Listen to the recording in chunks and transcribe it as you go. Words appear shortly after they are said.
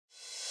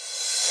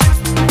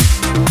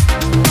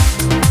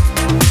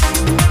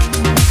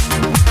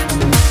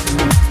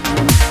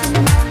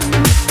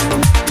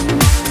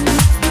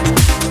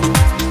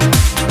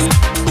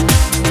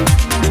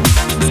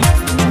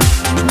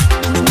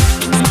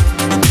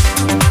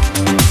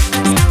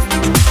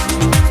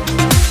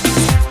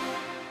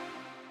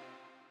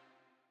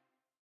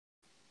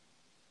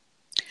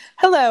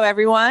Hello,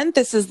 everyone.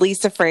 This is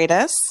Lisa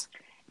Freitas.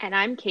 And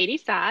I'm Katie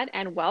Saad,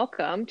 and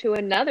welcome to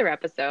another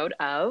episode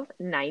of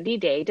 90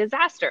 Day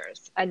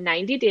Disasters, a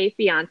 90 Day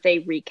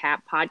Fiancé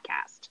recap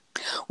podcast.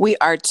 We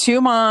are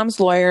two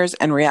moms, lawyers,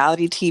 and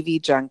reality TV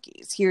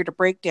junkies here to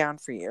break down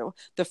for you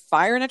the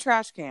fire in a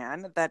trash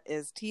can that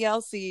is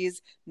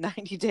TLC's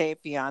 90 Day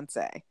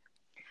Fiancé.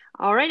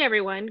 All right,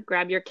 everyone,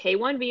 grab your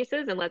K1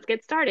 visas and let's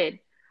get started.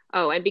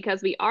 Oh, and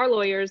because we are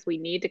lawyers, we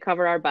need to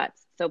cover our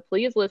butts. So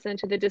please listen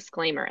to the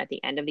disclaimer at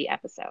the end of the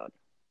episode.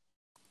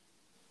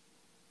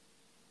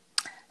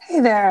 Hey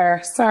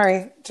there. Sorry,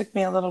 it took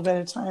me a little bit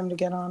of time to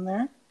get on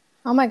there.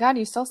 Oh my God,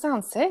 you still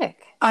sound sick.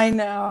 I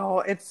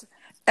know. It's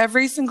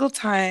every single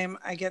time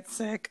I get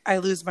sick, I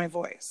lose my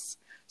voice.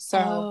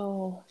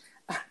 So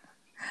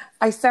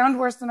I sound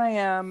worse than I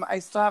am. I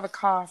still have a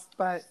cough,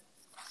 but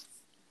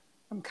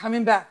I'm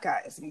coming back,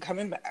 guys. I'm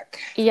coming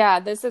back. Yeah,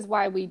 this is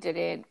why we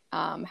didn't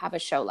have a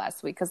show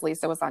last week, because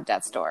Lisa was on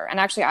death's door. And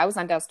actually, I was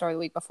on death's door the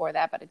week before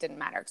that, but it didn't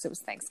matter because it was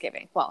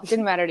Thanksgiving. Well, it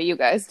didn't matter to you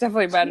guys.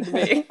 Definitely mattered to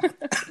me.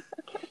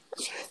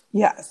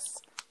 Yes.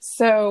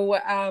 So,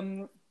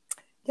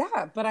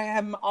 but I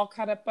am all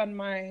caught up on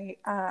my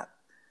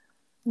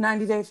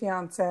 90 Day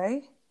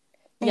Fiancé.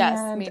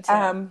 Yes, me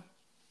too.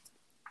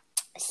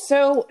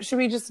 So should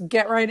we just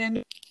get right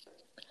into it?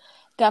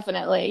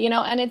 Definitely.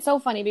 And it's so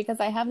funny because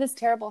I have this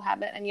terrible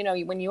habit. And,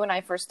 when you and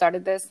I first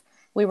started this,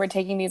 we were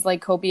taking these like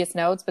copious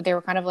notes, but they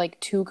were kind of like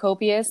too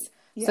copious.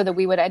 Yeah. So that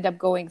we would end up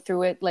going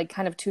through it like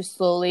kind of too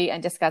slowly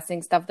and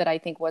discussing stuff that I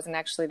think wasn't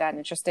actually that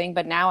interesting.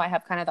 But now I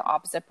have kind of the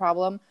opposite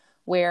problem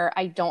where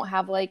I don't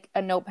have like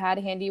a notepad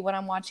handy when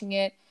I'm watching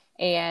it.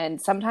 And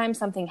sometimes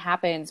something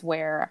happens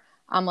where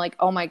I'm like,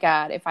 oh my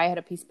God, if I had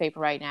a piece of paper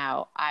right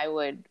now, I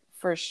would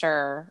for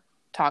sure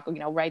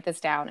write this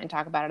down and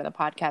talk about it on the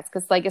podcast.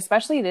 Cause like,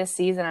 especially this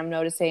season, I'm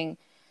noticing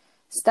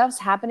stuff's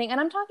happening, and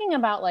I'm talking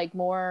about like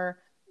more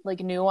like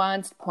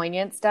nuanced,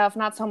 poignant stuff,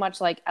 not so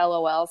much like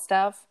LOL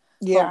stuff,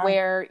 but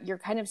where you're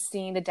kind of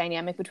seeing the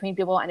dynamic between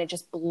people and it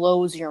just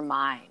blows your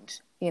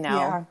mind,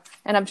 Yeah.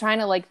 And I'm trying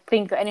to like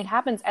think, and it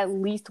happens at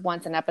least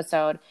once an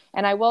episode.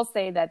 And I will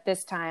say that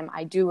this time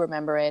I do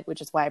remember it,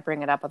 which is why I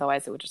bring it up.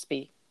 Otherwise it would just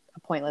be a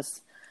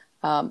pointless,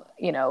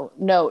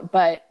 note.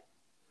 But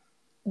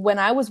when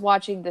I was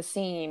watching the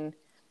scene,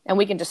 and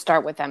we can just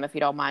start with them if you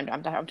don't mind.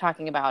 I'm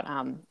talking about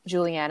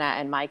Juliana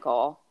and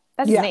Michael.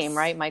 That's his name,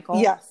 right? Michael?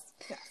 Yes.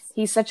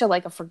 He's such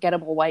a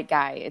forgettable white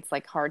guy. It's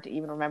like hard to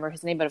even remember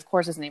his name, but of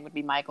course his name would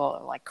be Michael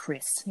or like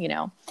Chris,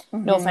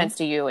 Mm-hmm. No offense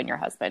to you and your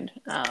husband.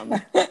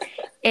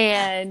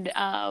 And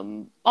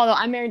although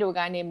I'm married to a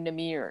guy named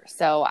Namir,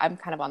 so I'm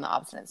kind of on the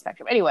opposite end of the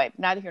spectrum. Anyway,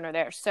 neither here nor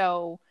there.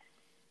 So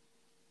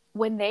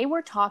when they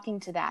were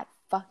talking to that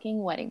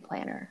fucking wedding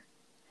planner,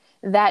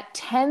 that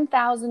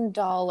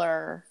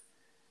 $10,000,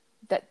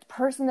 that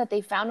person that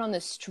they found on the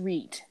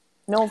street,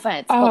 no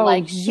offense,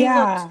 but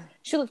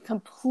she looked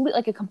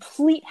like a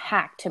complete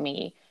hack to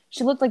me.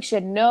 She looked like she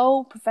had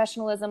no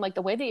professionalism. Like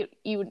the way they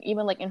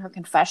even like in her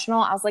confessional,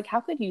 I was like,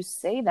 how could you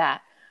say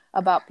that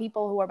about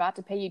people who are about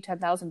to pay you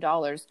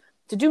 $10,000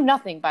 to do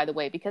nothing, by the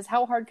way, because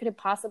how hard could it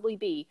possibly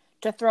be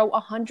to throw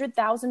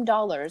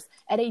 $100,000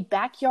 at a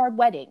backyard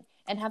wedding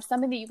and have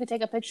something that you could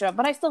take a picture of?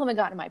 But I still haven't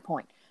gotten to my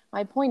point.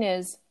 My point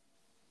is,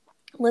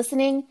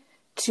 listening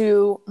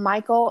to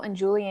Michael and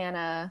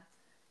Juliana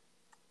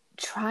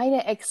try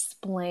to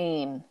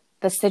explain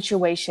the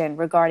situation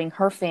regarding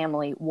her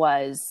family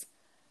was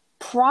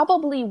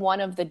probably one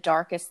of the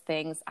darkest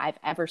things I've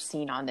ever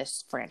seen on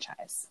this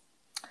franchise.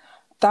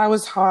 That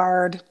was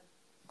hard.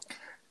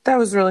 That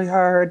was really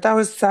hard. That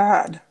was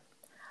sad.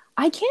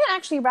 I can't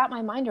actually wrap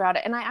my mind around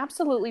it, and I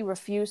absolutely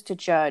refuse to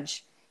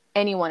judge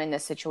anyone in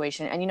this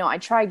situation. And, I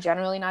try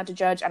generally not to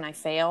judge, and I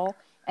fail.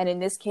 And in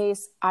this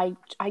case, I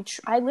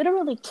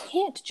literally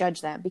can't judge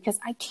them because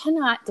I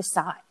cannot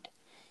decide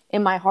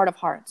in my heart of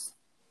hearts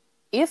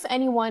if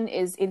anyone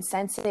is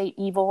insensate,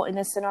 evil in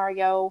this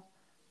scenario,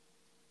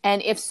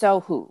 and if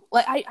so, who?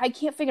 Like I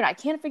can't figure it out. I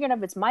can't figure out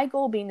if it's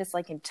Michael being this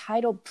like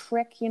entitled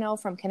prick,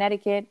 from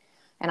Connecticut,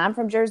 and I'm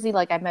from Jersey.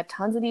 Like I've met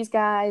tons of these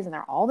guys, and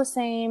they're all the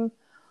same,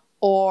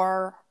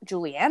 or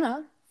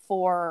Juliana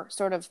for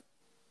sort of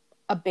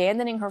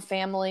abandoning her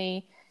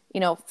family.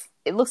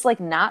 It looks like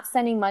not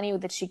sending money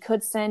that she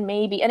could send,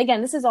 maybe. And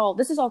again, this is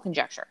all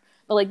conjecture,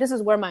 but like this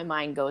is where my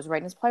mind goes, right?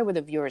 And it's probably where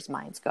the viewers'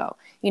 minds go.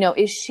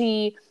 Is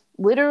she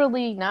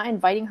literally not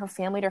inviting her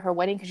family to her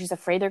wedding because she's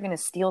afraid they're going to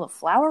steal the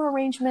flower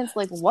arrangements?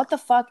 Like, what the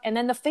fuck? And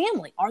then the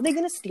family, are they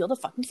going to steal the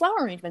fucking flower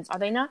arrangements? Are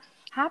they not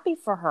happy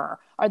for her?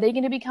 Are they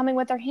going to be coming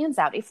with their hands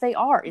out? If they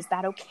are, is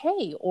that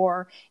okay?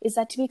 Or is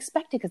that to be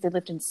expected because they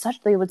lived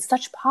with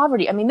such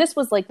poverty? I mean, this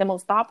was like the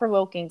most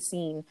thought-provoking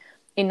scene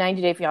in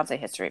 90 Day Fiancé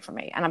history for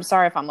me. And I'm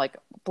sorry if I'm like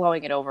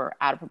blowing it over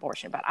out of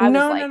proportion, but I was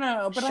like,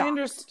 No, but shocked. I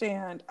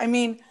understand. I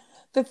mean,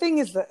 the thing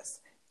is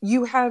this,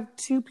 you have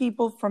two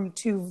people from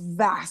two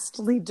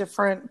vastly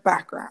different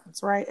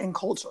backgrounds, right? And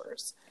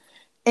cultures.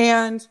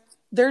 And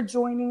they're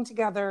joining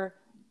together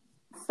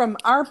from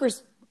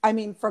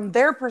from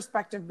their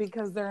perspective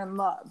because they're in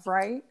love,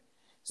 right?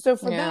 So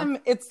for them,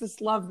 it's this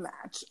love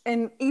match.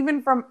 And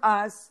even from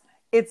us,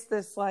 it's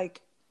this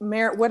like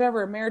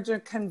marriage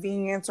of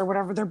convenience or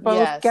whatever. They're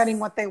both getting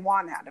what they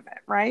want out of it,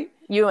 right?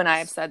 You and I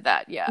have said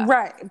that, yeah.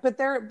 Right. But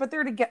they're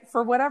to get,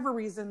 for whatever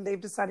reason,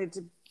 they've decided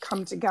to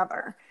come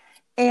together.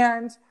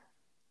 And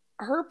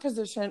her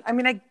position, I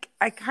mean,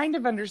 I kind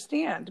of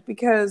understand,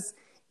 because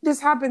this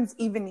happens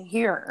even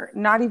here,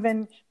 not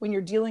even when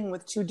you're dealing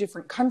with two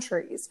different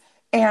countries.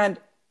 And,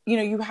 you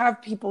know, you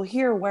have people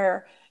here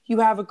where you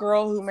have a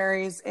girl who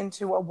marries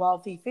into a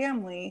wealthy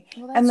family,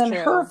 and then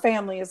her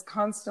family is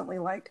constantly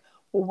like,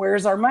 well,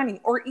 where's our money?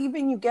 Or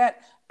even you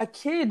get a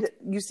kid,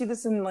 you see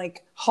this in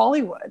like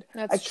Hollywood,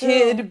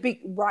 kid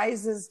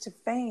rises to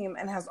fame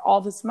and has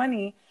all this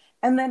money,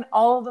 and then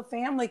all of the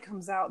family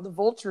comes out, the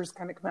vultures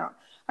kind of come out.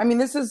 I mean,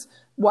 this is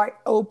why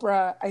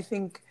Oprah, I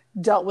think,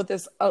 dealt with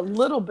this a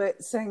little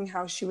bit, saying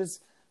how she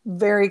was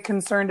very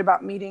concerned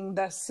about meeting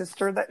the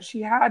sister that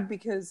she had,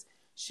 because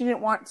she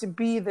didn't want to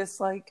be this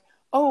like,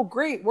 oh,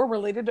 great, we're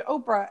related to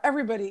Oprah,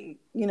 everybody,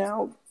 you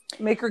know,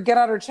 make her get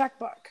out her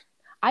checkbook.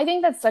 I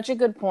think that's such a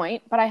good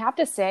point. But I have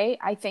to say,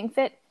 I think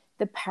that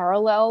the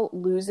parallel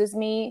loses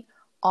me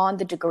on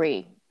the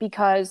degree.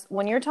 Because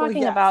when you're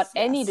talking about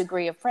any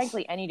degree of,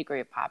 frankly, any degree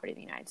of poverty in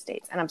the United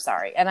States, and I'm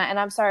sorry, and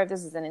I'm sorry if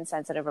this is an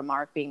insensitive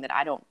remark, being that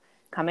I don't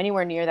come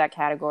anywhere near that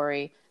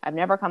category. I've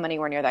never come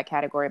anywhere near that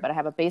category, but I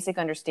have a basic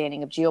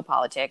understanding of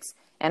geopolitics.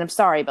 And I'm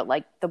sorry, but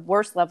like the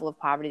worst level of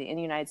poverty in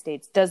the United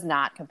States does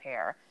not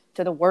compare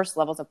to the worst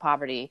levels of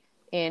poverty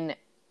in,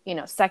 you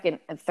know, second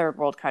and third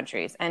world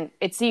countries. And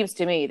it seems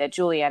to me that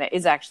Juliana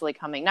is actually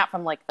coming not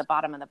from like the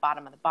bottom of the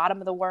bottom of the bottom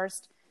of the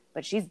worst,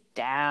 but she's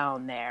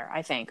down there.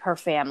 I think her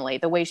family,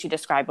 the way she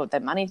described what the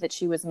money that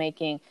she was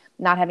making,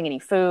 not having any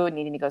food,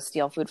 needing to go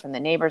steal food from the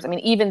neighbors. I mean,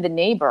 even the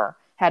neighbor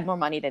had more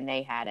money than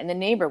they had. And the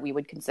neighbor we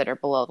would consider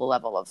below the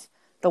level of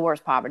the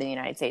worst poverty in the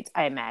United States,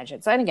 I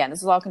imagine. So, and again,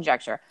 this is all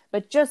conjecture,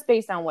 but just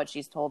based on what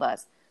she's told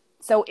us.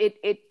 So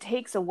it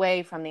takes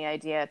away from the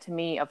idea to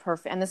me of her,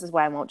 and this is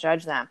why I won't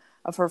judge them,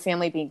 of her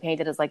family being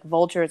painted as like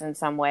vultures in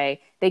some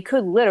way. They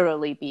could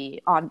literally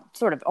be on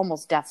sort of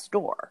almost death's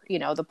door, you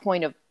know, the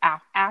point of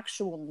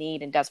actual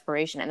need and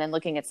desperation. And then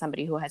looking at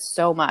somebody who has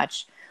so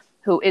much,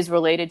 who is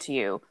related to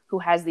you, who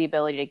has the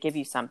ability to give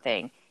you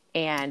something,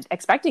 and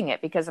expecting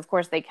it, because of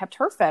course they kept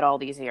her fed all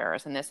these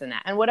years and this and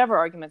that, and whatever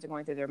arguments are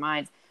going through their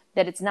minds,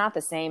 that it's not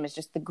the same as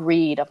just the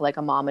greed of like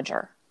a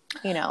momager,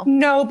 you know?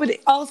 No, but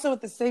also at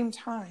the same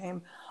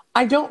time,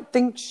 I don't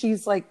think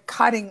she's like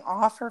cutting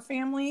off her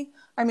family.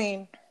 I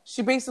mean,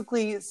 she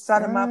basically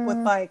set him up with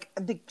like,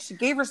 she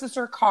gave her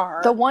sister a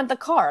car. The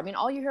car. I mean,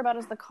 all you hear about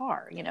is the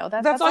car, you know?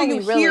 That's all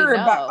you hear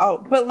really about.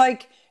 Oh, but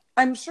like,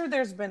 I'm sure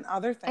there's been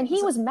other things. And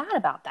he was mad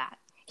about that.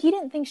 He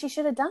didn't think she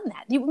should have done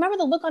that. You remember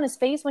the look on his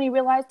face when he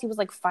realized he was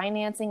like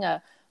financing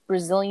a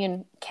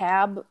Brazilian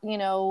cab, you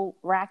know,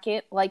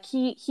 racket? Like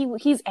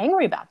he's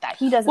angry about that.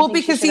 He doesn't think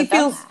because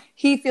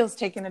he feels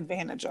taken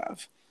advantage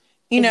of.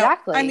 You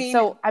exactly. know, I mean,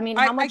 so I mean,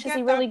 how much has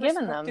he really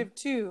given them?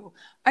 Too.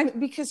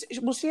 Because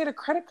she had a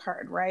credit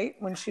card, right,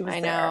 when she was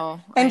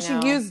there, and she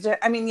used it.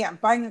 I mean, yeah,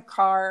 buying a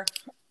car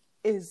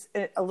is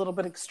a little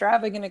bit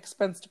extravagant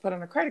expense to put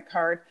on a credit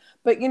card,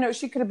 but you know,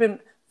 she could have been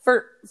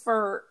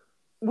for.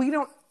 We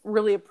don't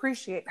really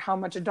appreciate how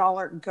much a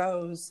dollar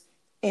goes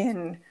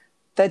in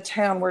the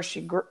town where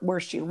she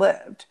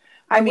lived.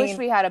 I wish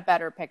we had a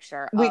better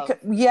picture.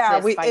 It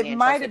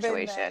might have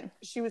been that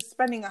she was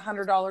spending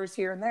 $100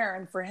 here and there,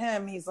 and for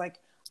him, he's like,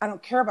 I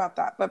don't care about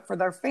that. But for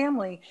their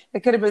family,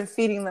 it could have been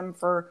feeding them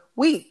for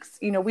weeks.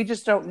 You know, we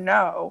just don't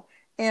know.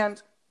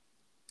 And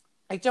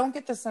I don't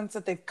get the sense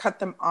that they've cut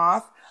them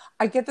off.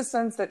 I get the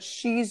sense that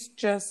she's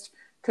just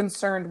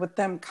concerned with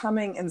them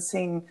coming and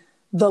seeing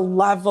the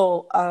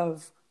level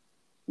of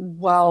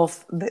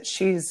wealth that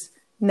she's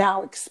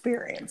now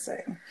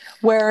experiencing.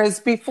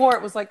 Whereas before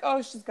it was like,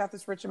 oh, she's got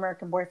this rich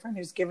American boyfriend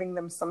who's giving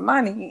them some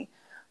money.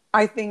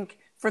 I think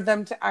for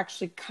them to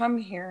actually come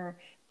here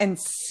and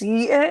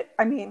see it,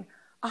 I mean,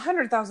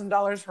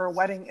 $100,000 for a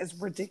wedding is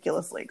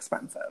ridiculously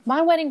expensive.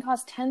 My wedding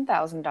cost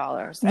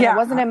 $10,000. And it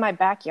wasn't in my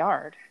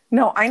backyard.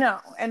 No, I know.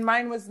 And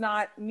mine was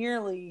not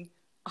nearly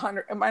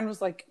mine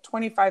was like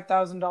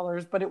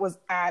 $25,000, but it was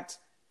at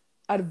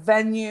a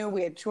venue.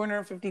 We had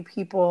 250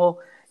 people.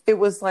 It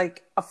was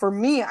like, for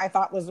me, I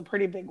thought was a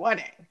pretty big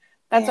wedding.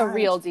 That's a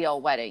real deal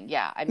wedding.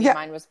 Yeah. I mean,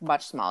 mine was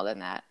much smaller than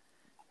that.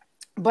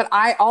 But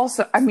I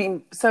also, I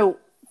mean, so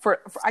for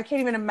I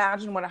can't even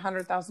imagine what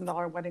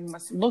 $100,000 wedding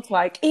must look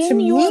like in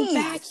your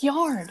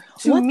backyard.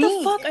 What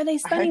the fuck are they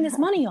spending this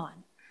money on?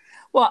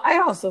 Well, I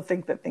also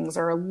think that things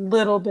are a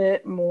little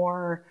bit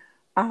more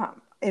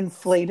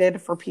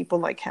inflated for people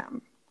like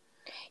him.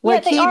 Yeah,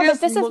 like, they are, but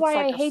this is why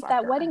I hate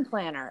that wedding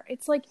planner.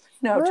 It's like,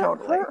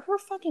 totally. Her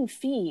fucking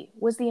fee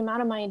was the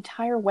amount of my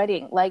entire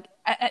wedding. Like,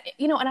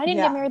 you know, and I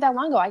didn't get married that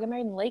long ago. I got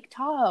married in Lake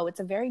Tahoe. It's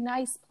a very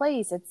nice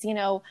place. It's, you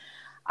know,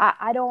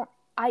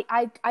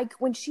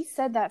 when she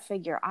said that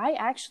figure, I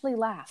actually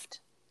laughed.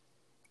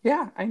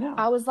 Yeah, I know.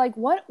 I was like,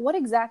 what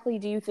exactly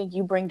do you think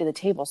you bring to the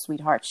table,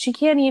 sweetheart? She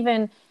can't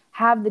even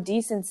have the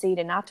decency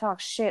to not talk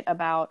shit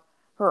about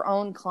her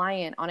own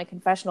client on a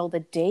confessional the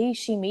day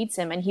she meets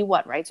him, and he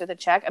writes her the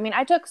check. I mean,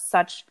 I took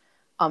such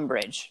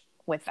umbrage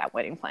with that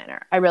wedding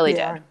planner. I really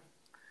did.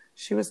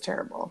 She was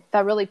terrible.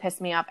 That really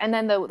pissed me off. And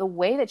then the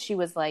way that she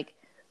was like,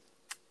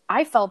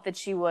 I felt that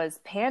she was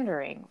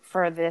pandering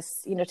for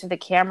this, you know, to the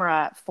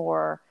camera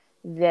for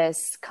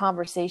this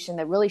conversation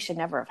that really should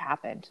never have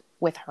happened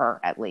with her,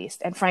 at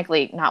least. And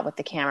frankly, not with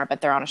the camera, but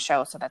they're on a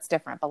show, so that's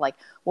different. But like,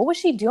 what was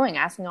she doing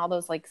asking all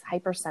those like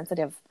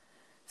hypersensitive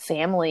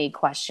family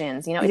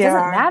questions? You know, it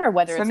doesn't matter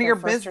whether it's their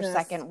first or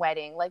second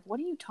wedding. Like, what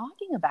are you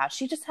talking about?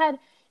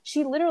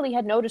 She literally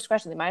had no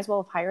discretion. They might as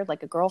well have hired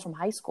like a girl from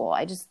high school.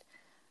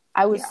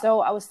 I was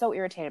so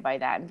irritated by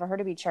that. And for her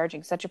to be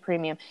charging such a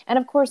premium. And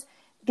of course,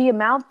 the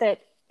amount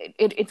that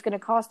it's going to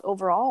cost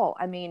overall,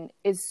 I mean,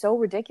 is so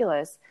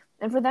ridiculous.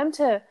 And for them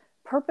to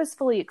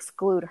purposefully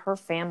exclude her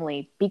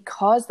family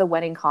because the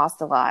wedding cost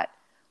a lot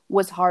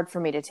was hard for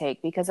me to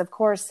take. Because of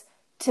course,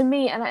 to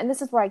me, and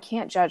this is where I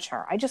can't judge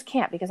her. I just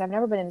can't, because I've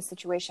never been in this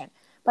situation.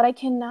 But I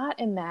cannot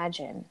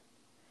imagine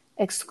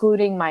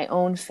excluding my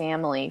own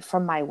family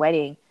from my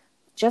wedding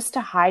just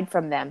to hide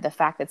from them the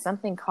fact that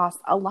something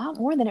costs a lot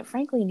more than it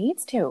frankly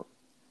needs to.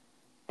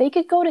 They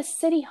could go to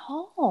City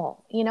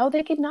Hall, you know,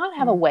 they could not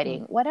have a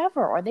wedding,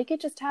 whatever, or they could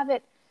just have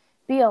it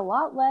be a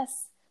lot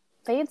less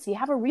fancy,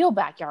 have a real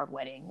backyard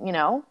wedding, you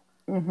know,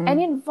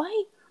 and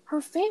invite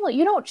her family.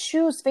 You don't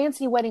choose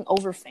fancy wedding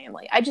over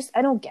family. I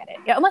don't get it.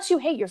 Yeah, unless you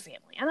hate your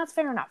family, and that's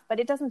fair enough, but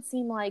it doesn't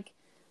seem like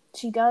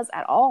she does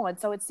at all. And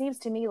so it seems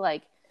to me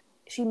like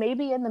she may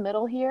be in the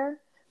middle here,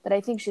 but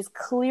I think she's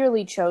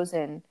clearly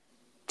chosen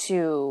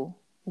to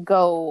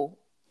go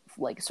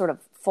like sort of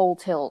full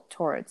tilt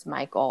towards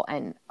Michael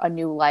and a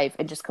new life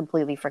and just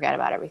completely forget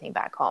about everything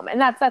back home.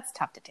 And that's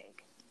tough to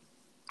take.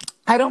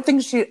 I don't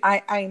think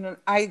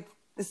I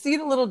see it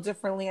a little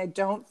differently. I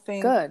don't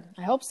think. Good.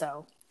 I hope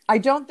so. I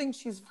don't think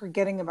she's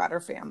forgetting about her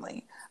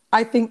family.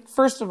 I think,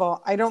 first of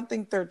all, I don't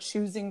think they're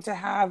choosing to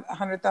have a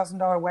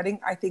 $100,000 wedding.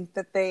 I think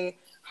that they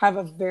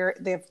have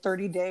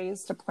 30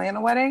 days to plan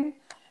a wedding.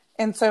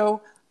 And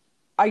so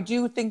I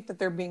do think that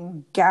they're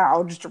being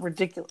gouged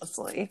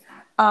ridiculously.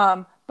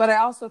 But I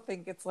also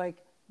think it's like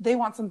they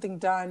want something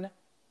done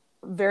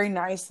very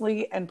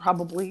nicely and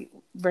probably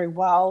very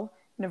well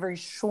in a very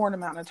short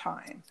amount of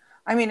time.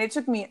 I mean, it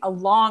took me a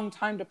long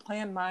time to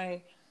plan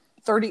my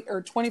 $30,000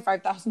 or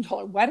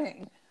 $25,000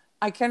 wedding.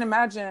 I can't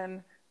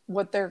imagine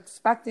what they're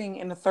expecting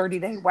in a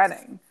 30-day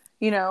wedding,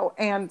 you know?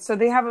 And so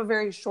they have a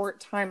very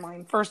short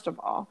timeline, first of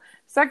all.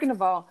 Second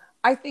of all,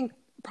 I think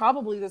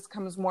probably this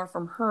comes more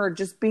from her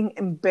just being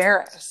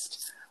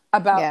embarrassed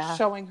about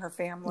showing her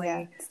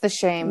family it's the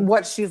shame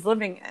what she's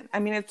living in. I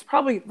mean, it's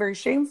probably very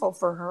shameful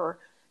for her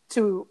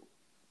to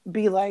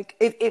be like,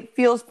 it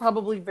feels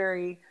probably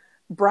very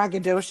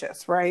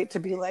braggadocious, right? To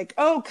be like,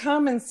 oh,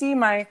 come and see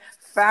my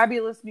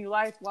fabulous new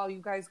life while you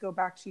guys go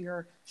back to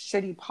your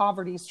shitty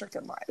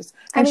poverty-stricken lives.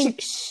 And I mean,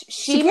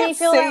 she may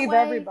feel that way.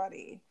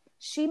 Everybody.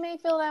 She may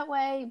feel that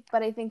way,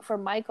 but I think for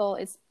Michael,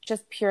 it's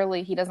just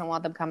purely he doesn't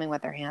want them coming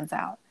with their hands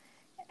out.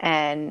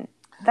 And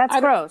that's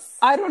gross.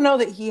 I don't know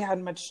that he had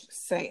much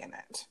say in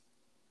it.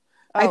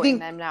 I think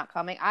them not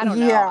coming. I don't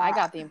know. I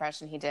got the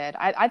impression he did.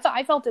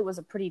 I felt it was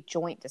a pretty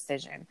joint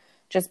decision,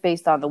 just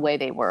based on the way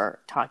they were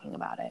talking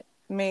about it.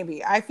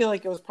 Maybe. I feel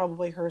like it was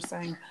probably her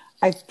saying,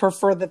 I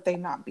prefer that they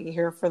not be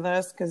here for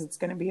this because it's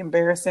going to be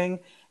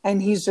embarrassing.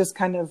 And he's just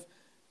kind of,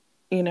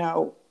 you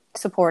know,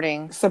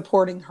 supporting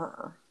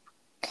her.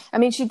 I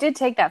mean, she did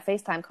take that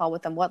FaceTime call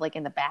with them, like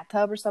in the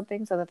bathtub or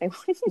something, so that they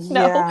wouldn't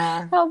know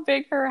how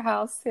big her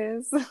house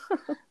is.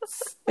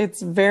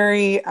 It's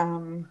very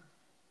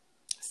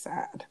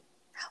sad.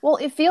 Well,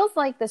 it feels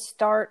like the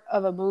start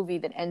of a movie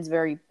that ends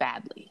very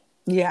badly.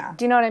 Yeah.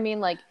 Do you know what I mean?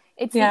 Like,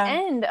 it's the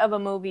end of a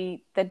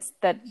movie that's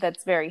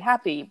very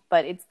happy,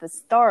 but it's the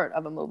start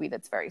of a movie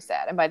that's very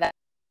sad. And by that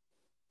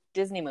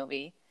Disney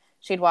movie,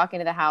 she'd walk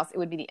into the house, it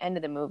would be the end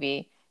of the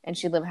movie, and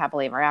she'd live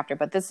happily ever after.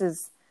 But this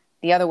is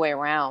the other way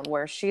around,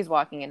 where she's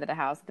walking into the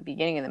house at the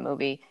beginning of the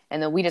movie,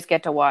 and then we just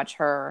get to watch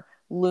her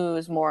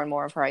lose more and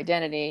more of her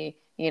identity,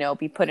 you know,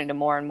 be put into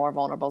more and more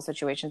vulnerable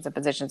situations and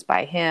positions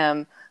by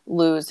him,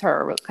 lose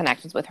her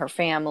connections with her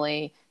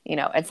family, you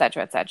know, et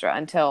cetera,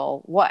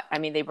 until what? I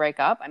mean, they break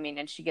up. I mean,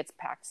 and she gets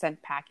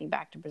sent packing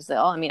back to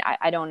Brazil. I mean,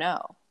 I don't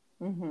know.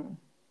 Mm-hmm.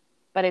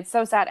 But it's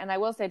so sad. And I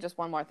will say just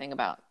one more thing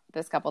about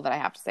this couple that I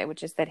have to say,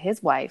 which is that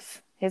his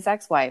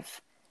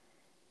ex-wife,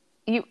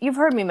 you've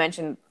heard me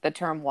mention the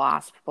term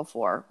WASP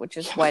before, which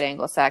is white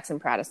Anglo-Saxon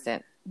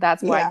Protestant.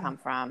 That's where I come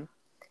from.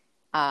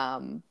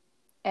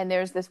 And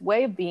there's this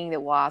way of being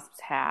that WASPs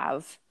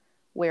have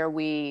where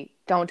we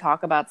don't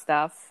talk about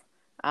stuff.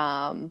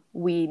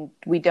 We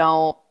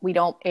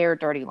don't air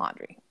dirty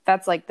laundry.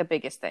 That's like the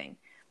biggest thing.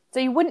 So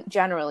you wouldn't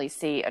generally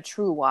see a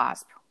true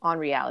WASP on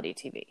reality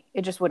TV.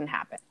 It just wouldn't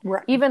happen.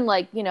 Right. Even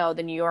like, you know,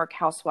 the New York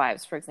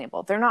Housewives, for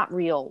example, they're not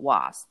real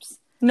WASPs.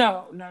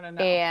 No.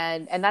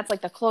 And that's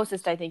like the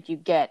closest I think you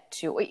get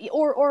to,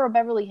 or a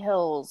Beverly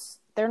Hills.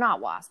 They're not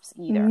WASPs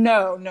either.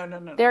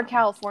 No. They're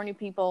California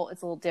people.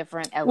 It's a little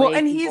different. LA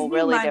and people,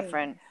 really money.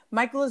 Different.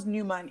 Michael is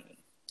new money.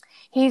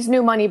 He's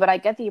new money, but I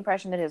get the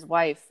impression that his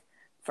wife,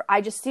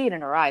 I just see it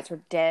in her eyes, her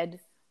dead,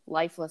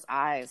 lifeless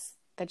eyes.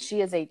 that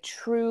she is a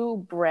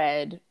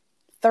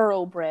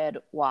thoroughbred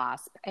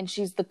wasp, and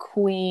she's the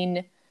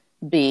queen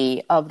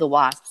bee of the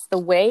wasps. The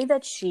way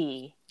that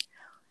she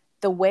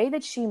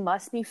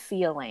must be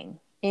feeling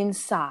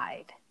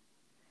inside,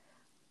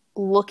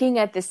 looking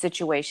at this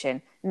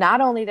situation,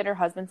 not only that her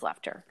husband's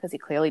left her, because he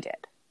clearly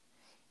did,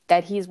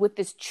 that he's with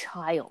this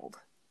child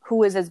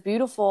who is as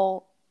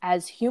beautiful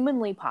as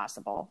humanly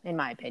possible, in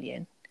my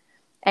opinion,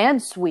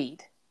 and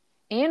sweet,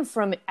 and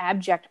from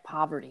abject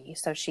poverty.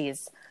 So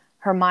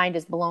her mind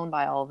is blown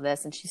by all of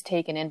this, and she's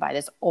taken in by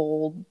this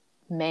old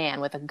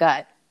man with a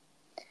gut.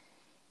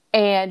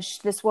 And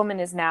this woman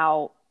is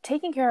now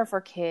taking care of her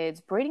kids,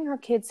 braiding her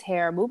kids'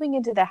 hair, moving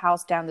into the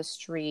house down the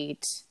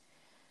street,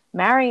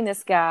 marrying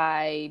this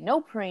guy, no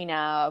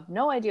prenup,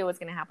 no idea what's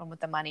going to happen with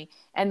the money.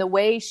 And the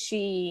way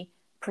she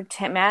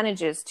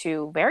manages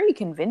to very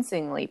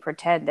convincingly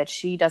pretend that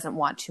she doesn't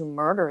want to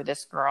murder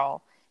this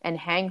girl and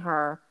hang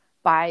her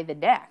by the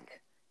neck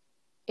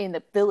in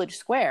the village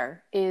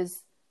square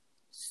is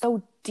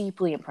so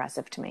deeply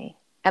impressive to me.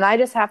 And I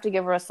just have to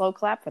give her a slow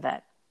clap for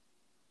that.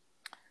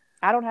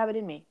 I don't have it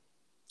in me.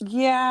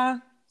 Yeah,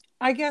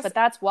 I guess. But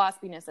that's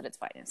waspiness at its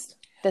finest.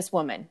 This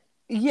woman.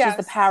 Yes.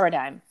 She's the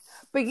paradigm.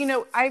 But,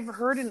 I've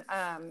heard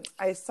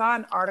I saw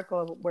an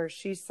article where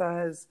she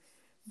says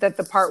that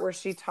the part where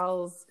she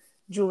tells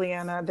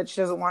Juliana that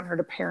she doesn't want her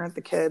to parent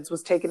the kids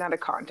was taken out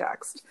of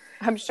context.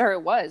 I'm sure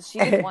it was. She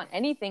didn't want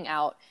anything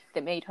out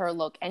that made her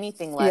look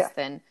anything less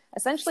than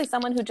essentially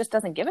someone who just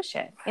doesn't give a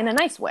shit in a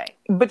nice way.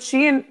 But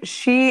she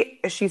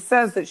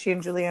says that she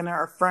and Juliana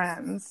are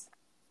friends.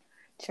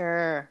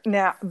 Sure.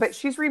 Now, but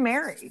she's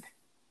remarried.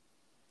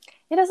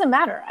 It doesn't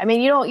matter. I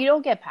mean, you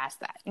don't get past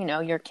that.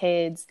 Your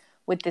kids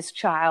with this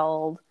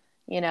child,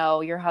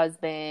 your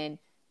husband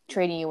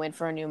trading you in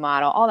for a new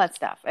model, all that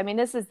stuff. I mean,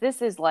 this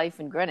is life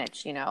in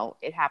Greenwich.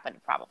 It happened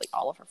to probably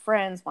all of her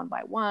friends one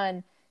by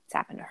one. It's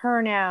happened to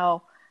her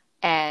now.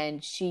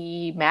 And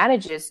she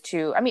manages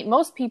to,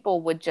 most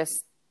people would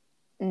just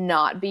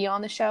not be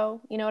on the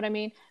show. You know what I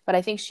mean? But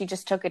I think she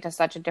just took it to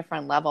such a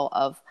different level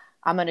of,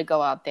 I'm going to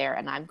go out there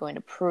and I'm going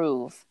to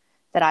prove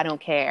that I don't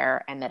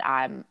care and that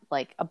I'm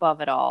like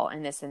above it all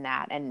and this and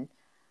that. And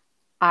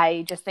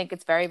I just think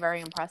it's very, very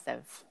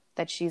impressive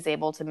that she's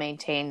able to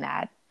maintain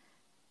that.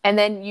 And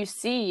then you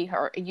see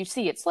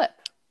it slip.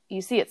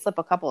 You see it slip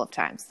a couple of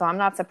times. So I'm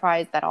not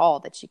surprised at all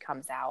that she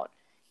comes out,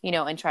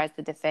 and tries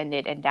to defend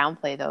it and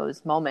downplay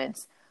those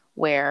moments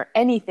where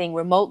anything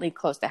remotely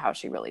close to how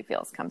she really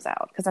feels comes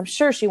out. Because I'm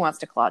sure she wants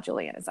to claw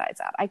Juliana's eyes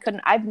out.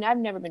 I've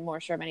never been more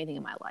sure of anything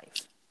in my life.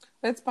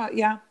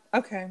 Yeah.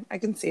 Okay. I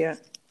can see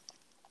it.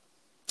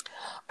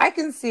 I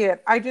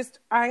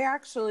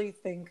actually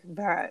think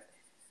that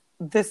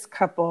this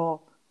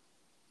couple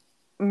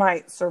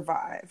might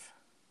survive.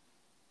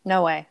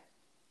 No way.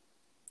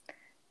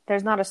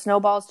 There's not a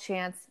snowball's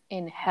chance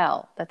in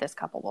hell that this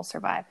couple will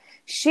survive.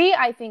 She,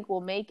 I think,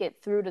 will make it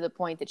through to the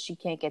point that she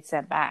can't get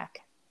sent back.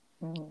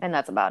 And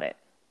that's about it.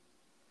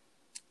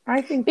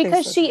 I think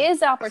because she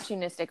is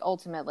opportunistic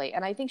ultimately.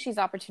 And I think she's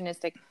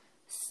opportunistic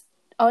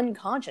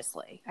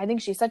unconsciously. I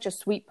think she's such a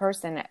sweet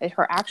person.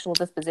 Her actual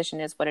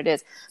disposition is what it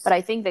is. But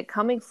I think that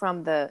coming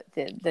from the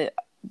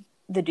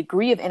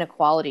degree of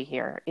inequality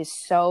here is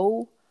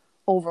so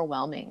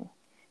overwhelming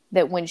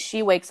that when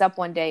she wakes up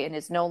one day and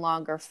is no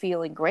longer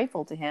feeling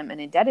grateful to him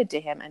and indebted to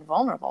him and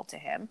vulnerable to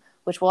him,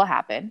 which will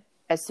happen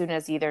as soon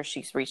as either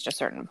she's reached a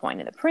certain point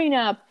in the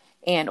prenup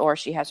and or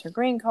she has her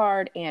green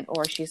card and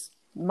or she's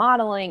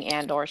modeling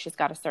and or she's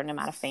got a certain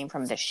amount of fame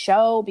from the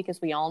show,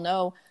 because we all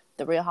know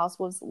the Real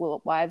Housewives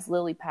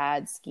lily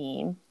pad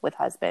scheme with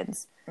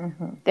husbands.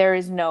 Mm-hmm. There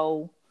is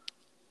no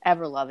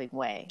ever-loving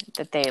way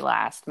that they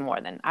last more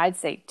than, I'd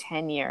say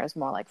 10 years,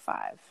 more like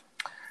 5.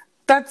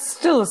 That's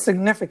still a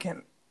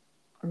significant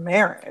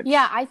marriage.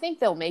 Yeah, I think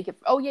they'll make it.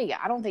 Oh, yeah.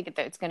 I don't think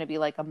it's going to be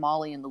like a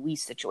Molly and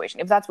Luis situation.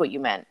 If that's what you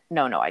meant.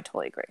 No, I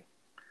totally agree.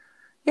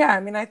 Yeah,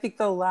 I think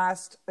they'll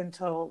last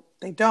until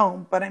they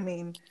don't. But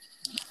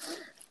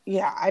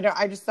yeah,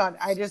 I just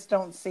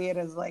don't see it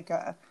as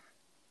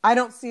I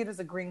don't see it as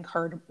a green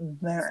card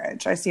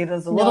marriage. I see it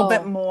as a little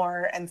bit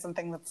more and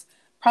something that's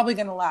probably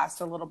going to last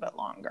a little bit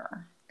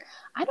longer.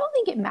 I don't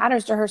think it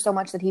matters to her so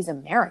much that he's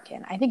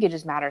American. I think it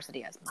just matters that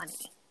he has money.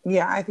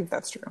 Yeah, I think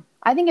that's true.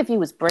 I think if he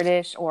was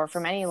British or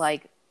from any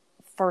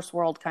first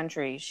world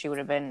country, she would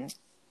have been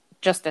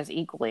just as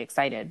equally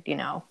excited,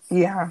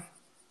 Yeah.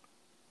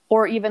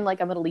 Or even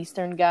a Middle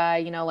Eastern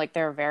guy,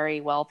 they're very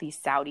wealthy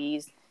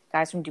Saudis,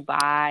 guys from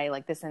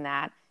Dubai, this and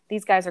that.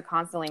 These guys are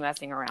constantly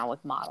messing around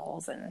with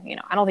models and,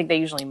 I don't think they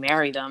usually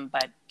marry them,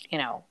 but,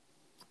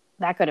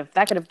 that could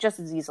have just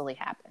as easily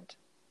happened.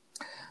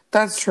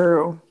 That's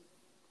true.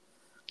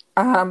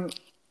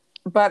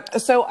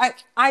 But so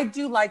I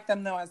do like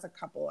them though as a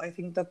couple. I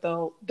think that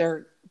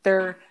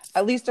they're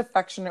at least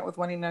affectionate with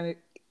one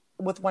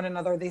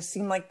another. They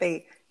seem like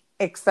they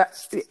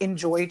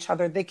enjoy each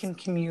other. They can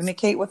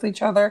communicate with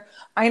each other.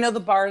 I know the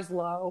bar is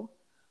low,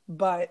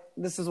 but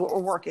this is what we're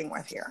working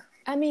with here.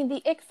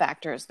 The ick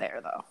factor is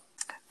there though.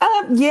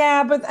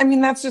 Yeah, but I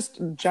mean, that's just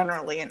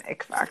generally an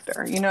ick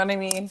factor. You know what I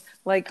mean?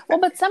 Like, Well,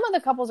 but some of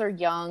the couples are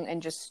young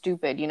and just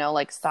stupid,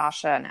 like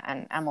Sasha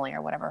and Emily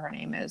or whatever her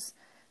name is.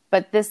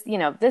 But this,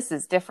 this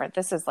is different.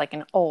 This is like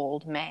an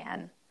old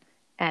man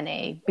and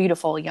a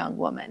beautiful young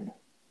woman.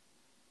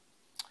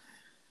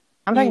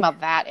 I'm talking about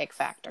that ick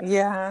factor.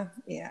 Yeah,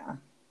 yeah.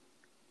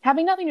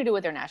 Having nothing to do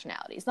with their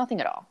nationalities. Nothing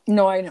at all.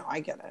 No, I know. I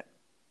get it.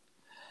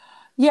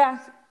 Yeah,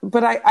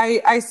 but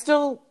I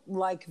still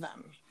like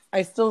them.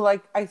 I still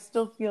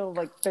feel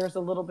like there's a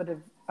little bit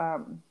of,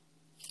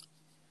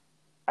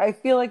 I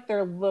feel like they're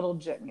a little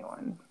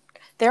genuine.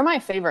 They're my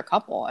favorite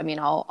couple. I mean,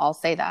 I'll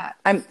say that.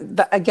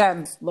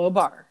 Again, low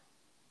bar.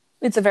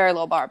 It's a very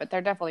low bar, but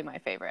they're definitely my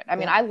favorite. I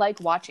mean, I like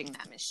watching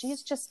them.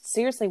 She's just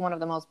seriously one of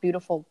the most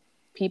beautiful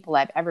people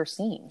I've ever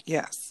seen.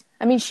 Yes.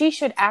 I mean, she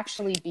should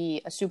actually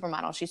be a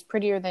supermodel. She's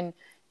prettier than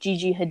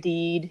Gigi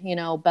Hadid,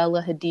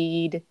 Bella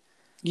Hadid,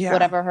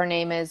 whatever her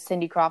name is,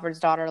 Cindy Crawford's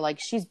daughter. Like,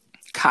 she's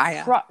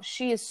Kaya.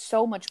 She is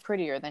so much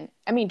prettier than,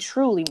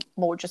 truly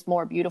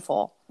more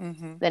beautiful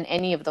than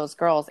any of those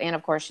girls. And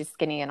of course, she's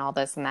skinny and all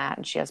this and that,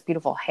 and she has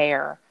beautiful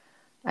hair.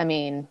 I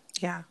mean,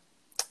 yeah.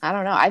 I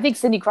don't know. I think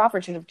Cindy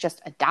Crawford should have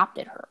just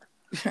adopted her.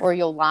 Or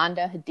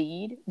Yolanda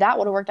Hadid. That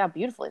would have worked out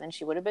beautifully. Then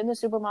she would have been the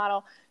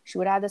supermodel. She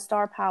would have had the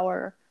star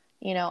power,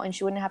 and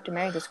she wouldn't have to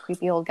marry this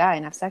creepy old guy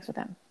and have sex with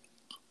him.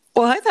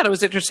 Well, I thought it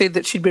was interesting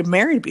that she'd been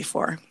married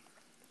before.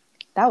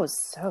 That was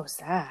so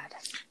sad.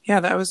 Yeah,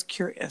 that was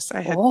curious.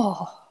 I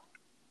can't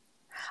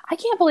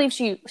believe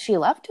she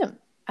left him.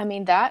 I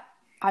mean,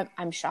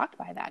 I'm shocked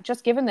by that.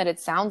 Just given that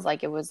it sounds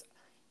like it was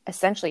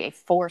essentially a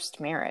forced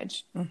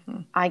marriage.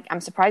 Mm-hmm.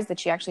 I'm surprised that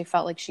she actually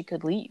felt like she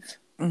could leave.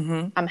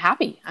 Mm-hmm. I'm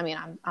happy. I mean,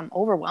 I'm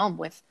overwhelmed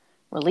with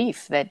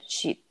relief that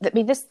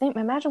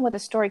imagine what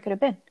this story could have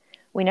been.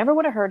 We never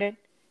would have heard it,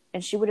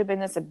 and she would have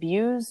been this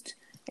abused,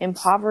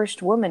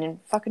 impoverished woman in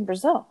fucking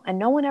Brazil, and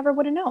no one ever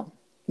would have known.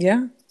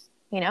 Yeah.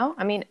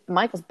 I mean,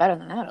 Michael's better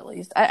than that, at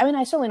least. I mean,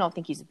 I certainly don't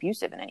think he's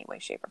abusive in any way,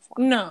 shape, or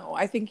form. No,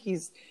 I think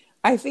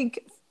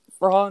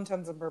for all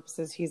intents and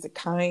purposes, he's a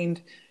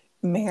kind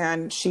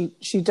man. She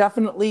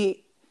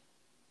definitely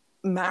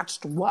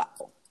matched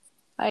well.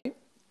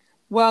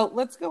 Well,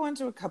 let's go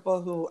into a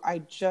couple who I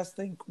just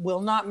think will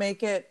not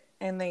make it,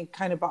 and they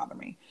kind of bother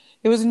me.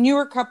 It was a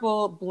newer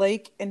couple,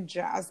 Blake and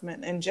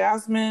Jasmine. And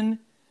Jasmine,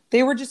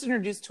 they were just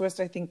introduced to us,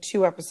 I think,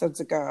 2 episodes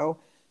ago.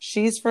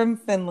 She's from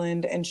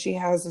Finland, and she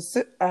has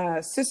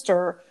a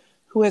sister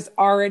who has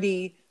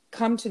already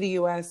come to the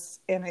U.S.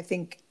 and I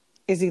think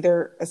is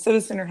either a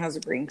citizen or has a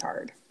green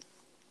card.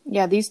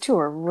 Yeah, these two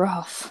are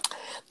rough.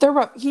 They're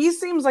rough. He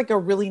seems like a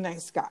really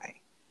nice guy.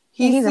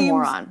 He's a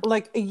moron.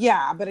 But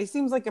he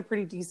seems like a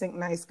pretty decent,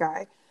 nice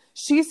guy.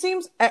 She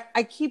seems,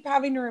 I keep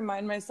having to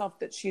remind myself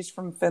that she's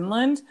from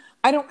Finland.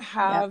 I don't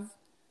have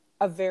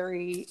a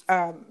very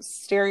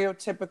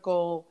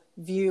stereotypical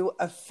view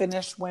of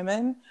Finnish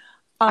women.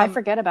 I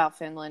forget about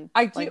Finland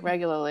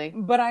regularly.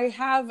 But I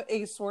have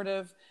a sort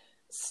of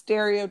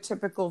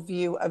stereotypical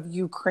view of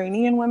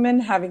Ukrainian women,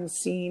 having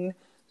seen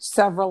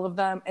several of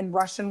them, and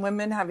Russian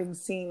women, having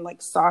seen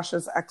like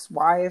Sasha's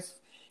ex-wife.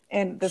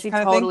 And this she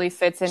kind totally of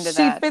thing. fits into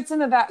that. She fits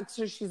into that.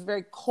 So she's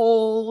very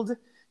cold.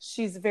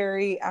 She's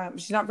very,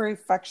 she's not very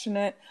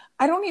affectionate.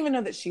 I don't even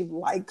know that she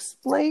likes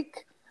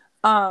Blake.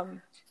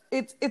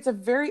 It's a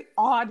very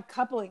odd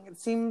coupling. It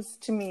seems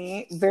to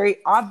me very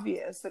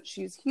obvious that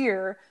she's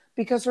here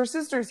because her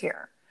sister's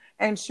here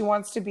and she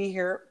wants to be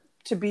here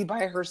to be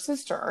by her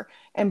sister.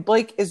 And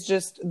Blake is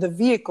just the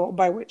vehicle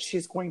by which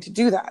she's going to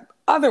do that.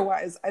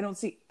 Otherwise, I don't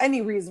see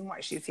any reason why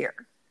she's here.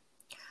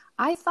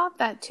 I thought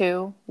that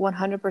too,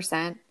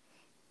 100%.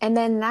 And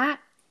then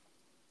that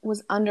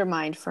was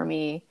undermined for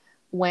me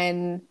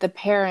when the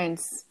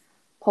parents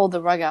pulled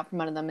the rug out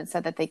from under them and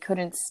said that they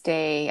couldn't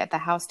stay at the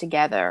house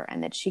together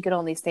and that she could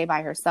only stay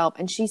by herself.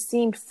 And she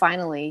seemed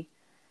finally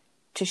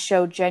to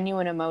show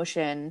genuine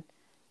emotion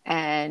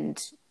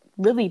and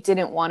really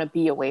didn't want to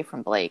be away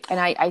from Blake. And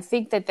I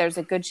think that there's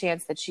a good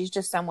chance that she's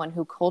just someone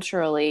who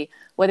culturally,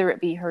 whether it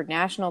be her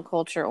national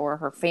culture or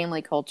her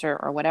family culture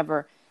or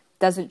whatever,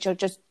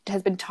 just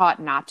has been taught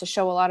not to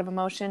show a lot of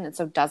emotion, and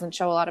so doesn't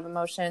show a lot of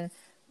emotion.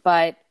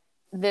 But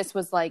this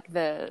was like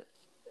the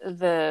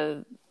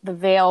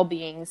veil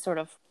being sort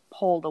of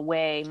pulled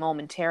away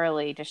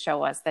momentarily to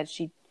show us that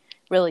she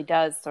really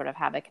does sort of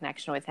have a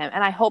connection with him.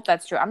 And I hope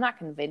that's true. I'm not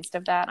convinced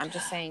of that. I'm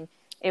just saying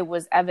it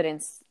was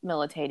evidence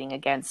militating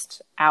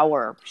against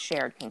our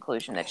shared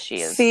conclusion that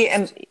she is. See,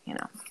 and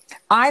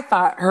I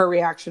thought her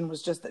reaction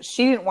was just that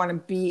she didn't want to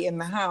be in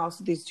the house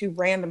with these 2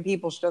 random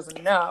people she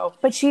doesn't know.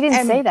 But she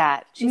didn't say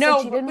that. She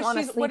said she didn't want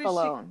to sleep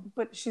alone.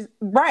 But she's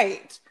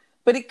right.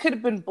 But it could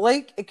have been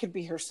Blake. It could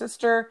be her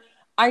sister.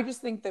 I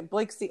just think that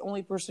Blake's the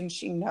only person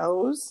she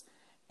knows.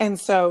 And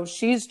so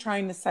she's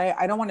trying to say,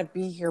 I don't want to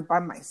be here by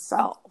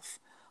myself.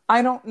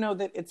 I don't know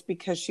that it's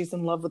because she's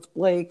in love with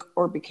Blake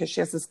or because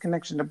she has this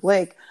connection to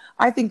Blake.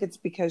 I think it's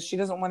because she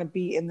doesn't want to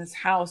be in this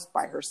house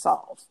by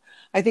herself.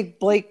 I think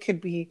Blake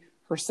could be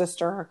her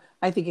sister.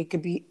 I think it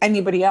could be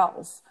anybody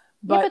else.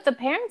 But the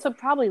parents would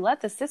probably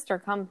let the sister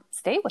come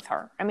stay with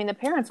her. I mean, the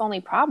parents'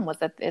 only problem was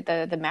that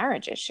the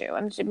marriage issue.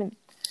 I mean,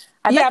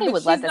 I bet they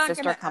would let the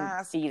sister come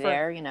be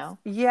there, you know?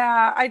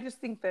 Yeah, I just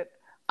think that,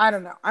 I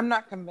don't know. I'm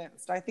not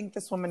convinced. I think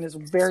this woman is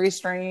very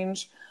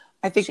strange.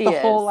 I think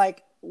whole,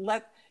 like,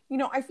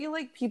 I feel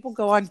like people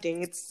go on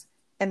dates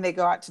and they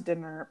go out to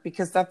dinner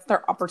because that's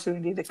their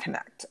opportunity to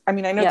connect. I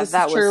mean, I know this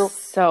is true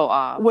so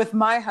off. with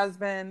my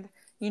husband,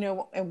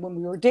 and when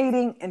we were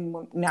dating, and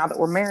now that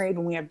we're married,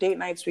 when we have date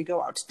nights, we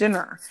go out to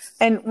dinner.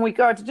 And when we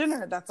go out to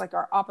dinner, that's like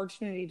our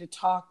opportunity to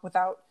talk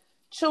without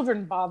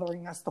children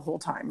bothering us the whole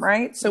time,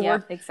 right? So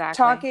we're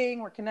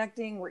talking, we're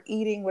connecting, we're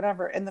eating,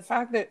 whatever. And the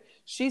fact that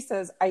she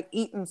says, I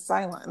eat in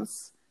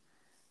silence,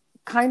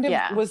 kind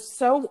of was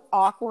so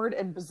awkward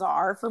and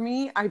bizarre for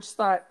me. I just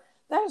thought,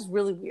 that is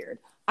really weird.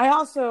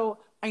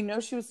 I know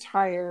she was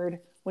tired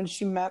when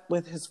she met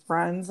with his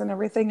friends and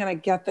everything. And I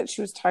get that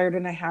she was tired,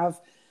 and I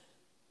have,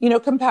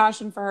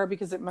 compassion for her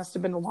because it must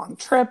have been a long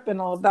trip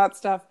and all of that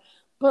stuff.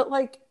 But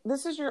like,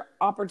 this is your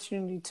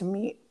opportunity to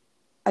meet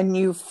a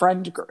new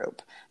friend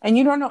group. And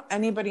you don't know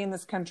anybody in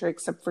this country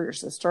except for your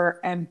sister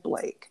and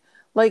Blake.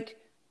 Like,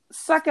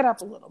 suck it up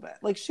a little bit.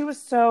 Like, she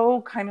was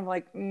so kind of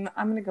like, I'm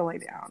going to go lay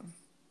down.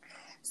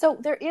 So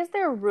is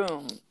there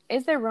room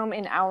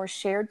in our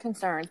shared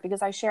concerns?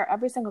 Because I share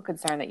every single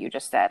concern that you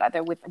just said,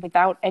 either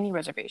without any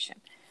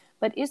reservation.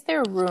 But is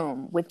there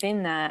room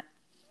within that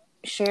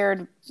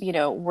shared,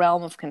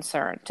 realm of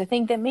concern to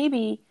think that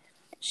maybe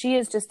she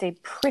is just a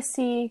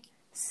prissy,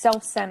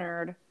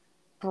 self-centered,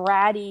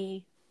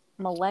 bratty,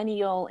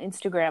 millennial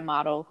Instagram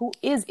model who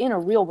is in a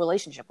real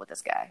relationship with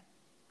this guy?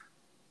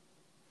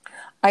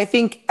 I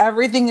think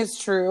everything is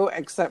true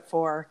except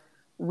for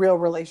real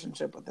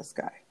relationship with this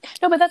guy.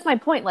 No, but that's my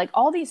point. Like,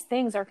 all these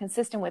things are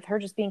consistent with her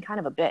just being kind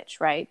of a bitch,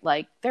 right?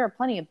 Like, there are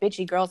plenty of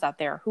bitchy girls out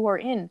there who are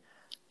in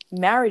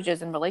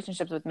marriages and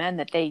relationships with men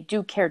that they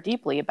do care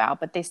deeply about,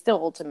 but they still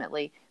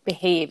ultimately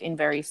behave in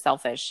very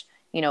selfish,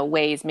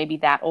 ways. Maybe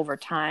that over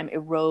time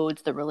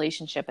erodes the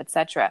relationship,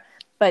 etc.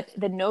 But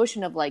the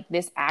notion of like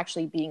this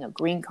actually being a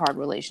green card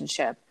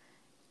relationship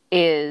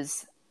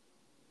is,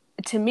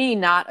 to me,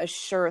 not a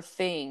sure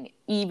thing,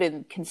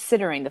 even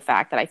considering the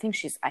fact that I think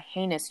she's a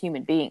heinous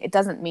human being. It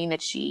doesn't mean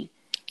that she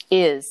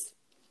is,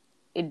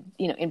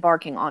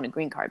 embarking on a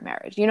green card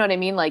marriage. You know what I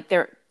mean? Like,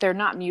 they're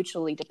not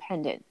mutually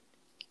dependent.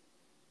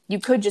 You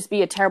could just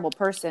be a terrible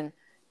person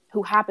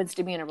who happens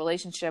to be in a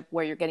relationship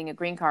where you're getting a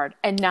green card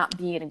and not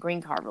be in a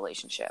green card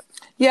relationship.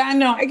 Yeah,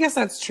 no, I guess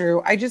that's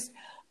true. I just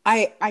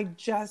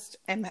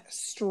am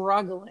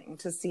struggling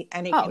to see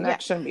any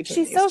connection between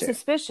She's these so two.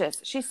 suspicious.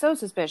 She's so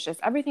suspicious.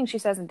 Everything she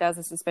says and does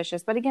is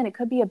suspicious. But again, it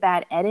could be a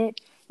bad edit.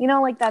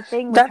 Like that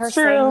thing with her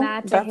saying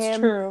that to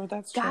him.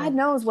 That's true. God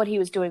knows what he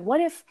was doing. What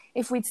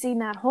if we'd seen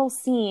that whole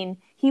scene,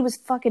 he was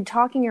fucking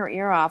talking her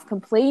ear off,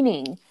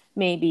 complaining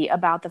maybe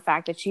about the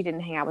fact that she didn't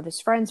hang out with his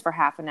friends for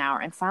half an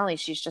hour. And finally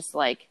she's just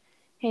like,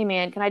 hey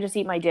man, can I just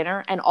eat my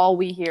dinner? And all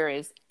we hear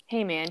is,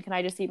 hey man, can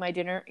I just eat my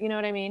dinner? You know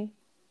what I mean?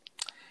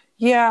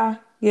 Yeah.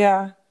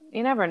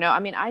 You never know. I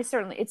mean,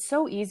 it's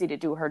so easy to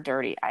do her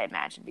dirty, I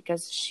imagine,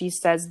 because she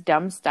says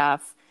dumb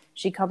stuff.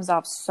 She comes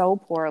off so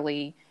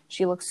poorly.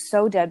 She looks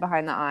so dead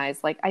behind the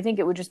eyes. Like, I think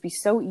it would just be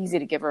so easy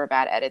to give her a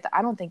bad edit that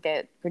I don't think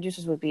that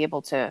producers would be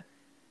able to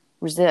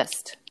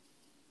resist,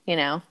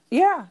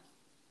 Yeah.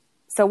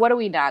 So what are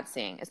we not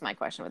seeing is my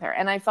question with her.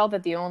 And I felt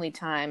that the only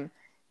time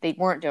they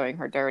weren't doing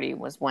her dirty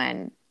was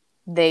when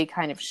they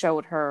kind of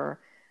showed her,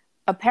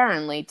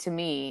 apparently to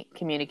me,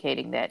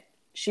 communicating that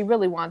she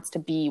really wants to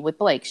be with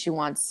Blake. She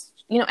wants,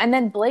 and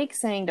then Blake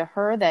saying to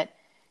her that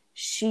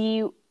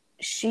she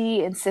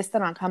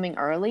insisted on coming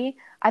early.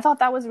 I thought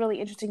that was really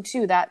interesting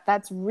too.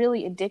 That's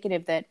really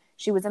indicative that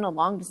she was in a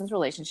long distance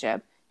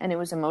relationship and it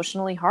was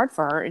emotionally hard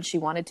for her and she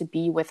wanted to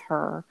be with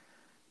her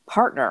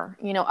partner.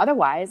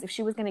 Otherwise, if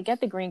she was going to get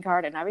the green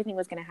card and everything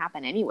was going to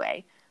happen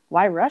anyway,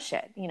 why rush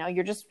it?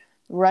 You're just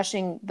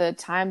rushing the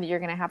time that you're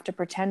going to have to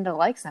pretend to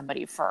like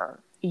somebody for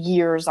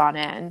years on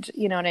end.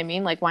 You know what I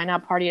mean? Like, why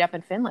not party it up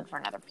in Finland for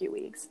another few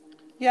weeks?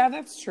 Yeah,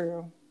 that's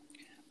true.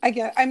 I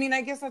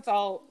guess that's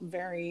all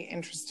very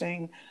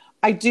interesting.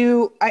 I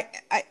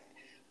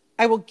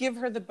will give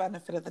her the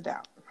benefit of the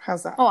doubt.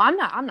 How's that? Oh,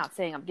 I'm not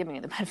saying I'm giving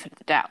you the benefit of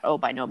the doubt. Oh,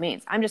 by no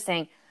means. I'm just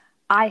saying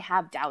I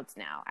have doubts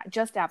now,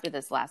 just after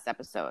this last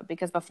episode,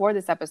 because before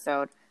this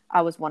episode,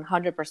 I was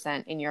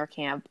 100% in your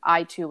camp.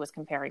 I too was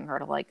comparing her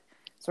to like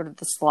sort of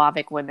the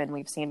Slavic women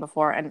we've seen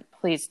before. And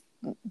please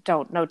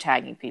no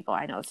tagging people.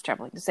 I know it's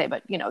troubling to say,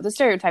 but the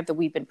stereotype that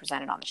we've been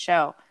presented on the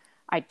show,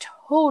 I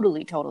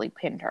totally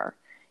pinned her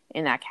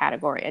in that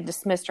category and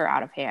dismissed her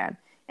out of hand.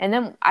 And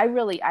then I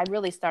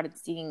really started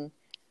seeing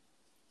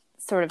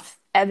sort of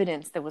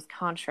evidence that was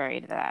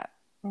contrary to that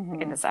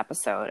in this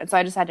episode. And so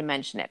I just had to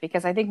mention it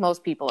because I think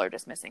most people are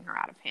dismissing her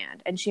out of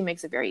hand, and she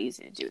makes it very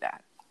easy to do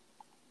that.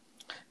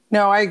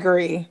 No, I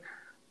agree.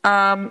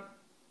 I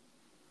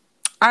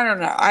don't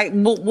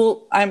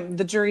know.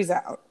 The jury's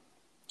out.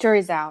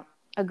 Jury's out.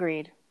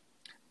 Agreed.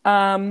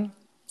 I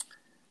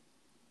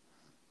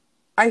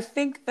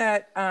think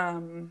that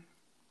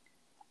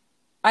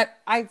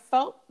I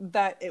felt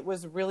that it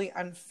was really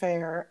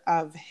unfair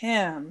of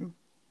him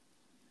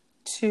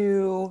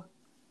to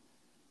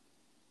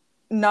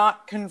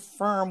not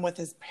confirm with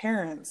his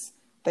parents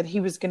that he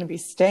was going to be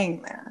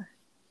staying there.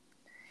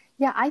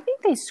 Yeah, I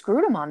think they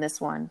screwed him on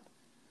this one.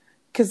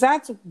 Because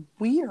that's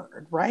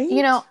weird, right?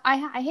 You know,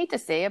 I hate to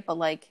say it, but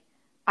like,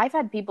 I've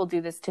had people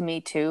do this to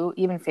me too,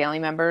 even family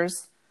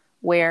members,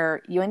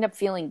 where you end up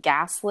feeling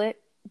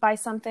gaslit by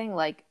something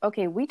like,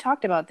 okay, we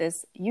talked about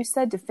this. You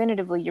said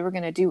definitively you were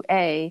going to do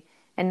A,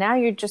 and now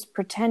you're just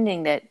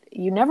pretending that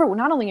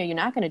not only are you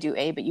not going to do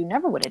A, but you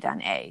never would have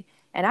done A.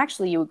 And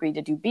actually you agreed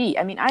to do B.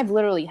 I mean, I've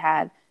literally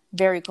had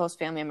very close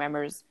family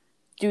members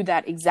do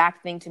that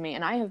exact thing to me.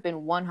 And I have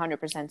been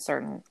 100%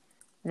 certain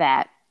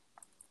that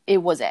it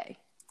was A,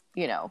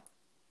 100%.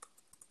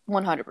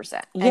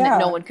 And that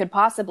no one could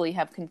possibly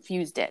have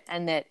confused it.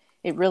 And that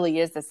it really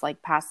is this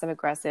like passive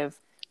aggressive,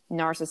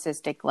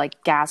 narcissistic,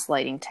 like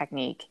gaslighting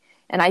technique.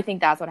 And I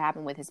think that's what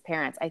happened with his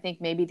parents. I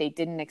think maybe they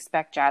didn't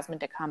expect Jasmine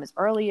to come as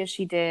early as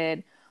she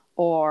did,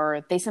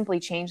 or they simply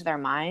changed their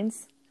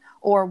minds,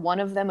 or one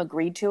of them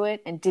agreed to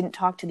it and didn't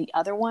talk to the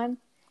other one.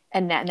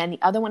 And then the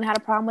other one had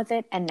a problem with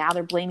it. And now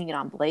they're blaming it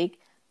on Blake.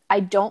 I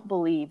don't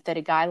believe that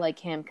a guy like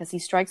him, because he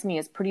strikes me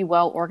as pretty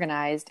well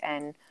organized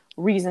and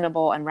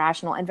reasonable and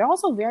rational, and they're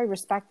also very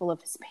respectful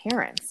of his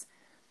parents.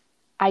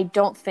 I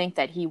don't think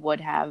that he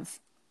would have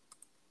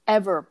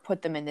ever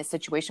put them in this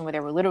situation where they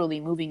were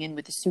literally moving in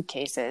with the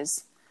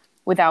suitcases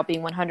without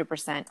being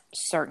 100%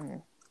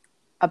 certain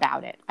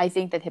about it. I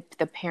think that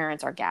the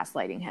parents are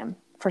gaslighting him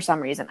for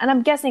some reason. And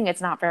I'm guessing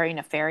it's not very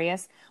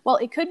nefarious. Well,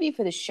 it could be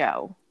for the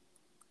show.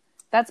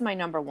 That's my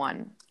number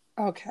one.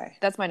 Okay.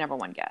 That's my number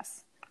one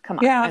guess. Come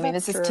on. Yeah, I mean,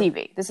 this true. is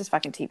TV. This is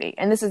fucking TV.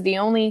 And this is the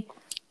only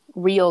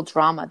real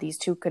drama these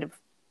two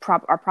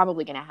are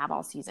probably going to have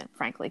all season,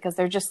 frankly, because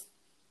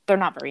they're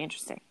not very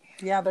interesting.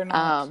 Yeah, they're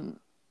not.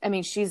 I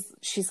mean, she's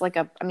like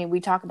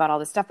we talk about all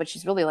this stuff, but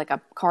she's really like a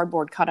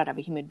cardboard cutout of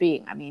a human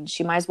being. I mean,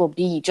 she might as well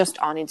be just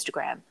on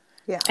Instagram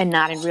and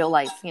not in real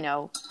life,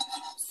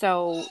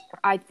 So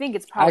I think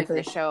it's probably for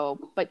the show,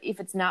 but if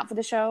it's not for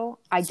the show,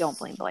 I don't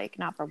blame Blake,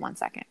 not for 1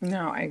 second.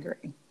 No, I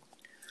agree.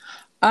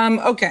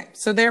 Okay,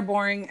 so they're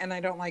boring and I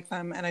don't like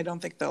them and I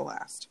don't think they'll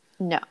last.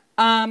 No.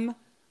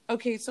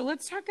 Okay, so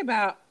let's talk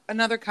about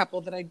another couple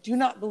that I do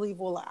not believe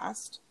will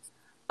last.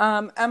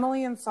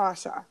 Emily and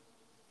Sasha.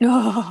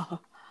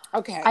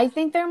 Okay. I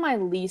think they're my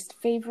least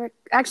favorite.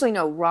 Actually,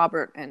 no,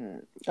 Robert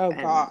and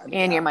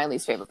Annie are my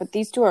least favorite, but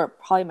these two are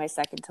probably my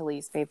second to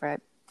least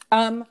favorite.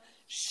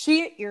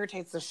 She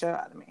irritates the shit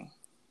out of me.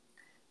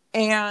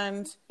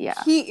 And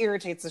he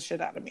irritates the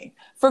shit out of me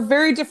for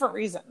very different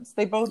reasons.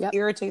 They both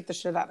irritate the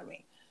shit out of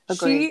me.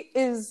 Agreed. She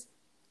is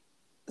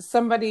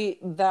somebody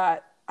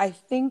that I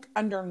think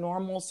under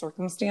normal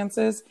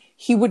circumstances,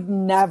 he would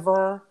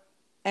never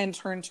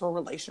enter into a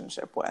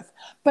relationship with.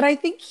 But I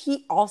think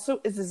he also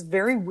is this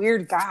very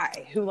weird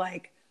guy who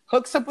like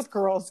hooks up with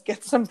girls,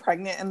 gets them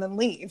pregnant, and then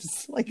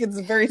leaves. Like, it's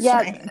very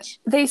strange.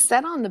 They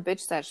said on the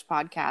Bitch Sesh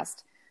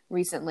podcast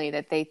recently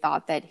that they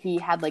thought that he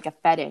had like a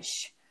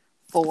fetish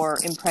for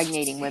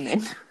impregnating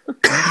women.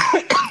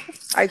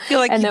 I feel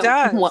like he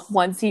does.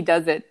 Once he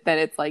does it, then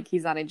it's like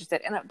he's not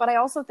interested. But I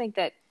also think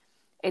that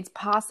it's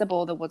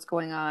possible that what's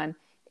going on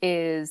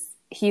is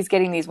he's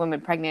getting these women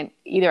pregnant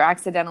either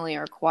accidentally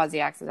or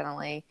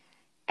quasi-accidentally.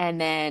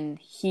 And then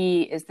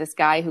he is this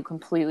guy who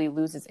completely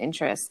loses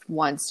interest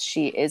once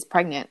she is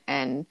pregnant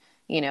and,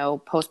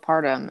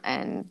 postpartum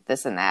and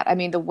this and that. I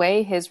mean, the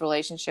way his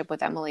relationship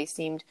with Emily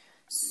seemed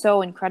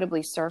so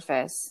incredibly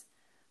surface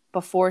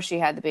before she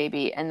had the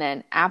baby, and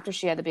then after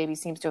she had the baby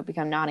seems to have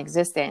become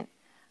non-existent.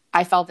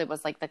 I felt it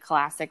was like the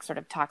classic sort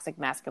of toxic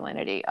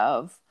masculinity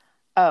of,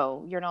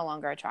 oh, you're no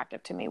longer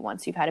attractive to me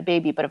once you've had a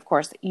baby, but of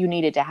course you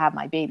needed to have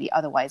my baby,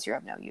 otherwise you're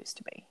of no use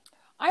to me.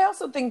 I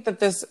also think that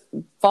this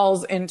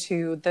falls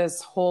into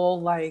this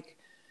whole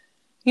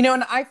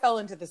and I fell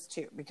into this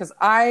too, because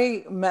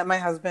I met my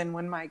husband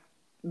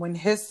when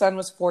his son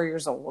was 4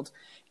 years old,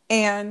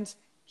 and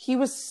he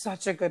was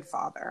such a good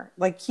father.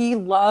 Like, he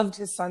loved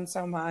his son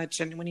so much.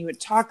 And when he would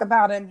talk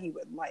about him, he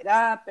would light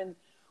up. And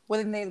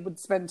when they would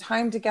spend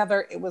time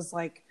together, it was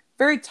like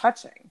very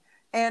touching.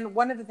 And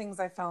one of the things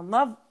I fell in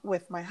love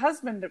with my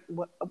husband,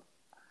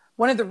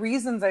 one of the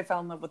reasons I fell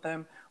in love with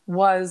him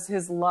was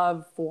his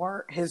love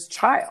for his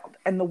child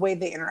and the way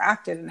they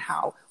interacted and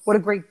what a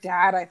great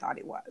dad I thought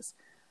he was.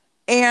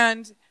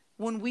 And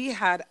when we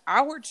had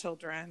our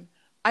children,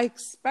 I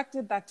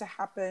expected that to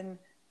happen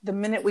the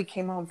minute we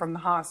came home from the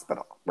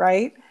hospital,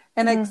 right?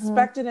 And I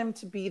expected him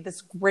to be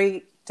this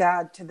great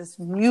dad to this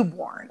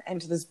newborn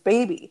and to this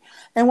baby.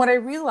 And what I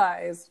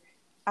realized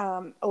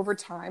over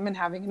time and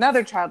having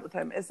another child with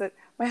him is that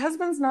my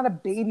husband's not a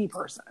baby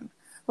person.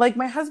 Like,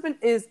 my husband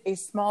is a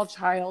small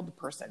child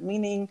person,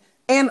 meaning,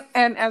 and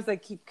as I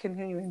keep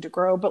continuing to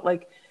grow, but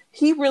like,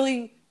 he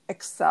really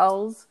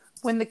excels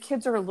when the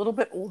kids are a little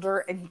bit older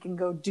and he can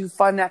go do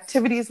fun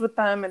activities with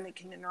them and they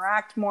can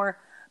interact more.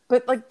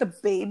 But like, the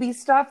baby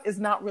stuff is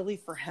not really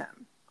for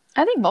him.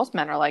 I think most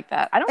men are like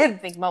that. I don't And even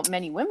think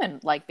many women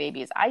like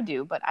babies. I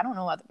do, but I don't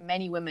know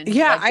many women who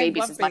yeah, like I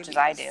babies love as much as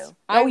I do.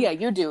 I Oh yeah,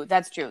 you do.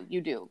 That's true.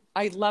 You do.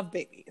 I love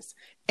babies,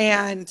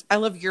 and I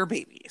love your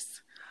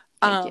babies.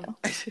 Thank you.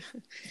 Um,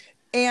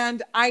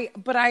 and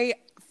I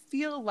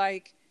feel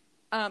like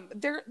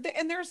there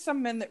are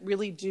some men that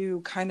really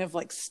do kind of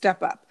like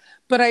step up,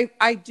 but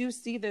I do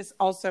see this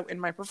also in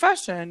my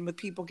profession with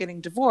people getting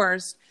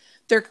divorced.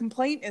 Their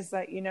complaint is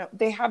that, you know,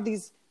 they have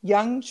these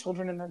young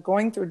children and they're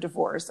going through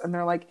divorce and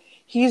they're like,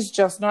 he's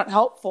just not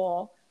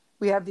helpful.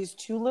 We have these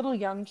two little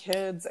young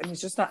kids and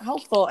he's just not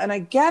helpful. And I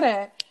get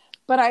it,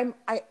 but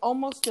I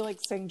almost feel like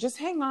saying, just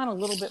hang on a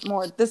little bit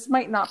more. This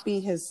might not be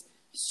his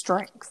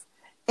strength.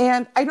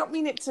 And I don't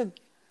mean it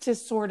to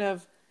sort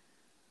of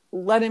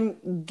let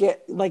him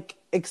get like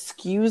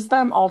excuse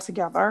them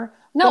altogether.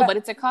 No, but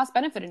it's a cost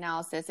benefit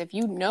analysis. If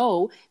you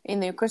know in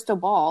the crystal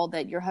ball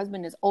that your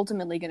husband is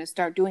ultimately going to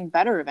start doing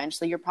better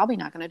eventually, you're probably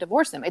not going to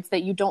divorce him. It's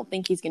that you don't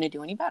think he's going to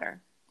do any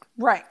better.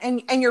 Right.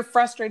 And you're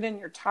frustrated and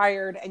you're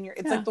tired and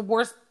it's like the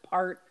worst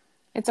part.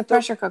 It's a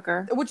pressure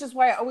cooker. Which is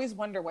why I always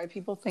wonder why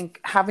people think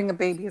having a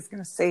baby is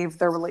going to save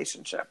their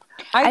relationship.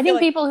 I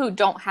think people who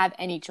don't have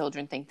any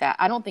children think that.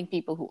 I don't think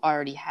people who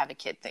already have a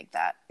kid think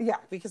that. Yeah,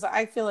 because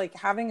I feel like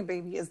having a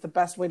baby is the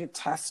best way to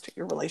test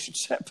your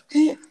relationship.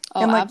 Oh,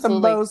 in like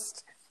absolutely. the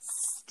most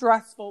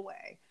stressful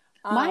way.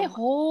 My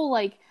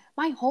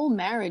whole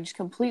marriage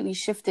completely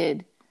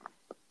shifted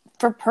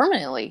for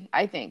permanently,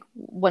 I think,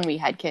 when we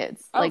had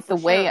kids. Like the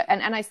way, sure.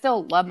 and I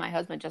still love my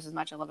husband just as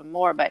much. I love him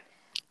more, but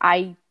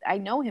I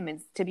know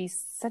him to be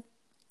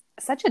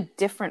such a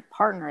different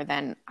partner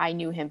than I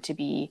knew him to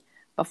be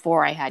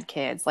before I had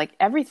kids. Like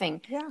everything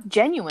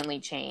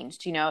genuinely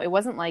changed. You know, it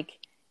wasn't like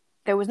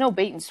there was no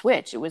bait and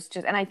switch. It was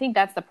just, and I think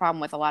that's the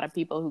problem with a lot of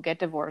people who get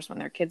divorced when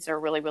their kids are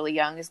really, really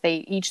young, is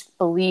they each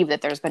believe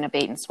that there's been a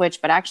bait and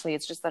switch, but actually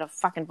it's just that a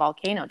fucking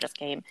volcano just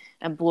came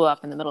and blew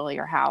up in the middle of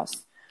your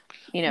house.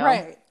 You know?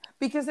 Right.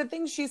 Because the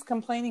thing she's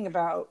complaining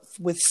about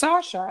with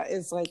Sasha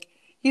is like,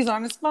 he's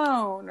on his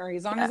phone or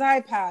he's on his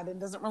iPad and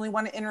doesn't really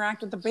want to interact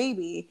with the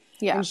baby.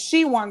 Yeah. And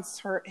she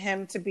wants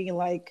him to be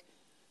like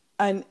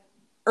an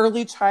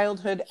early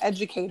childhood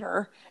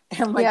educator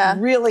and like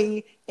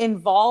really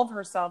involve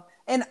herself.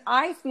 And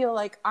I feel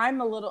like I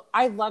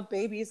love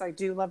babies. I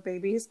do love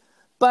babies,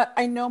 but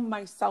I know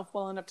myself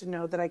well enough to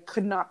know that I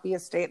could not be a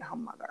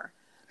stay-at-home mother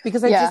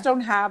because I just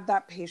don't have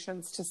that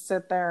patience to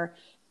sit there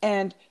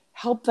and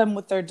help them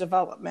with their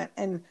development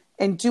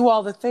and do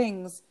all the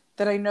things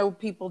that I know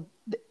people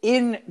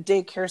in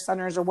daycare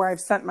centers or where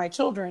I've sent my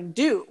children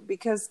do,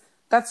 because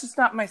that's just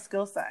not my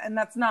skill set and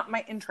that's not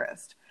my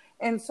interest.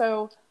 And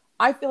so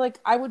I feel like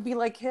I would be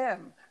like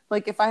him.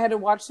 Like if I had to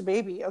watch the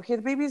baby, okay,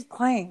 the baby's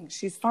playing.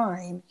 She's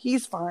fine.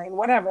 He's fine,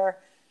 whatever.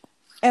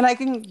 And I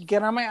can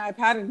get on my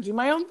iPad and do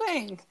my own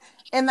thing.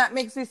 And that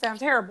makes me sound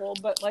terrible.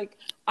 But like,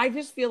 I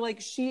just feel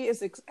like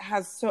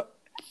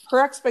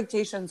her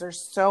expectations are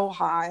so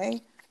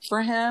high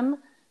for him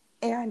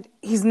and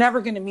he's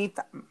never going to meet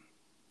them.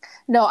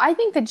 No, I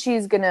think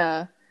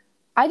that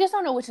I just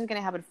don't know which is going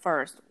to happen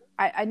first.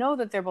 I know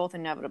that they're both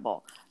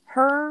inevitable.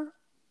 Her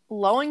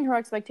lowering her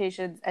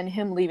expectations and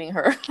him leaving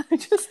her. I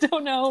just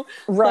don't know.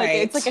 Right.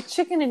 Like, it's like a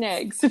chicken and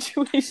egg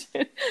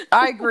situation.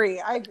 I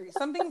agree.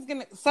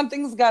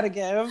 Something's got to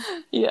give.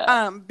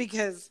 Yeah.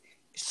 Because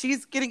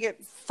she's going to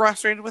get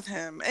frustrated with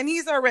him and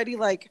he's already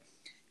like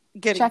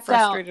getting checked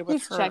frustrated out. with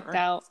He's her. Checked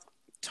out.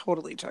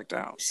 Totally checked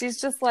out. She's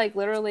just like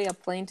literally a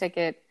plane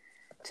ticket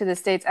to the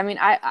States. I mean,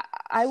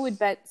 I would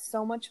bet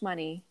so much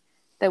money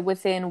that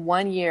within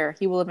 1 year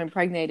he will have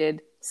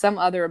impregnated some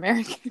other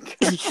American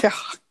girl. Yeah,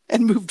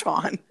 and moved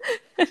on.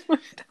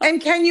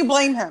 And can you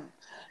blame him?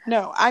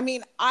 No, I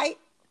mean, I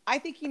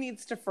think he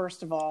needs to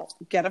first of all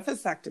get a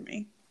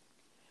vasectomy.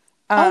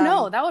 Oh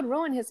no, that would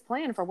ruin his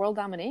plan for world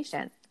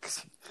domination.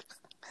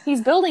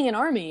 He's building an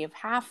army of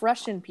half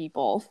Russian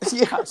people.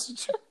 Yeah,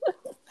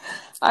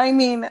 I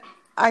mean,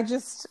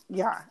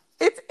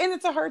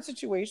 it's a hard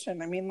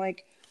situation. I mean,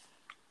 like,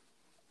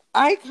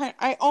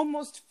 I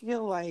almost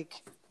feel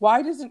like,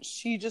 why doesn't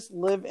she just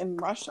live in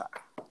Russia?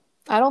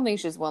 I don't think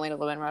she's willing to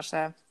live in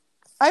Russia.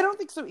 I don't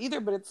think so either,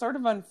 but it's sort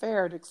of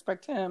unfair to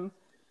expect him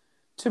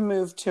to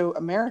move to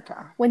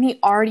America when he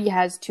already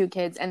has 2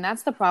 kids. And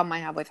that's the problem I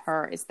have with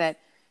her, is that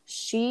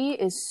she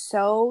is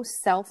so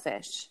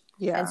selfish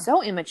and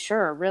so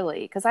immature,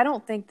 really. Because I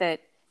don't think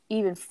that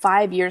even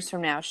 5 years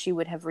from now, she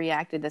would have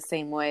reacted the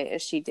same way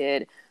as she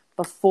did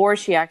before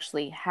she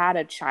actually had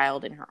a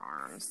child in her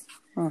arms.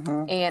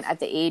 Mm-hmm. And at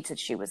the age that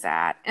she was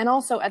at, and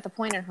also at the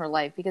point in her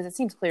life, because it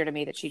seems clear to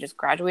me that she just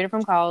graduated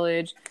from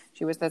college.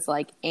 She was this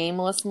like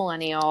aimless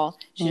millennial.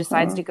 She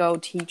decides to go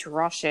teach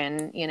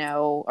Russian,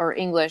 or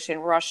English in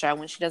Russia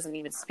when she doesn't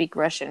even speak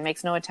Russian,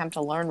 makes no attempt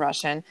to learn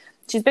Russian.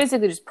 She's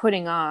basically just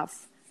putting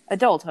off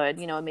adulthood,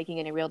 and making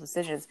any real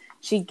decisions.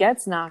 She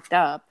gets knocked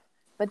up,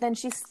 but then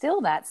she's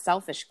still that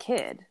selfish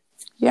kid.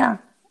 Yeah.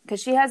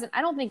 Because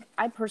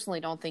I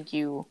personally don't think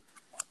you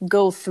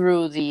go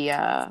through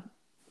the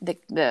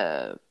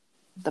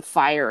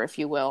fire, if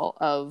you will,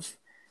 of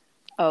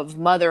of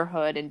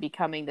motherhood and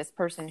becoming this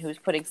person who's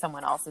putting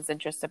someone else's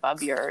interest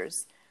above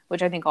yours,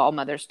 which I think all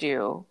mothers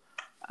do,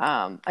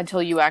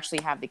 until you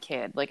actually have the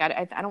kid. Like,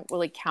 I don't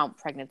really count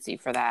pregnancy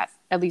for that,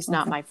 at least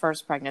not my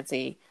first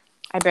pregnancy.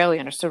 I barely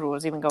understood what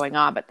was even going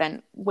on. But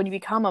then when you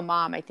become a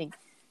mom, I think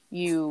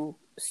you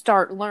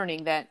start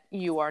learning that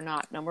you are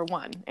not number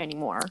one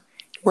anymore.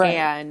 Right.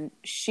 And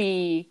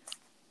she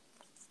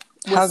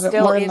was Hasn't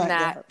still learned in that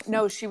that. yet.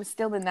 No, she was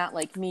still in that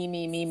like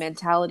me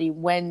mentality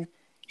when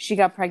she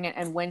got pregnant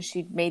and when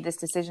she made this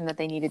decision that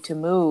they needed to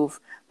move.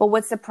 But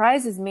what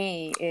surprises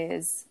me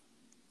is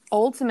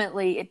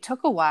ultimately it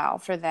took a while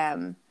for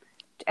them.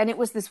 And it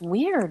was this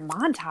weird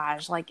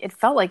montage. Like, it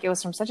felt like it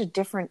was from such a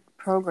different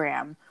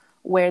program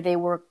where they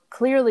were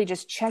clearly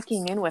just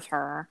checking in with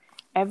her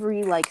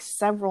every like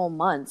several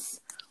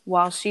months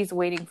while she's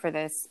waiting for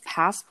this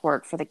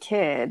passport for the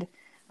kid.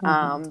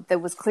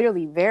 That was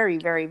clearly very,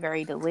 very,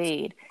 very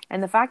delayed.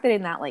 And the fact that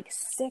in that like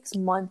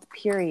 6-month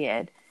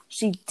period,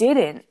 she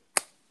didn't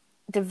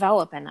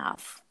develop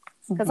enough.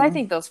 Because I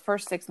think those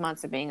first 6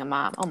 months of being a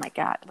mom, oh my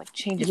God, like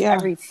changes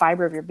every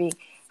fiber of your being.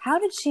 How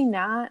did she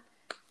not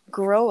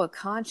grow a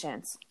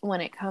conscience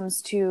when it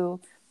comes to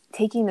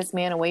taking this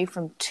man away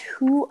from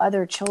 2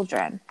 other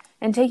children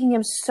and taking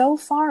him so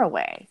far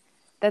away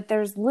that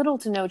there's little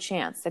to no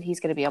chance that he's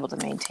going to be able to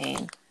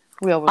maintain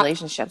real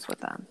relationships with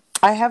them?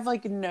 I have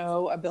like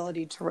no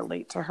ability to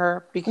relate to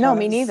her because No,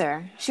 me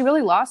neither. She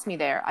really lost me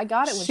there. I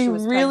got it when she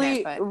was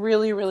really, pregnant, but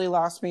really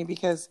lost me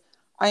because,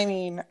 I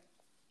mean,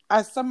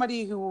 as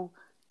somebody who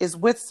is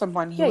with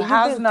someone who you've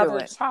has been through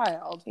another it.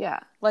 child, Yeah.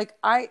 like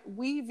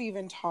we've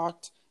even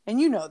talked,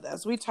 and you know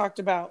this, we talked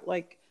about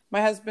like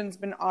my husband's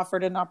been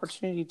offered an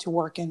opportunity to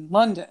work in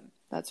London.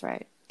 That's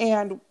right.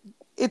 And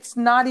it's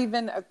not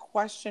even a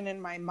question in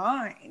my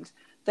mind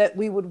that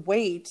we would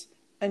wait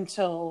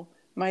until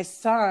my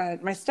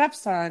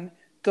stepson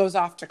goes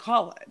off to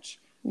college.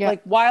 Yeah.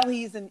 Like while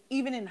he's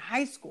even in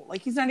high school,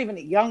 like he's not even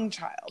a young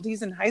child,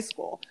 he's in high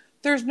school.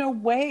 There's no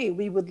way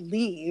we would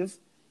leave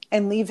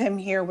him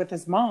here with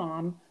his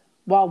mom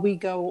while we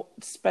go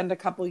spend a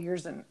couple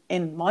years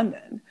in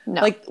London.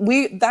 No. Like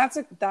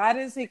that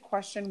is a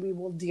question we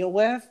will deal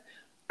with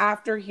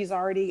after he's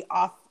already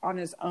off on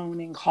his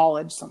own in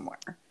college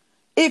somewhere.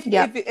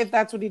 If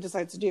that's what he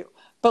decides to do.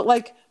 But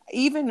like,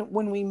 even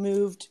when we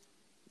moved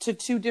to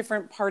 2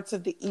 different parts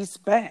of the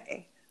East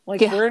Bay,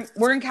 like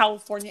we're in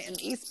California in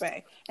the East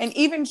Bay, and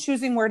even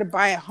choosing where to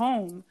buy a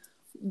home,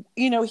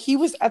 you know, he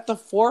was at the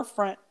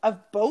forefront of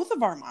both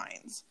of our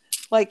minds.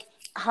 Like,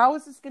 how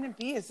is this going to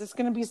be? Is this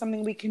going to be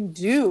something we can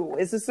do?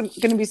 Is this going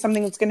to be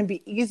something that's going to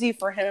be easy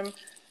for him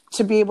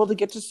to be able to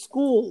get to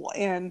school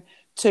and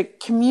to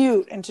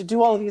commute and to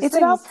do all of these things?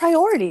 It's about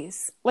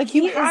priorities. Like,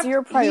 he is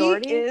your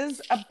priority. He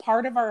is a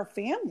part of our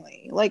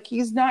family. Like,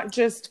 he's not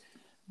just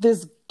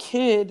this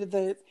kid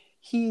that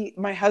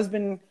my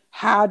husband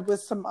had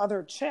with some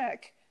other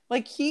chick.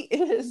 Like, he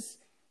is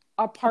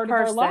a part of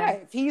our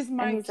life. He's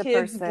my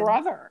kid's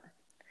brother.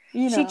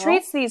 You know?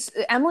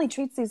 Emily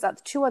treats these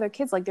 2 other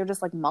kids like they're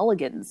just like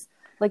mulligans.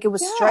 Like, it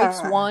was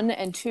strikes 1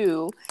 and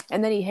 2,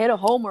 and then he hit a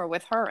homer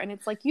with her. And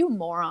it's like, you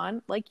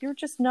moron. Like, you're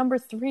just number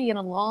 3 in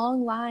a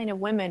long line of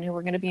women who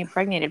are going to be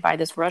impregnated by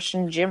this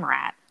Russian gym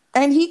rat.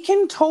 And he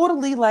can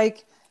totally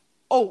like,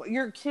 oh,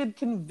 your kid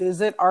can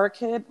visit our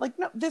kid. Like,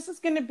 no, this is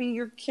going to be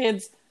your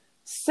kid's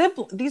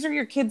sibling. These are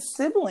your kid's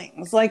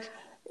siblings. Like,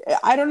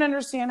 I don't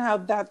understand how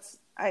that's,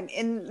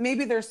 and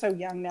maybe they're so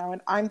young now.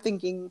 And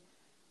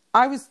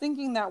I was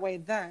thinking that way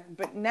then,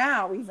 but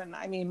now even,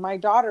 I mean, my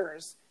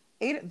daughters,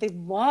 they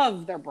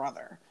love their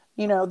brother.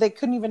 You know, they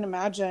couldn't even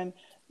imagine.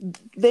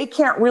 They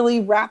can't really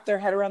wrap their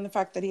head around the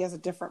fact that he has a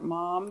different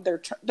mom.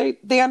 They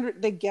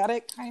get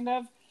it kind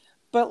of,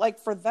 but like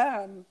for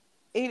them,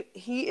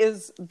 he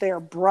is their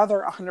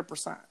brother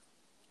 100%.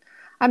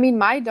 I mean,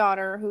 my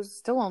daughter, who's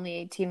still only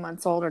 18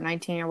 months old or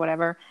 19 or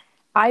whatever,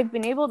 I've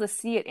been able to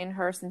see it in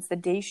her since the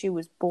day she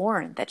was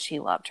born that she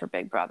loved her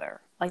big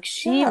brother. Like,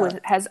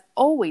 he's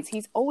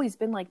always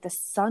been like the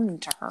son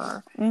to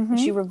her. Mm-hmm.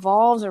 She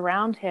revolves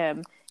around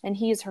him, and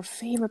he is her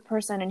favorite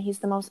person, and he's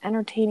the most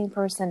entertaining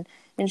person,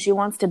 and she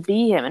wants to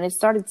be him. And it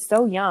started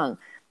so young.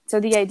 So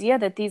the idea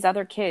that these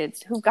other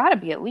kids, who've got to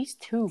be at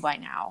least 2 by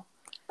now.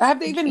 Have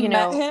they even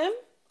met him?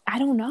 I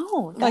don't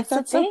know.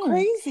 That's so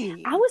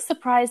crazy. I was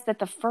surprised that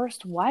the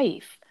first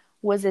wife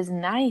was as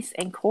nice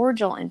and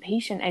cordial and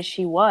patient as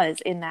she was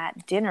in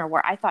that dinner,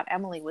 where I thought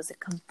Emily was a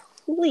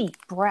complete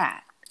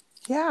brat.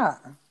 Yeah.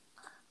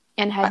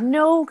 And had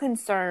no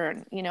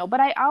concern, But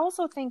I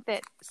also think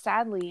that,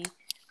 sadly,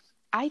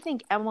 I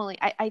think Emily,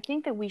 I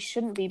think that we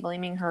shouldn't be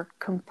blaming her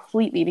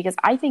completely, because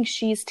I think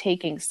she's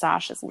taking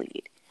Sasha's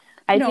lead.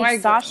 I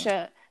think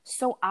Sasha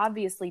so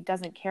obviously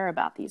doesn't care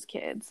about these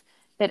kids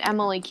that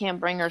Emily can't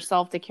bring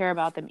herself to care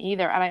about them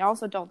either. And I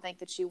also don't think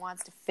that she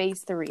wants to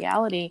face the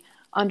reality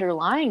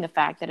underlying the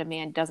fact that a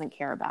man doesn't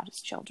care about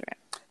his children.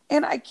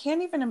 And I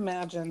can't even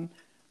imagine.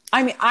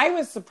 I mean, I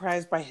was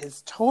surprised by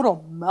his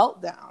total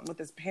meltdown with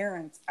his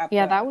parents.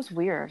 That was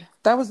weird.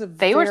 That was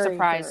they were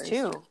surprised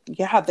too.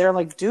 Yeah, they're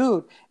like,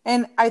 dude.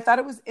 And I thought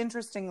it was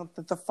interesting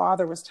that the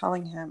father was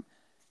telling him,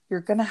 you're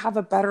going to have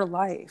a better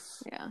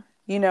life. Yeah.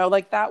 You know,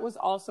 like that was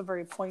also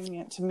very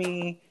poignant to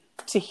me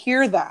to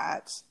hear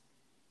that,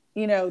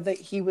 you know, that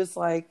he was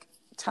like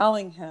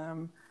telling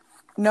him,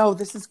 no,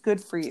 this is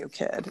good for you,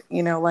 kid.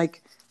 You know,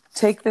 like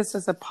take this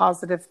as a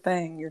positive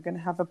thing. You're going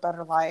to have a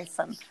better life.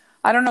 And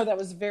I don't know, it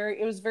was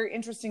very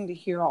interesting to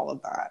hear all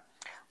of that.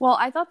 Well,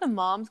 I thought the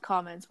mom's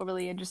comments were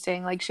really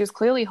interesting. Like, she was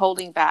clearly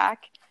holding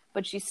back,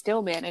 but she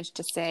still managed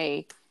to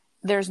say,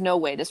 there's no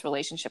way this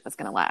relationship is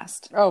going to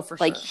last. Oh, for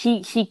sure. Like,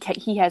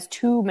 he has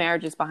 2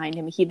 marriages behind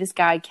him. This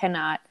guy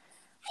cannot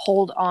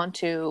hold on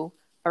to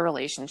a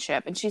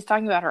relationship. And she's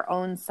talking about her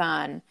own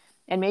son.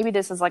 And maybe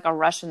this is like a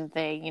Russian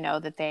thing, you know,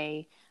 that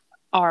they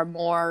are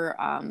more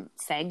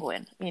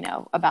sanguine, you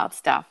know, about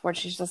stuff, where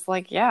she's just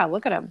like, yeah,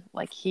 look at him.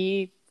 Like,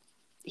 he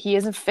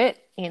isn't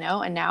fit, you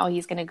know, and now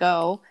he's going to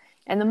go.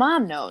 And the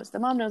mom knows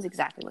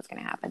exactly what's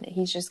going to happen.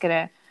 He's just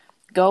going to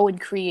go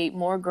and create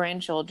more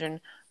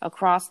grandchildren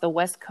across the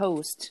West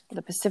Coast,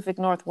 the Pacific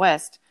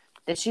Northwest,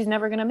 that she's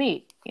never going to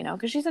meet, you know,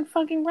 because she's in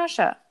fucking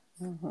Russia.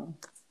 Mm-hmm.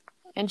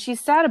 And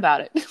she's sad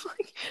about it,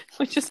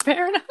 which is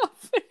fair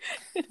enough.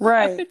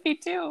 Right. That would be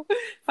too,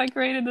 if I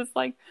created this,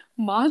 like,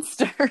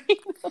 monster. You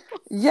know?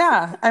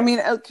 Yeah. I mean,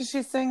 because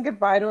she's saying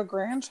goodbye to a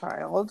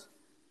grandchild.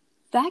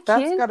 That's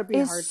kid gotta be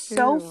is hard,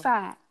 so too.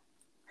 fat.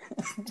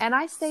 And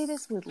I say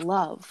this with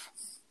love.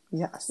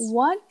 Yes.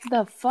 What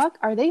the fuck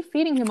are they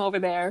feeding him over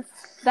there?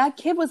 That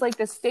kid was like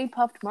the Stay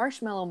Puft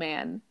Marshmallow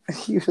Man.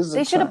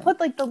 They should have put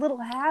like the little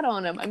hat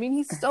on him. I mean,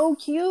 he's so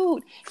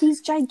cute. He's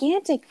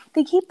gigantic.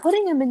 They keep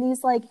putting him in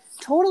these like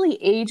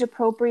totally age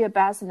appropriate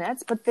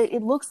bassinets, but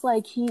it looks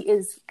like he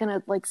is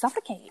gonna like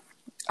suffocate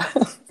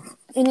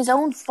in his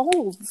own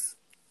folds.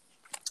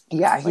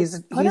 Yeah, Like, he's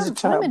a put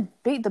child. him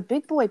in the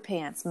big boy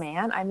pants,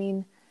 man. I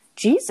mean,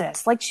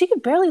 Jesus, like she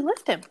could barely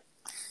lift him.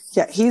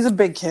 Yeah, he's a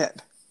big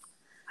kid.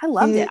 I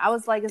loved it. I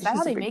was like, is that how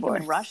he's a they big make boy.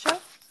 him in Russia?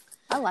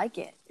 I like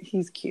it.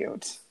 He's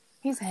cute.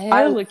 He's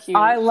hella cute.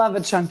 I love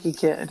a chunky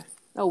kid.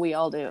 Oh, we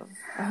all do.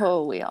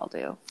 Oh, we all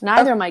do.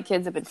 Neither of my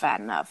kids have been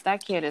fat enough.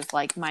 That kid is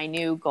like my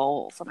new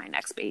goal for my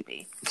next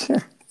baby.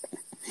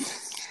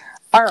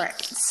 All right.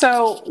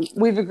 So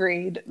we've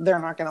agreed they're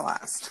not going to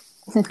last.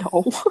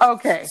 No.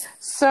 Okay.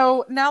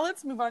 So now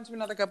let's move on to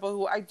another couple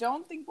who I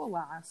don't think will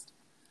last,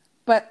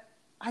 but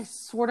I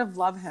sort of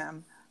love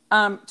him.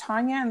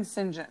 Tanya and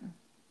Sinjin.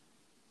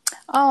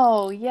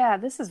 Oh, yeah.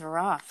 This is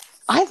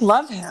rough. I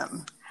love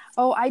him.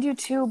 Oh, I do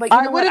too. But you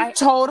know I would what? have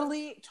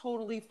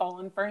totally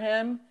fallen for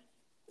him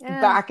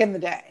back in the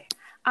day.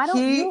 I don't.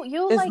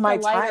 You is like my a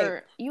lighter.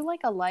 type. You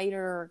like a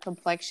lighter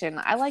complexion.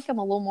 I like him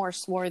a little more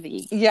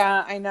swarthy.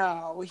 Yeah, I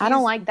know. I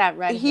don't like that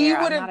red hair.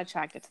 I'm not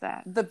attracted to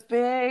that. The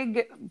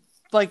big,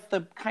 like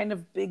the kind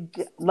of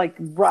big, like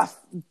rough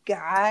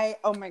guy.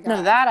 Oh my god.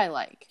 No, that I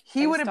like.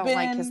 He would have don't been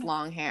like his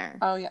long hair.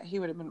 Oh yeah, he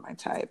would have been my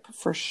type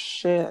for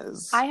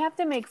shiz. I have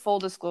to make full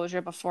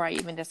disclosure before I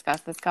even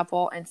discuss this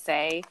couple and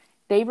say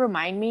they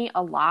remind me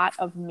a lot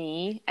of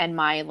me and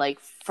my like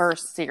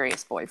first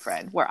serious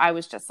boyfriend, where I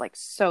was just like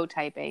so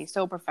type A,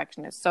 so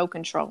perfectionist, so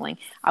controlling.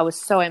 I was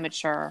so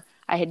immature.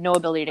 I had no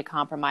ability to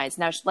compromise.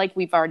 Now, like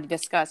we've already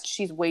discussed,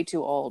 she's way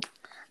too old.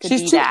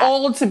 She's too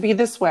old to be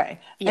this way.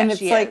 Yeah, and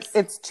it's like,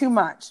 it's too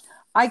much.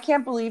 I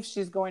can't believe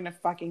she's going to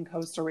fucking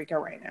Costa Rica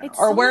right now.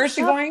 Or where is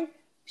she going?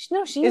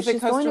 No, she's going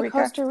to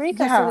Costa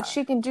Rica so that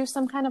she can do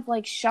some kind of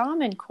like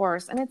shaman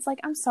course. And it's like,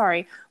 I'm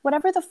sorry,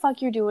 whatever the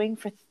fuck you're doing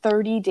for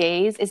 30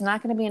 days is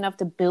not going to be enough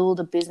to build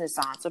a business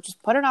on. So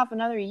just put it off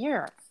another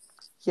year.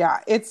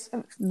 Yeah, it's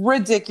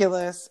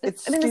ridiculous.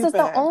 It's stupid. This is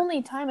the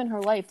only time in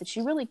her life that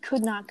she really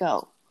could not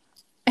go.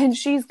 And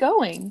she's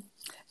going.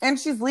 And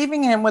she's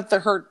leaving him with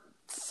her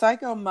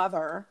psycho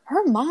mother.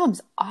 Her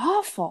mom's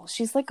awful.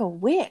 She's like a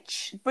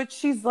witch. But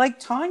she's like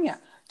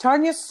Tanya.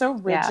 Tanya's so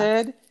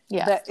rigid.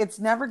 Yeah. That it's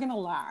never going to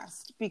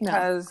last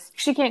because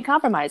she can't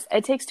compromise.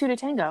 It takes 2 to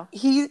tango.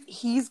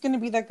 He's going to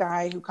be that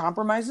guy who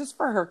compromises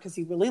for her because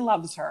he really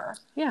loves her.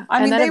 Yeah.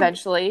 And then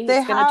eventually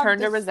he's going to turn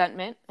to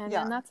resentment and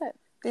then that's it.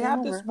 They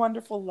have this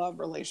wonderful love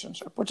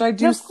relationship, which I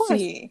do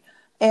see.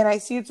 And I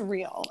see it's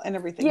real and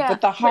everything. Yeah,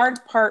 but the hard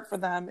part for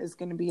them is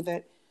going to be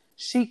that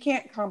she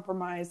can't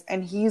compromise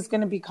and he's going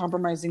to be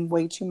compromising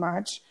way too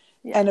much.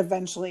 Yeah. And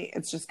eventually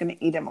it's just going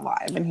to eat him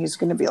alive. And he's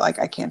going to be like,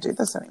 I can't do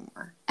this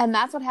anymore. And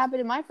that's what happened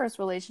in my first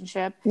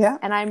relationship. Yeah.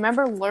 And I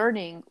remember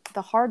learning,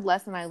 the hard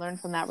lesson I learned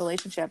from that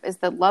relationship is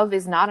that love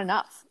is not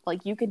enough.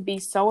 Like you could be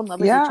so in love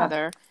with each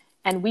other.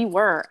 And we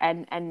were,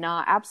 and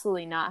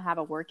absolutely not have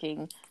a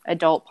working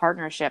adult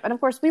partnership. And of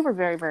course we were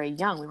very, very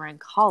young. We were in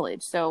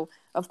college. So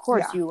of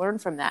course you learn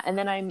from that. And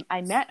then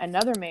I met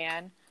another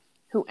man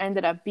who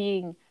ended up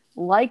being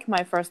like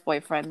my first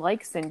boyfriend,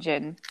 like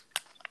Sinjin,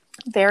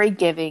 very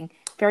giving,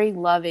 very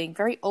loving,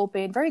 very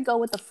open, very go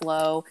with the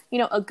flow, you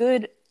know, a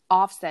good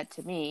offset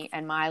to me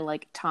and my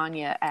like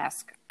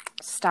Tanya-esque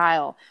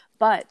style.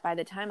 But by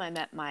the time I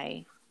met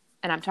and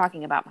I'm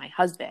talking about my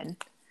husband,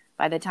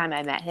 by the time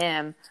I met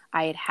him,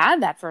 I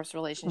had that first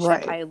relationship.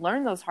 Right. I had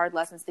learned those hard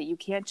lessons that you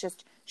can't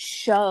just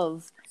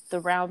shove the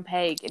round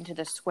peg into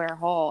the square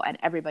hole and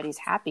everybody's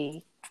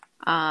happy.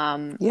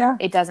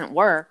 It doesn't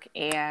work.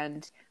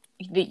 And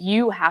that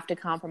you have to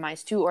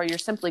compromise too, or you're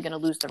simply going to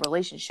lose the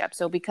relationship.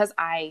 So because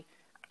I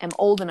am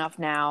old enough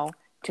now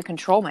to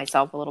control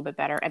myself a little bit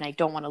better and I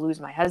don't want to lose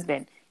my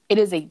husband, it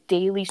is a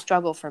daily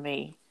struggle for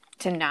me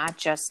to not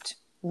just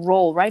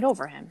roll right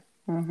over him.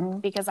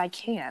 Because I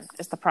can,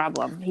 is the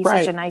problem. He's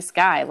such a nice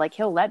guy. Like,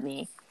 he'll let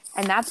me.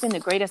 And that's been the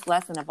greatest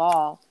lesson of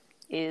all,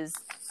 is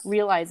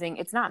realizing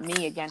it's not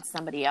me against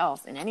somebody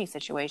else in any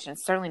situation.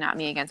 It's certainly not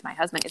me against my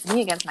husband. It's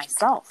me against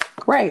myself.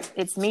 Right.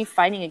 It's me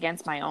fighting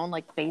against my own,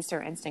 like, baser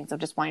instincts of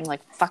just wanting to,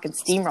 like, fucking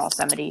steamroll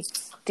somebody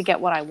to get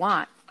what I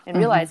want. And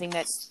realizing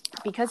that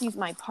because he's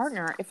my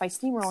partner, if I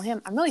steamroll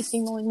him, I'm really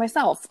steamrolling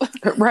myself.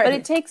 Right. But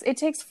it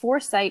takes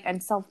foresight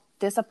and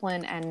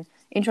self-discipline and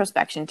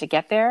introspection to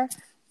get there.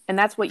 And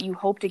that's what you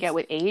hope to get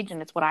with age,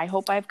 and it's what I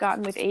hope I've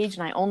gotten with age.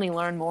 And I only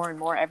learn more and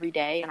more every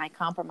day, and I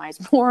compromise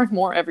more and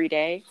more every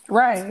day.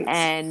 Right.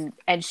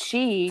 And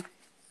she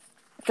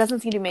doesn't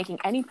seem to be making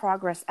any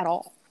progress at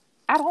all.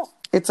 At all.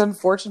 It's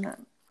unfortunate.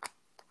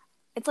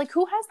 It's like,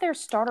 who has their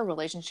starter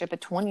relationship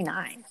at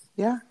 29?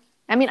 Yeah.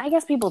 I mean, I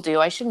guess people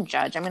do. I shouldn't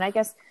judge. I mean, I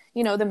guess,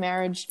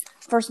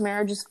 first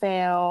marriages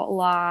fail a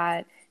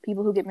lot.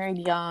 People who get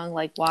married young,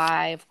 like,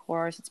 why? Of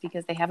course, it's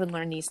because they haven't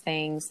learned these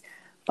things.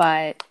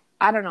 But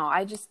I don't know.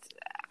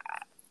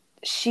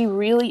 She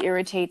really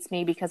irritates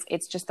me because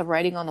it's just the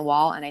writing on the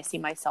wall, and I see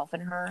myself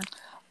in her.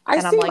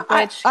 I'm like,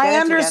 bitch, I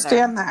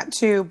understand that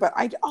too, but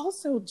I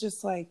also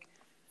just, like,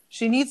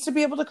 she needs to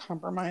be able to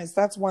compromise.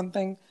 That's one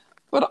thing.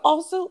 But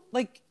also,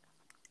 like,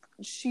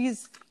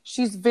 she's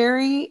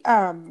very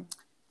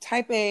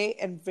type A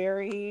and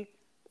very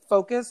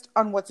focused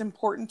on what's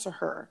important to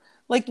her.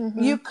 Like,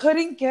 you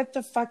couldn't get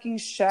the fucking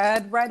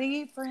shed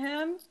ready for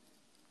him.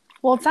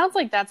 Well, it sounds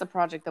like that's a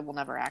project that will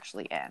never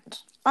actually end.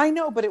 I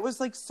know, but it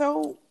was, like,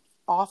 so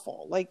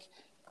awful. Like,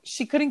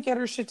 she couldn't get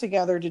her shit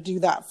together to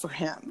do that for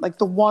him. Like,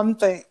 the one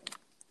thing.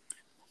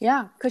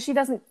 Yeah, because she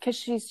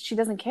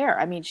doesn't care.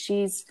 I mean,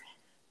 she's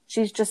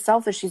just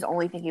selfish. She's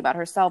only thinking about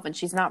herself, and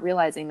she's not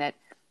realizing that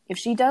if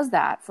she does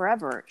that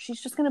forever, she's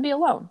just going to be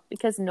alone,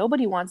 because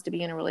nobody wants to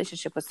be in a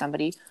relationship with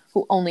somebody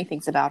who only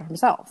thinks about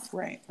himself.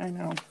 Right, I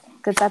know.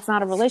 Because that's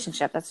not a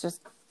relationship. That's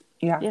just,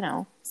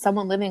 yeah,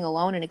 someone living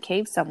alone in a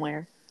cave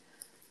somewhere.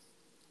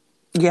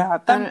 Yeah,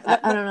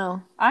 I don't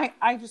know.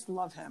 I just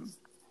love him.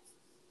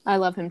 I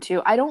love him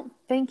too. I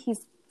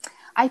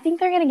think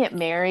they're going to get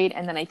married,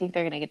 and then I think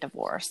they're going to get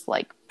divorced,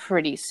 like,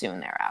 pretty soon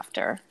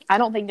thereafter. I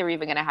don't think they're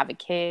even going to have a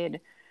kid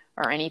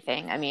or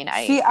anything. I mean,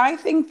 I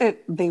think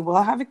that they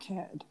will have a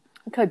kid.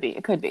 It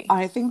could be.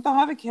 I think they'll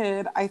have a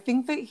kid. I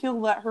think that he'll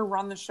let her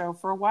run the show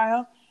for a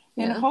while.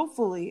 And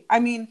hopefully, I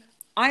mean,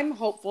 I'm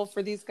hopeful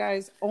for these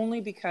guys only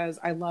because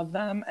I love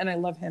them and I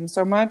love him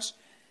so much.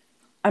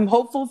 I'm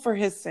hopeful for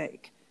his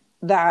sake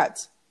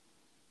that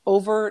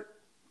over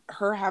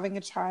her having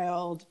a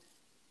child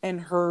and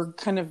her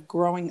kind of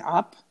growing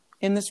up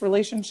in this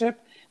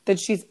relationship, that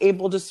she's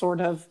able to sort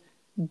of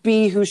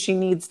be who she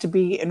needs to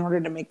be in order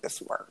to make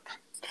this work.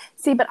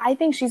 See, but I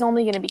think she's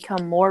only going to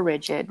become more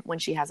rigid when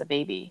she has a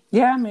baby.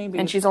 Yeah, maybe.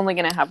 And she's only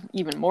going to have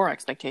even more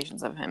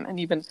expectations of him and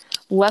even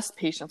less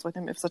patience with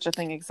him, if such a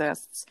thing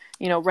exists.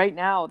 Right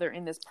now they're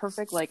in this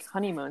perfect, like,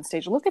 honeymoon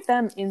stage. Look at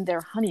them in their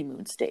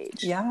honeymoon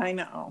stage. Yeah, I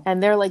know.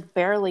 And they're, like,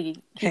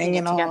 barely keeping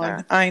it together.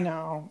 On. I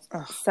know.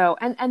 Ugh. So,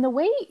 and the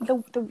way,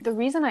 the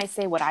reason I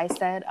say what I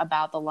said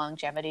about the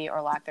longevity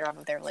or lack thereof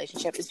of their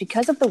relationship is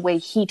because of the way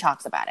he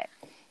talks about it.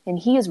 And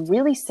he is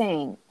really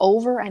saying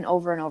over and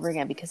over and over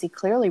again, because he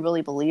clearly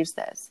really believes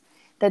this,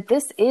 that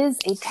this is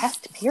a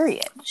test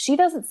period. She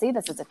doesn't see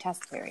this as a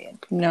test period.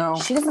 No.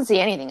 She doesn't see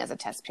anything as a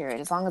test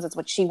period. As long as it's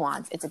what she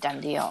wants, it's a done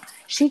deal.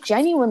 She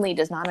genuinely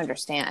does not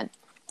understand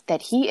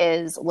that he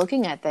is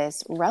looking at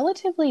this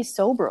relatively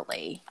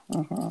soberly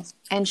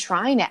and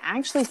trying to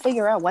actually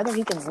figure out whether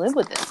he can live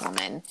with this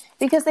woman,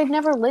 because they've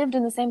never lived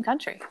in the same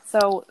country.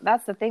 So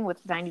that's the thing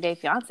with 90 Day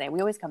Fiancé.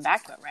 We always come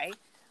back to it, right?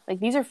 Like,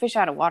 these are fish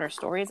out of water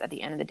stories at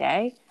the end of the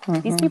day.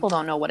 These people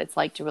don't know what it's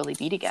like to really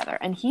be together.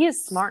 And he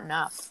is smart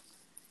enough,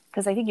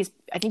 because I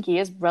think he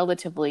is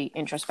relatively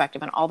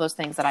introspective, and all those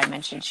things that I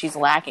mentioned she's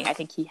lacking, I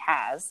think he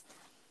has.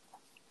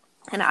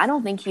 And I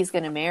don't think he's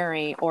going to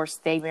marry or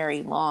stay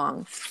very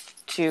long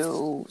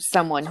to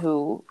someone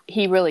who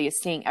he really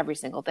is seeing every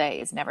single day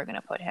is never going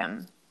to put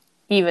him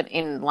even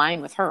in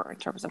line with her in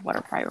terms of what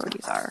her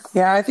priorities are.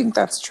 Yeah, I think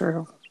that's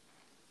true.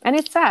 And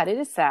it's sad. It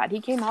is sad.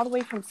 He came all the way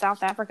from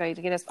South Africa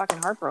to get his fucking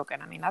heart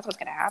broken. I mean, that's what's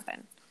going to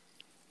happen.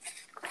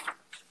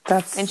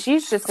 And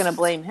she's just going to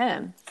blame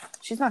him.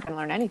 She's not going to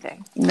learn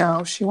anything.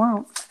 No, she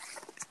won't.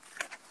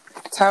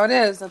 That's how it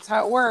is. That's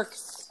how it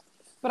works.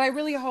 But I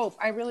really hope.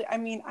 I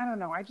mean, I don't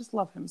know. I just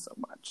love him so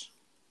much.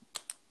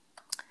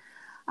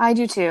 I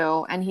do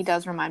too. And he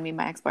does remind me of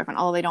my ex-boyfriend,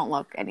 although they don't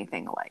look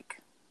anything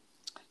alike.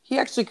 He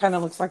actually kind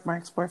of looks like my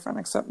ex-boyfriend,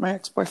 except my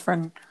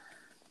ex-boyfriend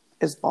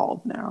is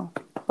bald now.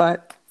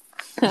 But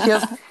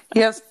he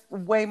has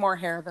way more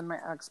hair than my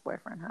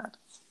ex-boyfriend had.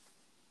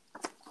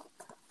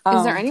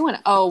 Is there anyone?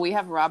 Oh, we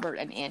have Robert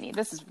and Annie.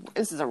 This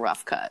is a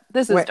rough cut.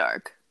 This is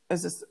dark.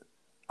 Is this?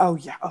 Oh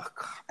yeah. Oh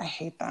God, I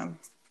hate them.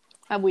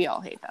 We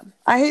all hate them.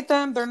 I hate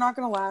them. They're not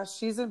going to last.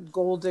 She's a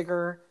gold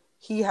digger.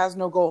 He has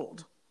no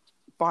gold.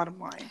 Bottom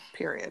line,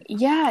 period.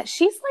 Yeah,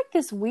 she's like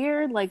this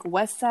weird, like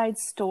West Side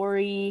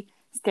Story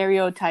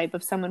stereotype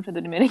of someone from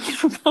the Dominican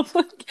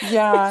Republic.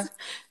 Yeah.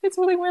 It's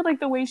really weird, like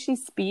the way she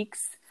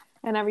speaks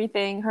and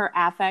everything, her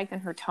affect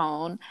and her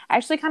tone. I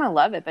actually kind of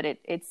love it, but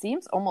it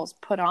seems almost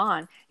put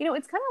on. You know,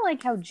 it's kind of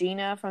like how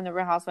Gina from the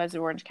Real Housewives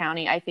of Orange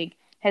County, I think,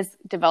 has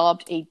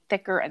developed a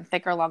thicker and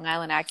thicker Long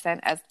Island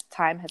accent as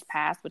time has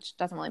passed, which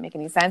doesn't really make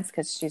any sense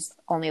because she's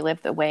only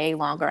lived away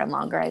longer and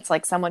longer. It's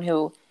like someone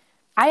who,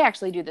 I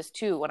actually do this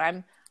too. When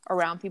I'm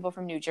around people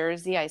from New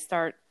Jersey, I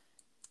start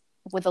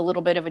with a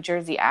little bit of a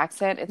Jersey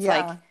accent. It's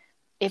like,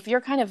 if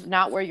you're kind of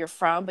not where you're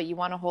from, but you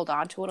want to hold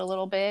on to it a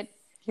little bit,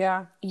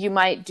 you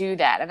might do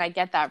that. And I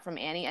get that from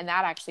Annie, and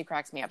that actually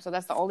cracks me up. So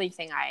that's the only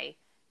thing I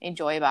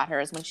enjoy about her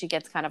is when she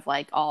gets kind of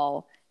like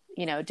all,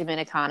 you know,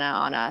 Dominicana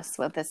on us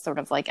with this sort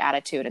of like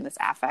attitude and this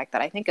affect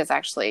that I think is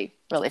actually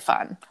really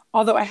fun.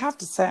 Although I have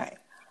to say,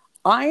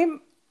 I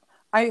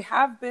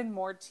have been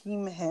more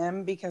team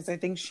him because I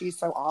think she's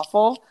so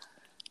awful.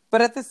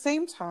 But at the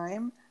same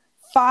time,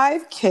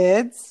 5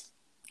 kids.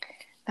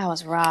 That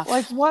was rough.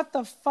 Like, what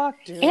the fuck,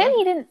 dude? And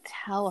he didn't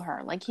tell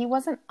her. Like, he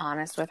wasn't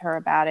honest with her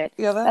about it.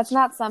 Yeah, that's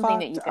not something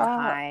that you can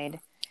up. hide.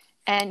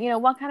 And, you know,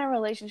 what kind of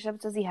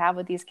relationships does he have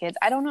with these kids?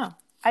 I don't know.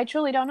 I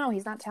truly don't know.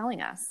 He's not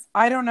telling us.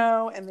 I don't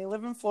know. And they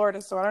live in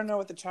Florida, so I don't know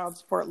what the child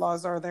support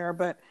laws are there.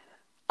 But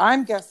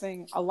I'm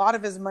guessing a lot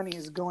of his money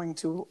is going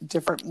to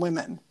different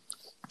women.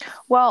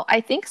 Well,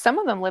 I think some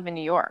of them live in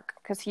New York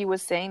because he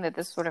was saying that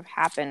this sort of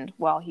happened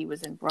while he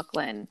was in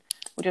Brooklyn,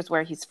 which is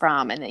where he's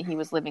from, and that he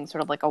was living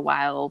sort of like a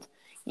wild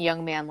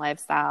young man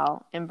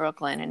lifestyle in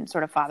Brooklyn and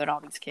sort of fathered all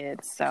these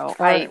kids. So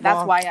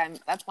that's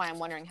why I'm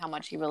wondering how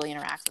much he really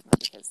interacts with them,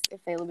 because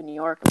if they live in New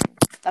York, I mean,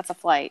 that's a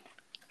flight.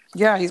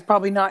 Yeah, he's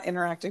probably not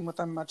interacting with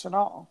them much at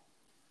all.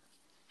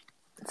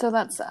 So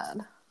that's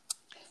sad.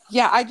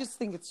 Yeah, I just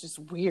think it's just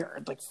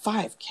weird. Like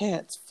 5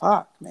 kids.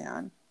 Fuck,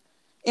 man.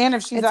 And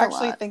if she's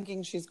actually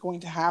thinking she's going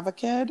to have a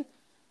kid,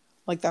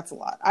 like that's a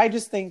lot. I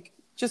just think,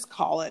 just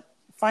call it.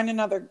 Find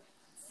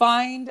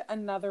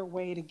another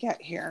way to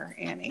get here,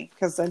 Annie,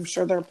 because I'm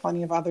sure there are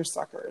plenty of other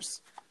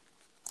suckers.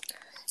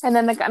 And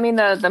then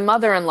the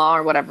mother-in-law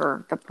or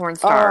whatever, the porn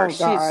star. Oh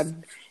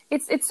God,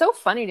 it's so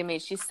funny to me.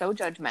 She's so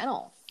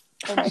judgmental,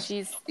 and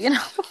she's, you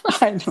know.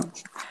 I know.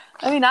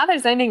 I mean, not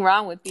there's anything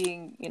wrong with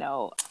being, you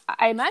know.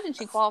 I imagine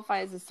she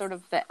qualifies as sort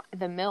of the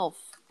MILF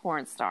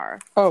porn star.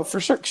 Oh, for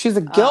sure. She's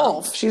a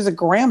gilf. She's a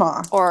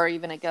grandma. Or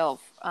even a gilf.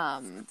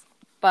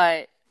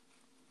 But,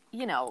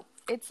 you know,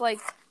 it's like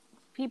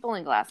people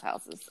in glass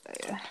houses.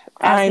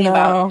 I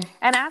know.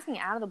 Asking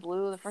out of the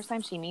blue, the first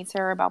time she meets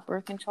her about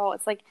birth control,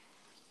 it's like,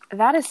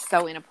 that is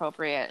so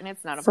inappropriate, and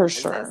it's none of her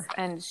business. Sure.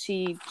 And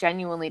she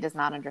genuinely does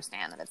not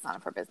understand that it's none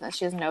of her business.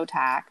 She has no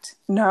tact.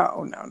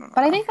 No.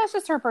 But I think that's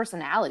just her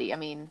personality. I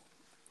mean,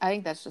 I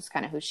think that's just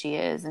kind of who she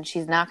is, and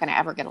she's not going to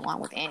ever get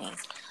along with Annie.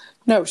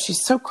 No,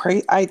 she's so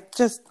crazy.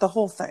 The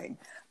whole thing.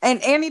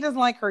 And Annie doesn't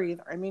like her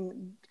either. I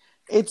mean,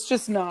 it's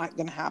just not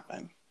going to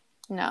happen.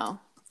 No.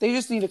 They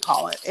just need to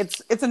call it.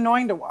 It's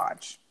annoying to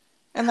watch.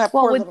 And that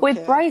well, poor with little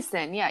kid.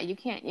 Bryson, yeah, you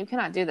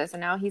cannot do this.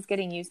 And now he's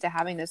getting used to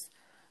having this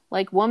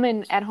like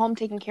woman at home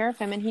taking care of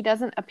him, and he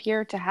doesn't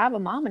appear to have a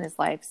mom in his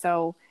life.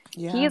 So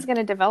he is going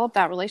to develop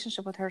that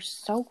relationship with her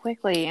so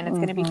quickly, and it's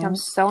going to become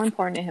so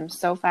important to him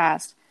so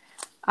fast.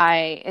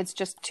 It's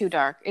just too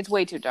dark. It's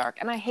way too dark.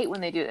 And I hate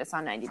when they do this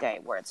on 90 Day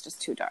where it's just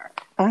too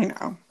dark. I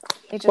know.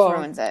 It just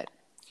ruins it.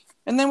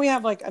 And then we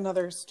have like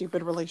another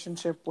stupid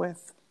relationship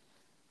with,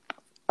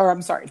 or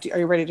I'm sorry, are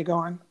you ready to go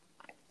on?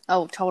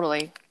 Oh,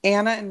 totally.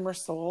 Anna and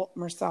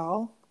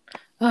Marcel.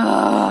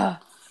 Ugh.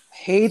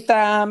 Hate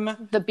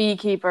them. The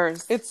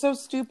beekeepers. It's so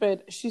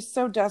stupid. She's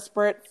so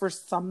desperate for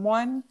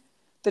someone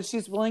that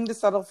she's willing to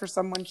settle for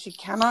someone she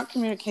cannot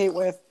communicate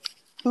with,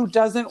 who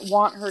doesn't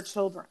want her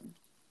children.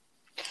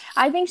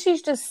 I think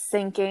she's just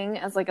sinking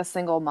as like a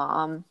single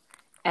mom,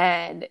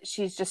 and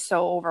she's just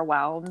so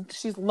overwhelmed.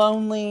 She's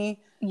lonely.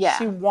 Yeah.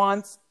 She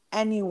wants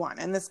anyone.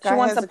 And this guy she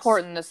wants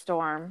support in the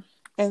storm.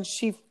 And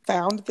she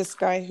found this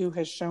guy who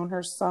has shown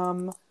her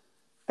some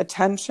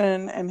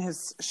attention and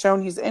has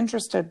shown he's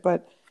interested,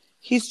 but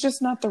he's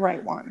just not the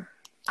right one.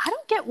 I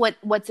don't get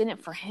what's in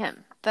it for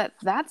him.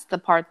 That's the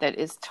part that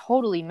is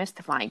totally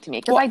mystifying to me,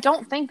 because I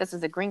don't think this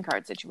is a green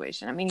card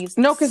situation. I mean, he's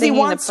singing he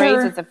wants the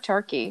praises of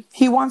Turkey.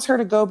 He wants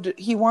her to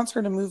he wants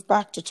her to move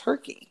back to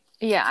Turkey.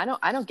 Yeah,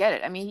 I don't get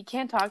it. I mean, he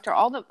can't talk to her.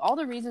 All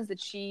the reasons that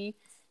she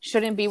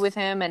shouldn't be with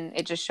him, and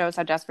it just shows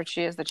how desperate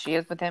she is that she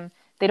is with him.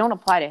 They don't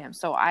apply to him.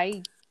 So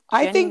I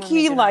think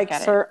he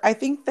likes her. I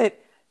think that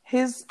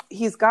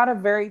he's got a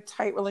very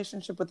tight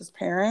relationship with his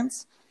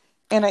parents,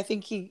 and I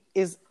think he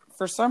is,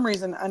 for some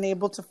reason,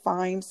 unable to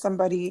find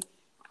somebody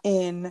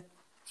in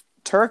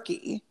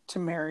Turkey to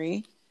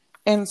marry.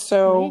 And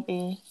so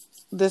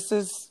this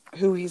is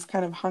who he's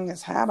kind of hung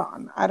his hat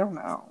on. I don't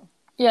know.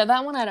 Yeah,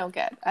 that one I don't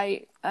get.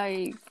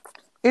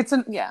 It's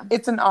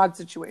an odd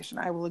situation.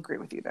 I will agree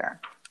with you there.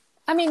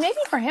 I mean, maybe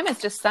for him it's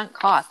just sunk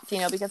costs, you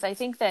know, because I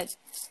think that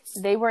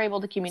they were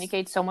able to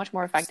communicate so much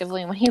more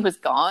effectively when he was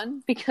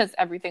gone because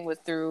everything was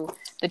through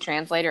the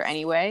translator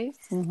anyway.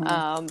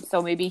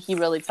 So maybe he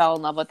really fell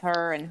in love with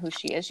her and who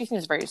she is. She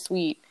seems very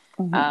sweet.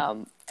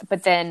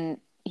 But then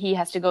he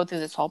has to go through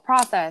this whole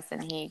process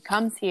and he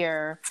comes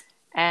here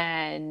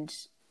and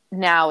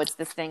now it's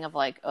this thing of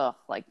like, ugh,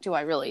 like, do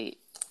I really,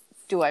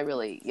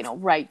 you know,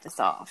 write this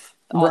off?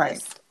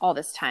 All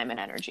this time and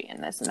energy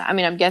and this and that. I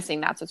mean, I'm guessing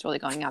that's what's really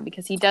going on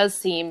because he does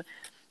seem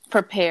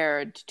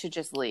prepared to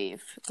just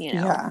leave, you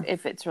know,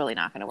 if it's really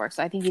not going to work.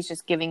 So I think he's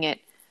just giving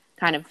it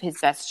kind of his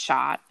best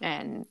shot.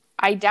 And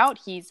I doubt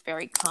he's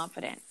very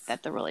confident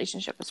that the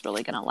relationship is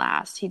really going to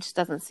last. He just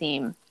doesn't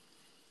seem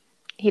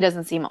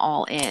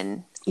all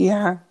in.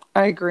 Yeah,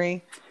 I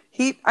agree.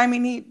 He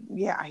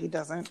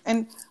doesn't.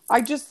 And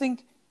I just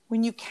think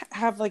when you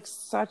have like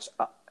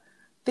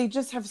they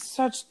just have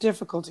such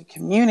difficulty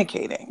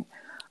communicating.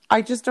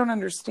 I just don't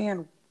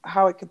understand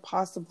how it could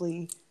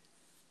possibly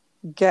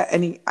get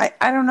any. I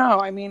don't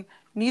know. I mean,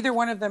 neither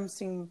one of them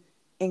seem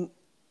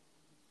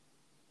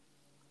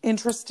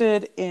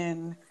interested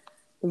in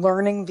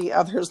learning the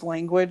other's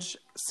language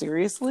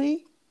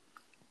seriously.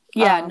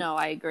 Yeah, no,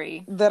 I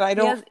agree. That I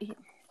don't.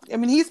 I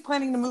mean, he's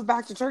planning to move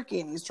back to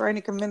Turkey, and he's trying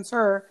to convince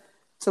her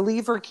to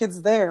leave her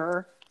kids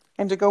there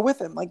and to go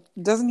with him. Like,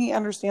 doesn't he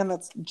understand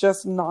that's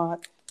just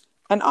not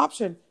an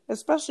option?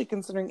 Especially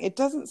considering it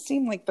doesn't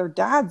seem like their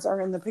dads are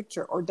in the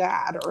picture, or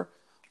dad, or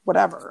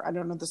whatever. I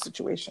don't know the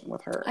situation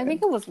with her. I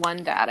think it was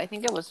one dad. I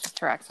think it was just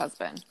her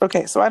ex-husband.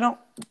 Okay, so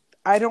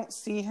I don't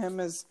see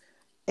him as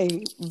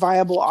a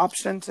viable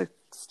option to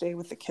stay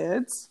with the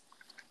kids.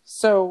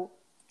 So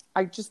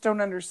I just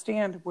don't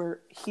understand where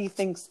he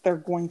thinks they're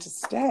going to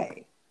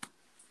stay.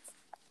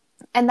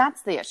 And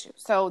that's the issue.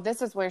 So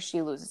this is where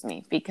she loses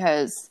me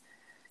because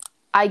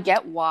I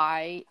get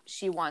why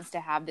she wants to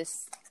have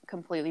this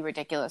completely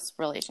ridiculous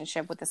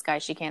relationship with this guy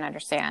she can't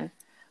understand,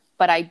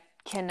 but I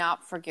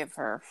cannot forgive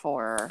her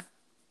for,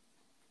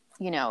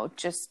 you know,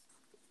 just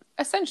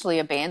essentially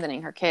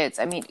abandoning her kids.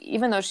 I mean,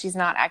 even though she's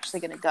not actually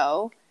going to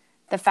go,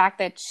 the fact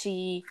that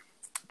you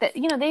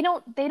know, they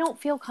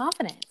don't feel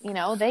confident. You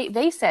know,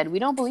 they said, we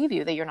don't believe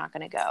you that you're not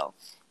going to go.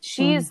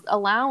 She's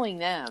allowing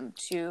them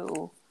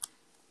to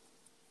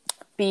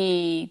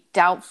be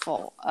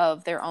doubtful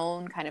of their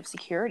own kind of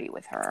security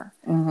with her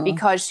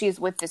because she's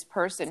with this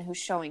person who's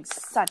showing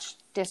such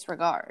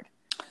disregard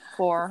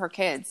for her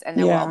kids and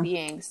their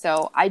well-being.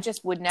 So I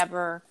would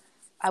never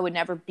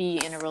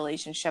be in a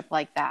relationship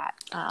like that.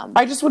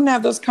 I just wouldn't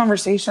have those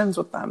conversations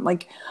with them.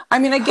 Like, I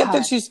mean, I get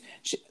that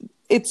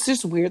it's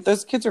just weird.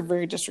 Those kids are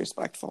very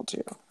disrespectful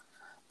too.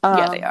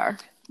 Yeah, they are.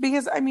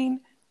 Because I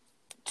mean,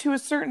 to a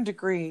certain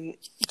degree,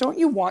 don't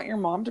you want your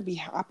mom to be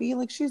happy?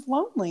 Like, she's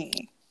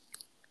lonely.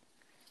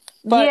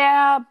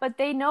 But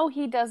they know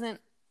he doesn't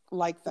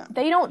like them.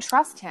 They don't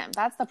trust him.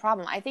 That's the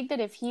problem. I think that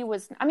if he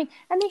was, I mean,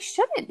 and they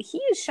shouldn't. He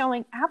is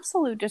showing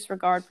absolute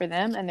disregard for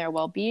them and their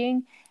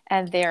well-being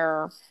and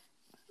their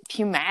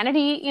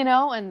humanity, you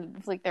know,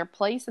 and like their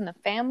place in the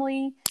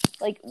family.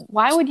 Like,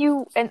 why would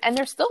you? And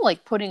they're still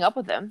like putting up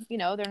with him. You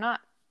know, they're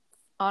not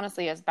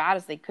honestly as bad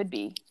as they could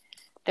be.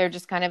 They're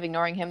just kind of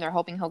ignoring him. They're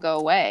hoping he'll go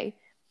away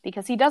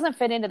because he doesn't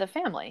fit into the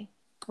family.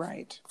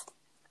 Right.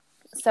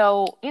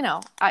 So, you know,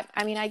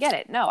 I mean, I get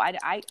it. No,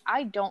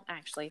 I don't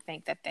actually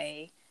think that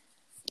they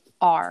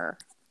are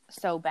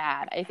so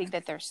bad. I think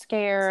that they're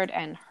scared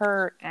and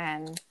hurt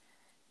and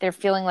they're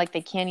feeling like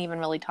they can't even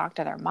really talk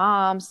to their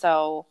mom.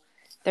 So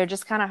they're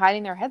just kind of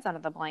hiding their heads under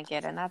the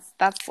blanket. And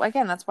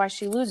that's why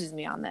she loses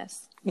me on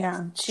this.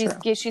 Yeah.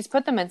 She's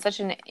put them in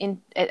such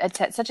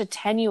such a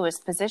tenuous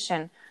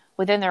position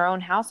within their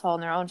own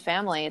household and their own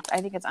family. I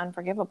think it's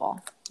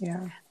unforgivable.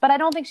 Yeah. But I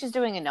don't think she's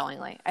doing it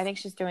knowingly. I think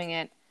she's doing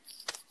it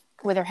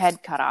with her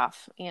head cut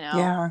off, you know?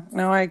 Yeah,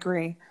 no, I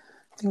agree.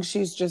 I think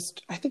she's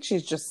just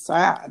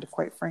sad,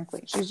 quite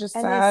frankly. She's just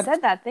sad. And they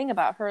said that thing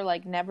about her,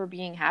 like, never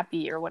being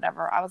happy or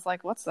whatever. I was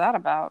like, what's that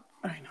about?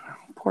 I know.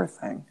 Poor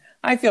thing.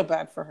 I feel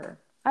bad for her.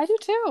 I do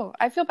too.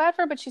 I feel bad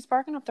for her, but she's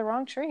barking up the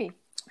wrong tree.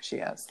 She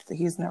is. I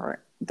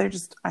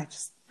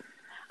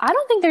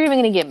don't think they're even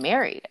going to get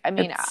married. I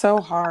mean, it's so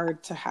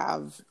hard to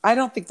have. I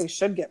don't think they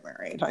should get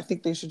married. I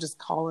think they should just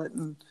call it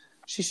and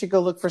she should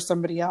go look for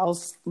somebody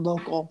else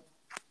local.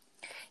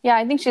 Yeah,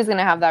 I think she's going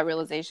to have that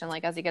realization,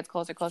 like, as he gets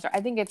closer.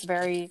 I think it's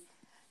very,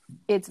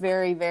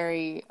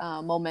 very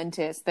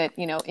momentous that,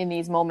 you know, in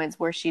these moments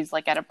where she's,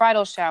 like, at a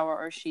bridal shower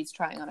or she's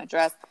trying on a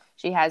dress,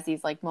 she has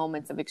these, like,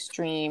 moments of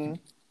extreme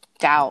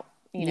doubt,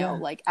 you know,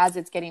 like, as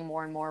it's getting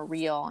more and more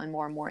real and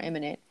more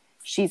imminent,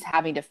 she's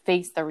having to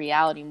face the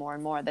reality more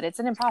and more that it's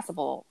an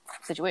impossible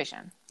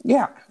situation.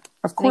 Yeah,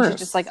 of course. I think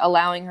she's just, like,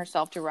 allowing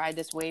herself to ride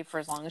this wave for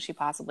as long as she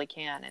possibly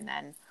can, and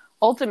then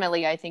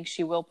ultimately, I think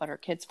she will put her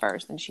kids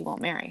first and she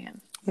won't marry him.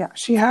 Yeah,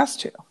 she has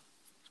to.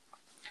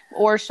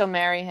 Or she'll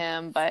marry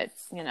him, but,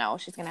 you know,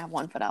 she's going to have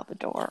one foot out the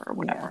door or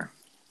whatever.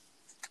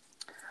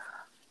 Yeah.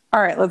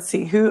 All right, let's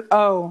see.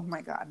 Oh,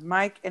 my God.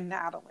 Mike and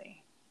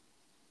Natalie.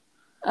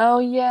 Oh,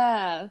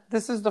 yeah.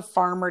 This is the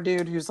farmer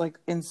dude who's, like,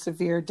 in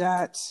severe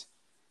debt.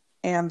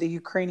 and the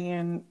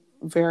Ukrainian,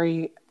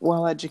 very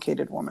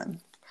well-educated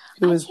woman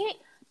who I is can't.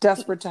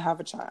 desperate to have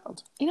a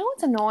child. You know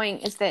what's annoying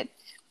is that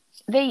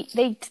they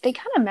kind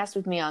of messed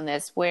with me on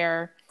this,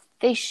 where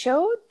they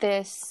showed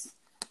this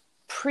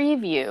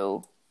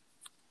preview,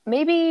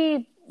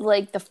 maybe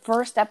like the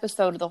first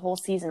episode of the whole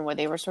season, where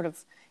they were sort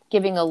of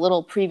giving a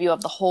little preview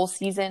of the whole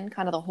season,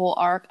 kind of the whole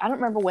arc. I don't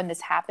remember when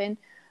this happened,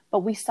 but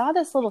we saw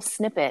this little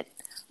snippet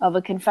of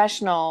a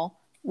confessional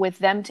with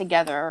them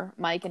together,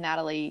 Mike and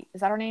Natalie.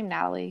 Is that her name,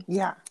 Natalie?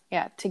 Yeah.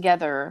 Yeah,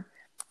 together.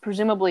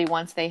 Presumably,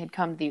 once they had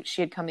come,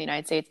 she had come to the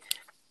United States,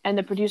 and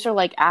the producer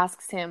like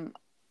asks him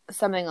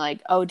something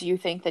like, "Oh, do you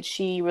think that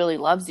she really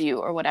loves you,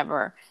 or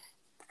whatever?"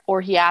 Or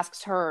he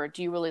asks her,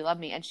 "Do you really love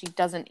me?" And she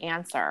doesn't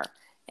answer,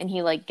 and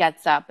he like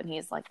gets up and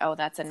he's like, "Oh,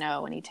 that's a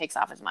no," and he takes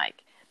off his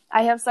mic.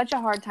 I have such a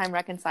hard time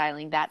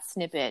reconciling that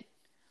snippet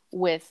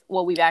with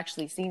what we've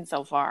actually seen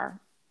so far.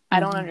 I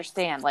don't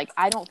understand. Like,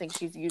 I don't think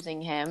she's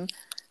using him,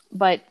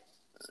 but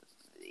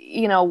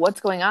you know,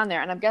 what's going on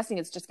there? And I'm guessing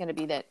it's just going to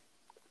be that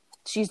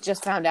she's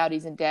just found out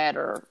he's in debt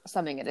or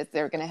something. And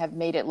they're going to have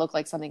made it look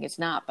like something it's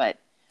not, but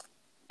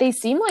they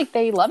seem like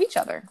they love each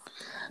other.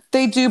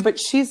 They do, but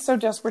she's so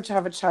desperate to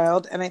have a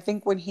child. And I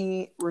think when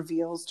he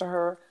reveals to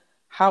her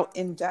how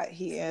in debt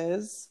he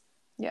is,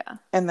 yeah,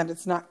 and that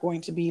it's not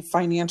going to be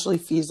financially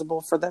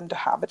feasible for them to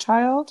have a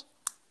child,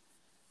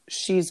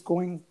 she's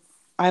going,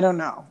 I don't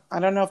know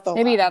if they'll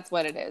maybe last. that's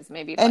what it is.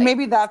 Maybe, and like,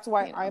 maybe that's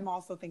why you know. I'm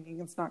also thinking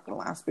it's not going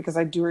to last, because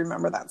I do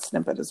remember that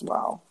snippet as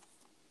well.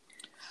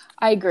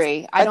 I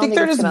agree. I don't think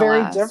they're it's just gonna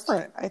very last.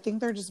 different. I think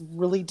they're just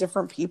really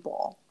different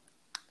people.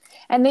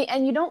 And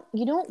you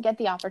don't get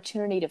the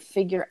opportunity to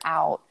figure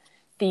out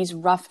these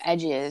rough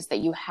edges that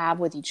you have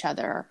with each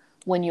other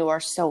when you are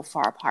so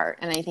far apart.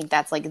 And I think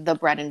that's like the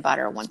bread and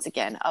butter, once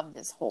again, of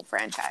this whole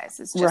franchise.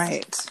 It's just,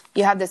 Right.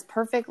 You have this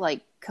perfect,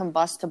 like,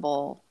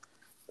 combustible,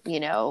 you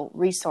know,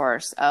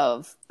 resource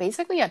of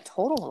basically a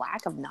total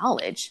lack of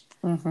knowledge.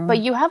 Mm-hmm. But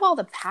you have all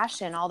the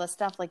passion, all the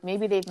stuff. Like,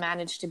 maybe they've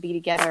managed to be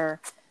together,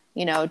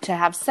 you know, to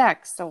have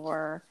sex,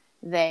 or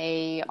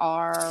they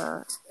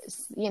are,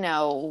 you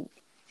know,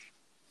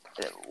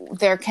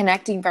 they're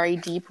connecting very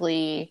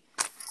deeply,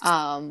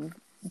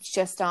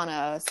 just on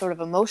a sort of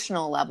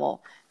emotional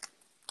level.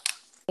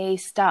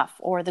 Stuff,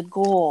 or the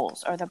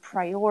goals, or the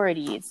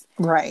priorities,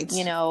 Right,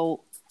 you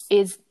know,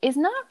 is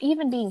not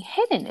even being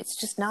hidden. It's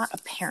just not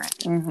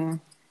apparent,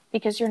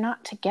 because you're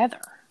not together.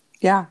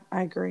 Yeah,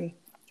 I agree.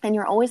 And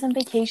you're always in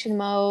vacation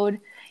mode.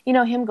 You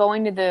know, him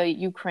going to the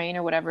Ukraine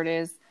or whatever it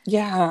is.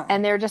 Yeah.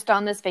 And they're just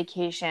on this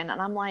vacation. And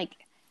I'm like,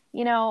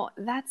 you know,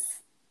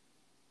 that's,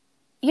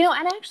 you know,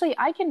 and actually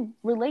I can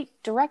relate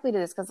directly to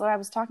this, because what I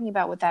was talking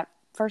about with that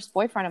first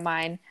boyfriend of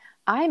mine,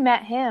 I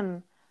met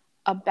him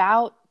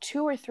about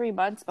 2 or 3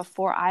 months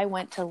before I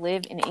went to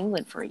live in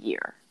England for a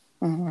year.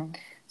 Mm-hmm.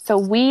 So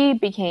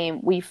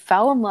we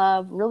fell in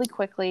love really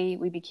quickly.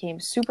 We became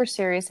super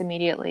serious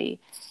immediately.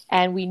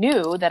 And we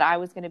knew that I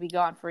was going to be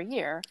gone for a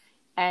year.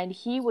 And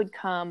he would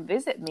come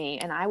visit me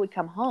and I would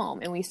come home.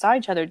 And we saw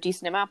each other a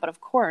decent amount. But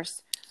of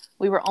course,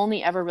 we were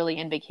only ever really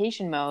in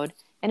vacation mode.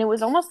 And it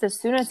was almost as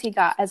soon as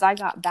I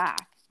got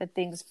back that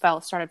things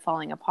started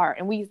falling apart.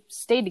 And we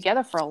stayed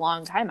together for a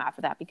long time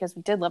after that, because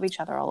we did love each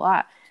other a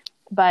lot.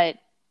 But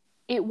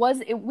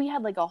we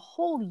had like a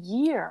whole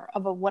year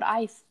of what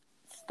I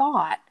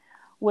thought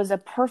was a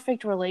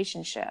perfect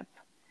relationship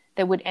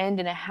that would end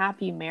in a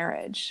happy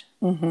marriage,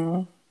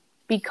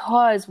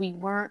 because we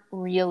weren't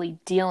really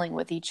dealing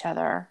with each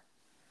other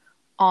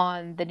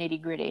on the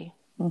nitty gritty,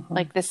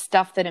 like the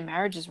stuff that a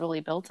marriage is really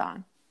built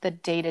on, the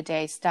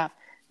day-to-day stuff,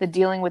 the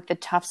dealing with the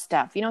tough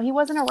stuff. You know, he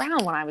wasn't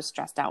around when I was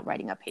stressed out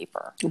writing a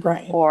paper,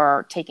 right,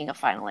 or taking a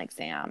final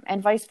exam,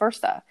 and vice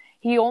versa.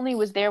 He only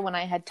was there when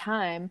I had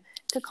time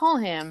to call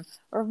him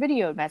or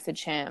video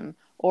message him,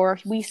 or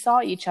we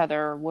saw each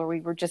other where we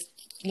were just,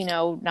 you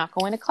know, not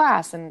going to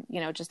class and, you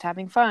know, just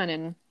having fun.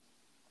 And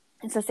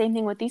it's the same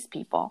thing with these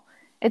people.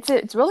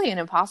 It's really an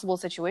impossible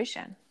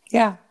situation.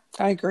 Yeah,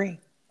 I agree.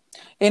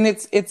 And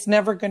it's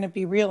never going to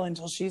be real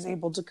until she's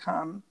able to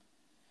come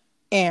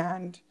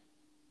and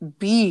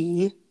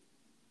be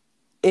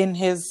in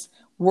his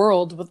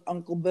world with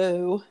Uncle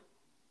Boo,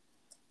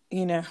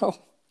 you know.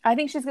 I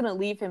think she's going to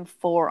leave him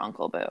for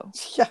Uncle Boo.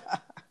 Yeah.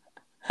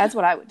 That's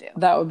what I would do.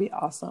 That would be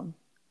awesome.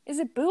 Is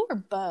it Boo or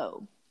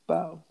Bo?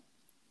 Bo.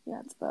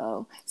 Yeah, it's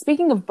Bo.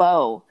 Speaking of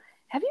Bo,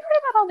 have you heard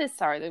about all this?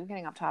 Sorry, we're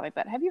getting off topic,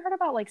 but have you heard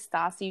about like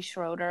Stassi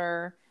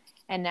Schroeder?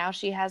 And now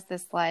she has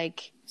this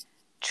like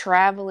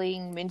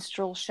traveling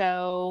minstrel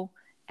show.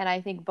 And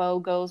I think Bo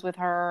goes with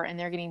her and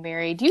they're getting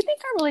married. Do you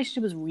think our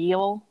relationship is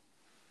real?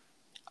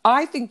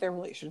 I think their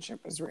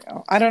relationship is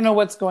real. I don't know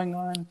what's going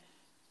on,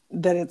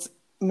 that it's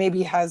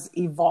maybe has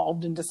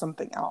evolved into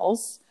something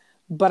else,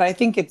 but I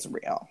think it's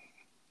real.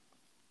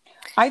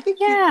 I think,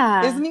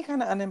 yeah. Isn't he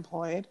kind of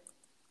unemployed?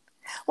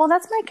 Well,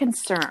 that's my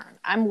concern.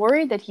 I'm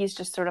worried that he's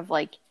just sort of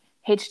like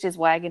hitched his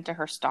wagon to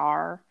her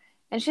star,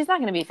 and she's not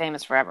going to be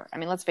famous forever. I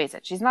mean, let's face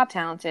it. She's not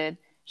talented.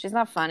 She's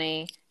not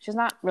funny. She's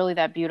not really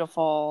that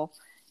beautiful.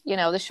 You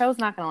know, the show's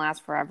not going to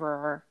last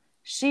forever.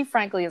 She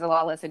frankly is a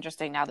lot less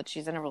interesting now that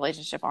she's in a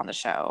relationship on the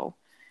show.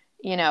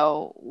 You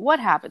know, what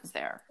happens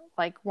there?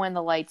 Like when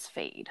the lights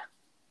fade.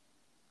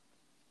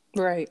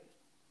 Right.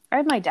 I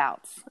have my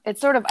doubts. It's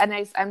sort of, and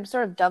I'm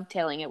sort of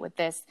dovetailing it with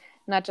this,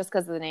 not just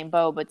because of the name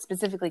Beau, but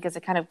specifically because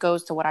it kind of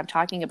goes to what I'm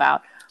talking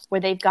about,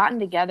 where they've gotten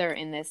together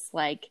in this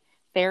like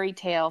fairy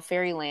tale,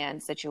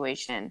 fairyland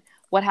situation.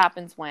 What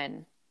happens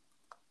when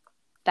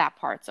that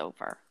part's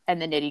over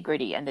and the nitty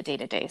gritty and the day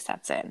to day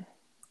sets in?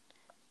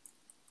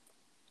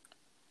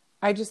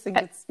 I just think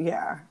it's,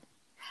 yeah.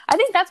 I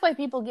think that's why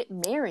people get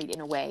married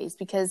in a way, is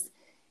because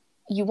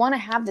you want to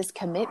have this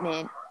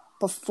commitment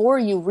before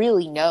you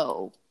really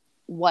know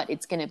what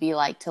it's going to be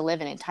like to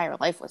live an entire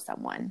life with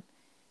someone.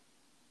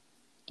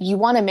 You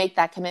want to make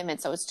that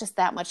commitment, so it's just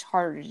that much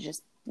harder to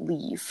just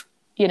leave,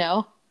 you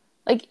know?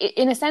 Like,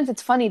 in a sense,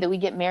 it's funny that we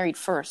get married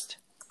first,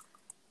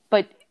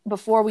 but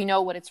before we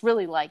know what it's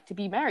really like to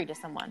be married to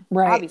someone,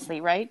 right?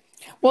 Obviously, right?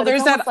 Well,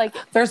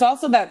 there's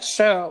also that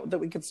show that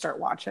we could start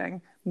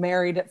watching,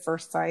 Married at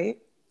First Sight.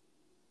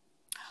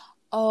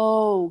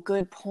 Oh,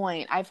 good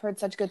point. I've heard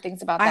such good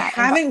things about that.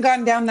 I haven't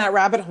gone down that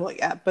rabbit hole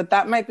yet, but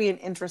that might be an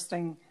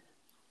interesting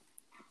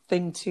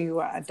thing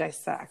to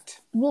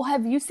dissect. Well,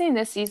 have you seen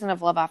this season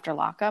of Love After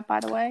Lockup, by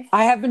the way?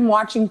 I have been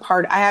watching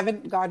I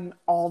haven't gotten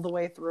all the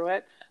way through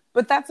it,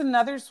 but that's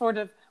another sort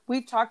of,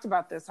 we've talked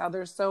about this, how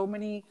there's so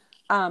many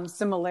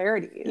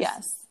similarities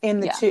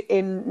in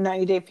in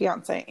 90 Day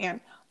Fiancé. And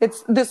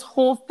it's this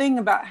whole thing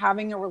about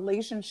having a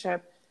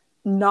relationship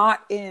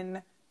not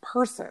in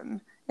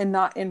person and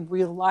not in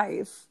real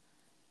life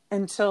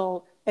and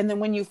then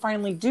when you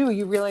finally do,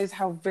 you realize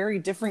how very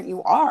different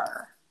you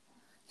are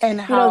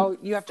and how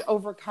you have to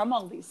overcome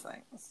all these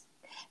things.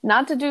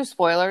 Not to do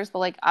spoilers, but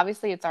like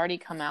obviously it's already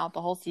come out.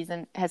 The whole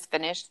season has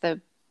finished.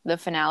 The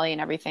finale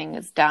and everything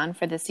is done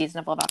for this season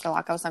of Love After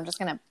Lockup, so I'm just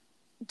going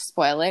to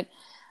spoil it.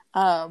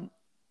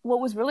 What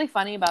was really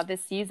funny about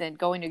this season,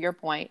 going to your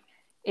point,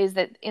 is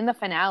that in the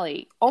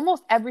finale,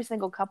 almost every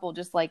single couple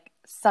just like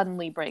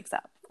suddenly breaks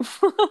up.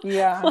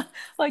 Yeah.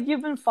 Like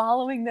you've been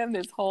following them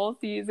this whole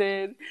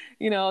season.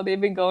 You know, they've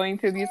been going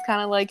through these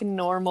kind of like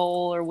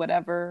normal or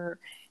whatever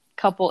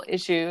couple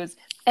issues.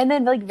 And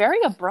then like very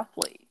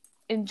abruptly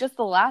in just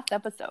the last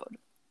episode,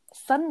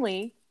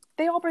 suddenly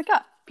they all break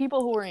up.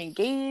 People who were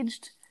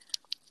engaged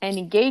and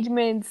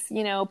engagements,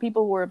 you know,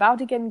 people who were about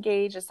to get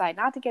engaged decide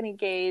not to get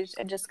engaged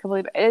and just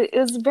completely, it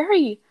was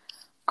very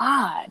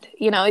odd.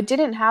 You know, it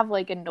didn't have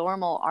like a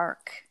normal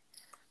arc.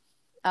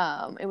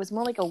 It was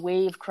more like a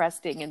wave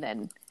cresting and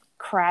then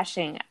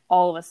crashing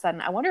all of a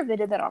sudden. I wonder if they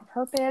did that on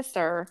purpose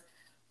or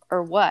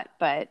what,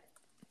 but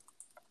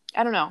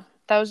I don't know.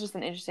 That was just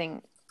an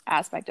interesting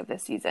aspect of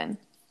this season.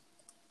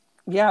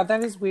 Yeah,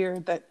 that is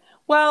weird.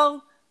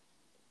 Well,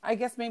 I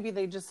guess maybe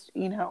they just,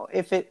 you know,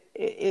 if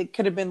it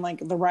could have been like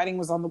the writing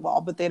was on the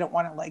wall, but they don't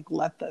want to like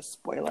let the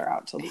spoiler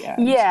out till the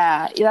end.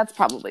 Yeah, that's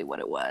probably what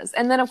it was.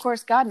 And then of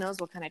course, God knows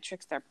what kind of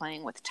tricks they're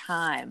playing with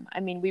time. I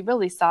mean, we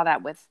really saw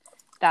that with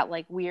that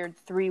like weird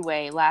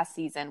 3-way last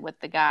season with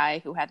the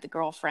guy who had the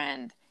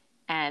girlfriend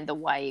and the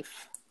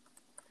wife,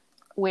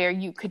 where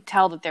you could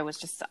tell that there was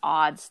just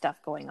odd stuff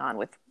going on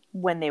with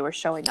when they were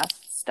showing us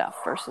stuff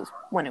versus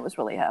when it was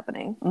really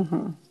happening.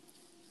 Mm-hmm.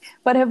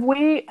 But have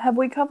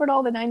we covered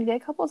all the 90 Day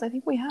couples? I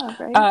think we have,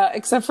 right?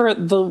 Except for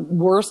the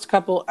worst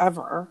couple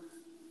ever,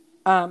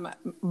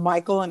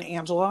 Michael and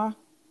Angela.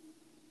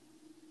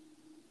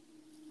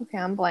 Okay,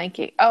 I'm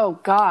blanking. Oh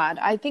God,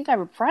 I think I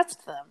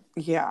repressed them.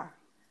 Yeah.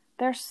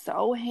 They're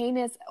so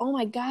heinous. Oh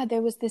my God,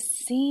 there was this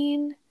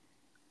scene.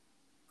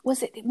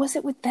 Was it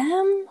with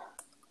them?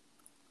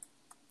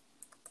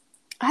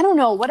 I don't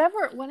know.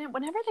 Whenever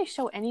they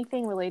show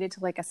anything related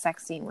to like a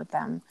sex scene with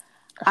them,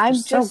 I'm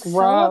just so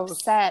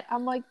upset.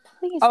 I'm like,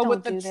 please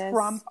don't do this. Oh, with the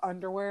Trump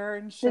underwear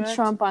and shit. The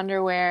Trump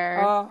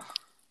underwear. Oh,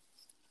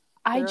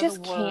 I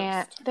just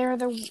can't. They're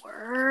the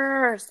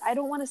worst. I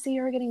don't want to see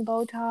her getting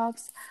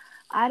Botox.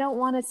 I don't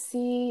want to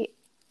see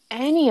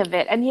any of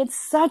it. And he had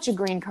such a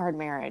green card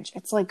marriage.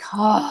 It's like,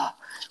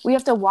 we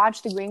have to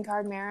watch the green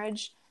card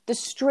marriage, the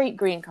straight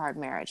green card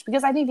marriage,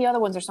 because I think the other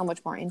ones are so much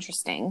more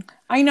interesting.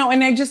 I know.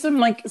 And I just am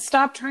like,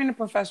 stop trying to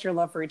profess your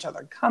love for each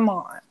other. Come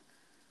on.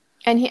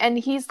 And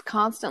he's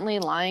constantly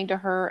lying to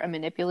her and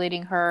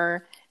manipulating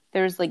her.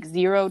 There's like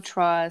zero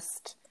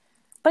trust.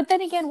 But then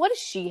again, what does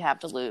she have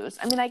to lose?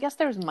 I mean, I guess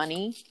there's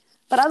money.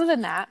 But other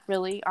than that,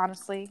 really,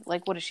 honestly,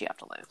 like what does she have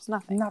to lose?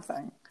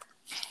 Nothing.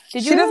 She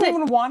doesn't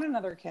even want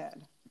another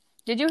kid.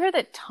 Did you hear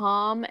that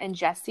Tom and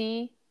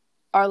Jesse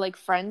are like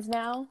friends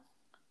now?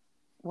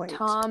 Wait.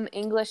 Tom,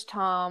 English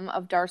Tom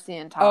of Darcy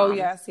and Tom. Oh,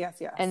 yes.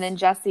 And then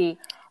Jesse,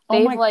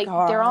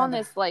 they're on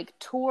this like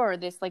tour,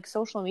 this like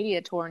social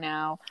media tour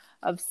now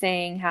of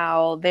saying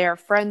how they're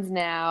friends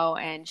now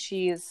and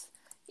she's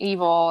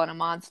evil and a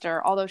monster.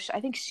 Although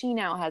I think she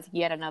now has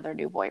yet another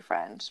new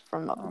boyfriend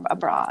from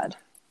abroad.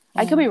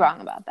 I could be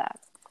wrong about that.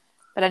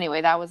 But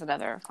anyway, that was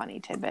another funny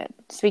tidbit.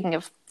 Speaking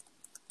of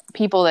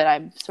people that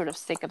I'm sort of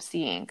sick of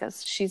seeing,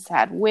 because she's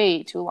had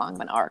way too long of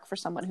an arc for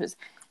someone who's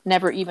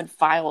never even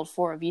filed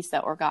for a visa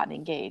or gotten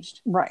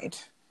engaged.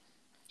 Right.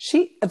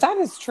 That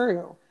is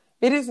true.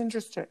 It is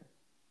interesting.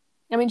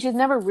 I mean, she's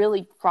never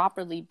really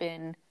properly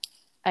been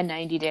a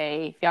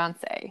 90-day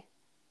fiance.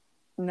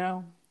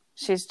 No,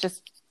 She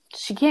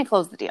can't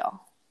close the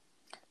deal.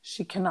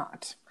 she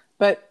cannot.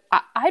 But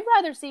I'd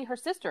rather see her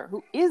sister,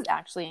 who is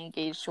actually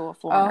engaged to a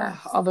foreigner.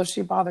 although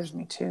she bothers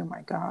me too,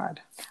 my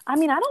God. I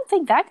mean, I don't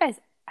think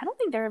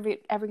they're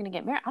ever going to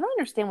get married. I don't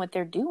understand what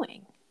they're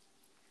doing.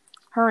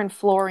 Her and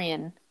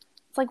Florian.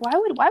 It's like, why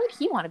would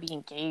he want to be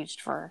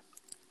engaged for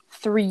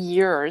 3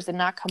 years and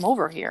not come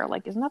over here?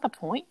 Like, isn't that the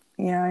point?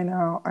 Yeah, I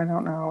know. I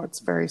don't know. It's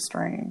very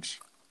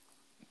strange.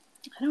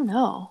 I don't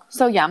know.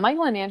 So yeah,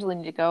 Michael and Angela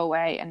need to go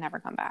away and never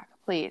come back,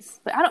 please.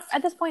 But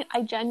at this point,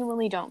 I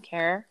genuinely don't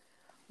care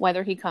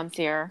whether he comes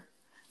here.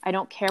 I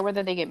don't care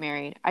whether they get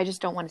married. I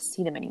just don't want to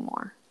see them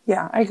anymore.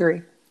 Yeah, I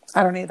agree.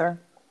 I don't either.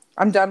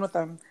 I'm done with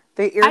them.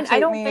 They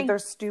irritate me. They're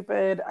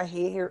stupid. I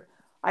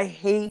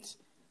hate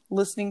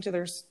listening to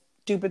their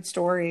stupid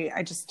story.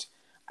 I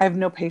have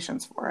no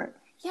patience for it.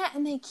 Yeah,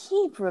 and they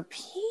keep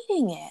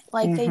repeating it.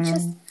 Like they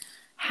just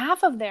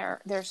half of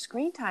their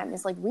screen time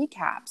is like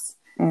recaps.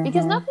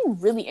 Because nothing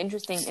really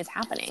interesting is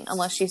happening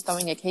unless she's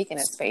throwing a cake in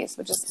his face,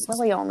 which is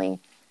really only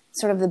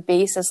sort of the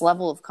basis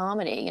level of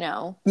comedy, you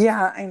know?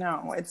 Yeah, I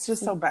know. It's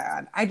just so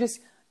bad.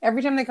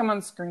 Every time they come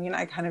on screen,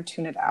 I kind of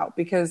tune it out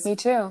because... Me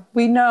too.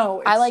 We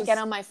know. I get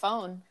on my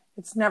phone.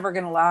 It's never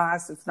going to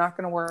last. It's not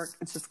going to work.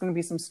 It's just going to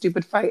be some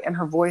stupid fight, and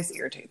her voice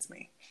irritates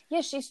me.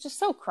 Yeah, she's just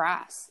so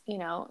crass, you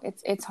know?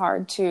 It's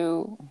hard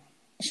to...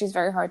 She's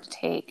very hard to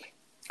take.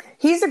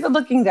 He's a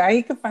good-looking guy.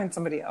 He could find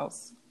somebody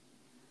else.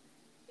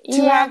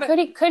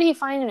 Could he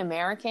find an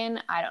American?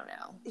 I don't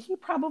know. He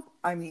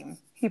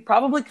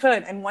probably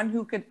could, and one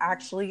who could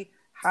actually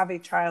have a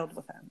child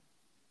with him.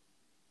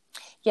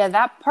 Yeah,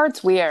 that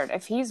part's weird.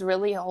 If he's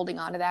really holding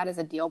on to that as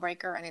a deal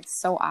breaker, and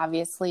it's so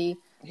obviously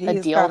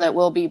a deal that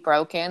will be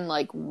broken,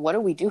 like, what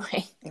are we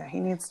doing? Yeah, he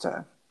needs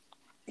to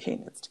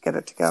get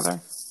it together.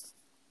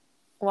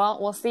 Well,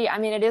 we'll see. I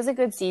mean, it is a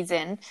good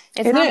season.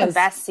 It's not the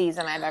best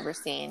season I've ever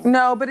seen.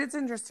 No, but it's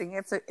interesting.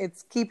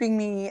 It's keeping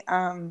me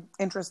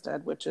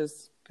interested, which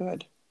is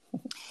good.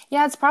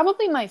 Yeah, it's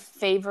probably my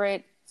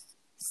favorite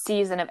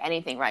season of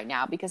anything right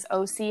now because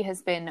OC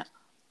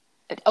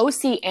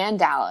and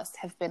Dallas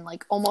have been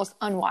like almost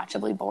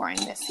unwatchably boring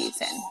this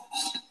season.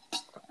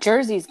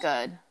 Jersey's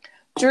good.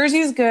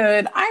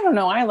 I don't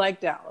know. I like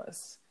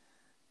Dallas.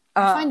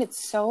 I find it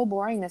so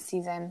boring this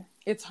season.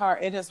 It's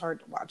hard. It is hard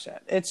to watch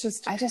it. It's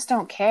just... I just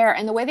don't care.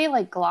 And the way they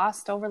like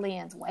glossed over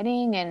Leanne's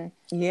wedding and...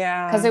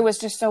 Yeah. Because it was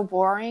just so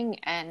boring.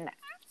 And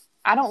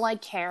I don't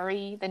like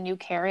Carrie, the new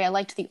Carrie. I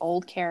liked the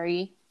old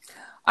Carrie.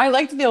 I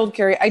liked the old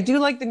Carrie. I do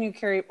like the new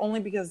Carrie only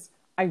because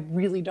I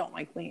really don't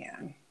like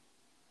Leanne.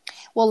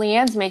 Well,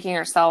 Leanne's making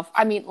herself...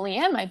 I mean,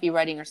 Leanne might be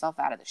writing herself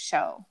out of the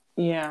show.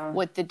 Yeah.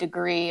 With the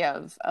degree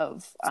of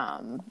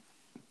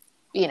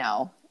you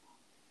know,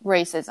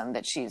 racism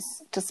that she's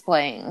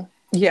displaying.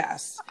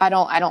 Yes. I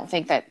don't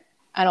think that's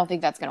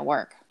going to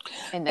work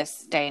in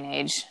this day and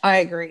age. I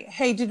agree.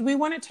 Hey, did we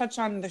want to touch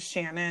on the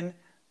Shannon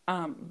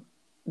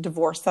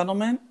divorce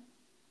settlement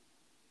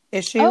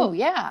issue? Oh,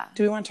 yeah.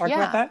 Do we want to talk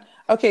about that?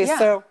 Okay, yeah.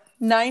 So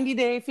 90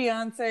 Day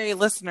Fiancé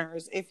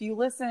listeners, if you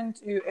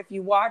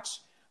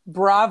watch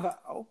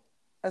Bravo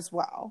as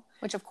well.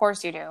 Which of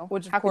course you do.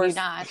 How could you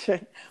not?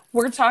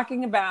 We're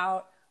talking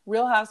about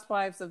Real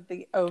Housewives of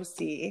the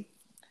OC,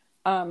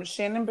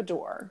 Shannon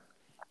Beador.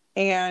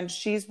 And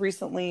she's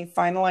recently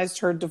finalized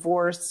her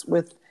divorce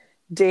with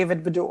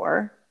David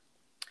Beador.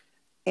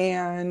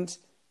 And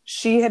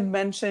she had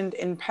mentioned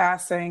in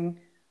passing,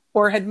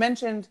 or had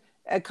mentioned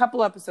a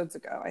couple episodes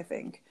ago, I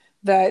think,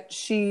 that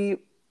she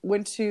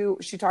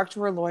talked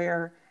to her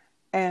lawyer,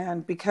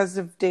 and because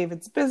of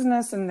David's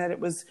business and that it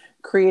was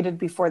created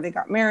before they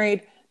got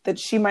married, that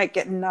she might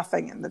get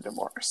nothing in the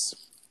divorce.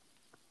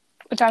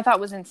 Which I thought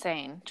was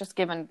insane, just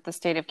given the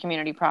state of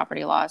community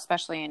property law,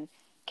 especially in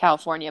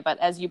California. But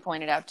as you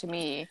pointed out to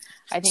me,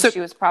 I think he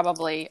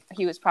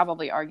was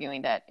probably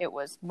arguing that it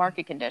was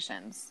market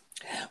conditions.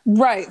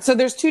 Right. So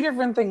there's two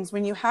different things.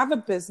 When you have a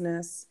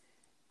business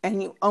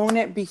and you own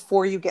it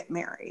before you get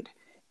married,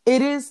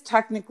 it is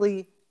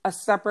technically a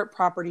separate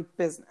property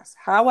business.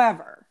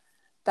 However,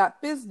 that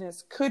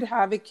business could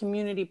have a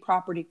community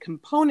property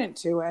component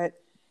to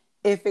it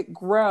if it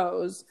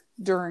grows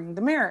during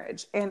the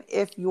marriage. And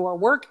if your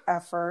work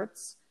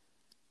efforts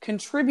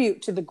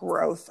contribute to the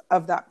growth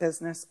of that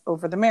business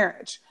over the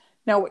marriage.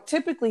 Now, what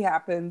typically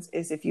happens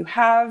is if you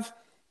have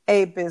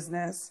a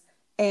business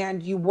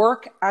and you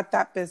work at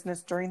that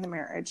business during the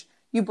marriage,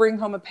 you bring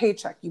home a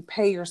paycheck, you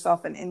pay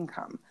yourself an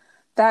income.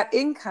 That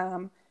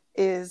income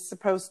is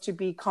supposed to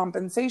be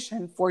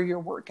compensation for your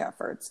work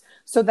efforts.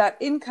 So that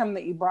income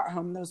that you brought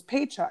home, those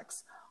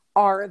paychecks,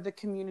 are the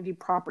community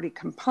property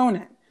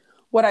component.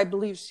 What I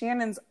believe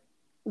Shannon's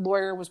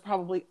lawyer was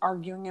probably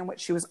arguing, and what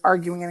she was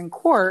arguing in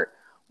court,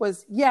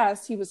 was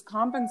yes, he was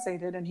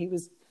compensated and he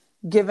was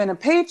given a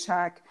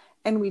paycheck,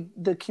 and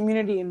the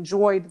community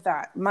enjoyed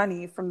that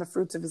money from the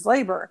fruits of his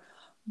labor.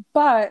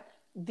 But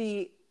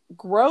the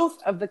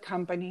growth of the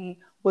company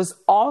was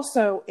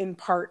also in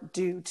part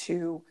due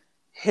to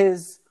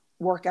his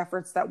work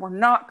efforts that were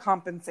not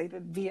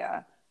compensated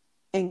via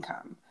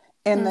income,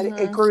 and that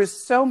it grew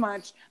so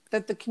much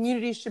that the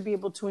community should be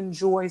able to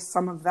enjoy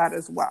some of that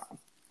as well.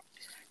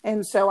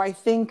 And so I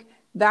think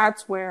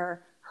that's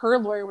where her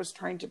lawyer was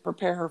trying to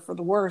prepare her for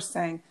the worst,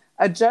 saying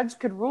a judge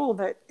could rule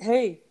that,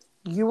 hey,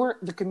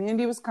 the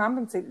community was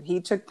compensated.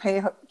 He took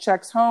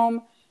checks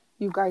home.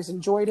 You guys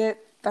enjoyed it.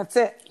 That's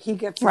it. He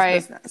gets his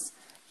business.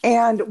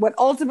 And what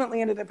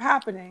ultimately ended up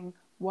happening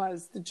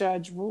was the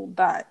judge ruled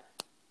that,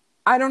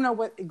 I don't know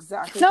what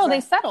exactly. No,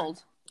 they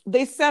settled.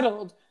 They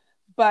settled,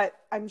 but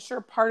I'm sure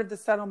part of the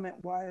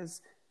settlement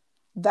was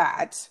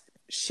that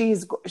she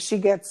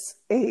gets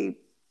a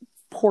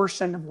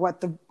portion of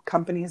what the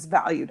company is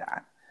valued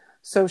at.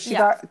 So she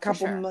got a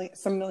couple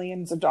some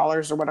millions of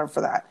dollars or whatever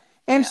for that.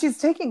 And she's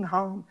taking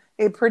home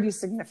a pretty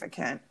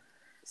significant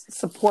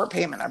support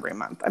payment every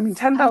month. I mean,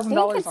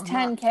 $10,000 it's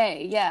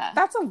 $10K. Yeah,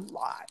 that's a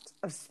lot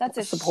of that's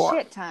a support.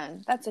 Shit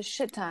ton. That's a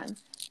shit ton.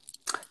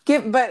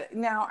 But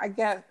now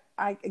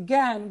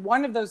again,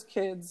 one of those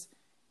kids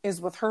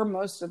is with her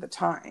most of the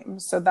time,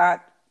 so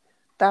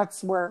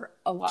that's where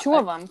a lot. Two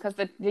of them, because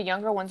the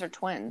younger ones are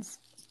twins.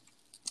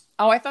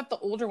 Oh, I thought the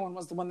older one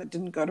was the one that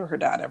didn't go to her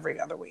dad every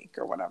other week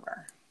or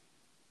whatever.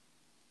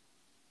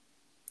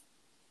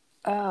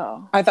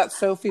 Oh. I thought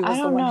Sophie was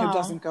the one who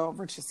doesn't go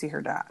over to see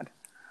her dad.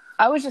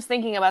 I was just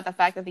thinking about the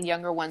fact that the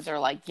younger ones are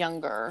like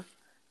younger,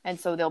 and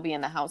so they'll be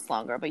in the house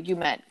longer. But you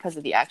meant because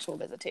of the actual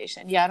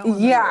visitation. Yeah, I don't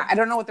remember. Yeah, I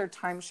don't know what their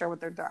timeshare with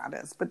their dad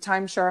is, but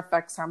timeshare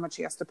affects how much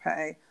he has to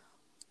pay.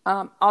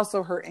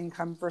 Also her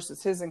income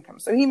versus his income.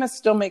 So he must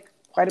still make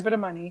quite a bit of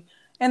money.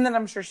 And then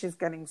I'm sure she's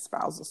getting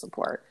spousal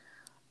support.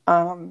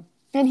 And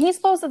he's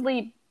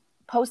supposedly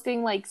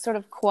posting like sort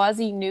of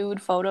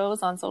quasi-nude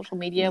photos on social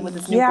media with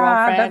his new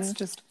girlfriend. Yeah, that's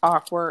just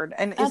awkward.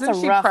 And isn't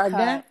she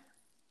pregnant? Cut.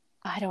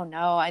 I don't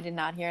know. I did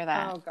not hear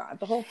that. Oh God,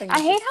 the whole thing. I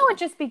hate how it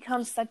just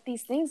becomes like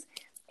these things.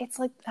 It's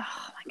like, oh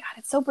my God,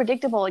 it's so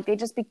predictable. Like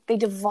they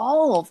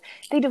devolve.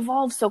 They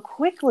devolve so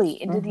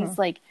quickly into these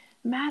like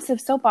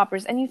massive soap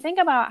operas. And you think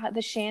about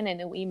the Shannon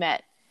that we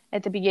met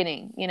at the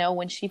beginning, you know,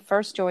 when she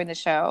first joined the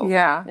show.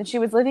 Yeah. And she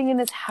was living in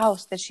this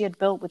house that she had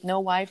built with no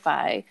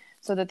Wi-Fi,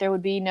 so that there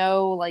would be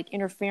no like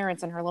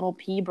interference in her little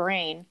pea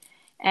brain,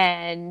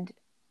 and,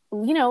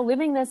 you know,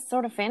 living this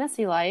sort of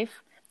fantasy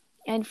life.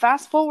 And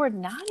fast forward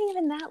not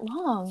even that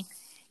long,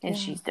 and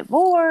she's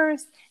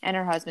divorced, and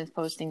her husband's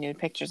posting nude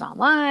pictures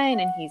online,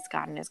 and he's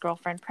gotten his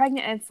girlfriend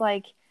pregnant. And it's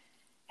like,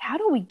 how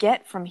do we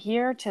get from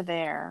here to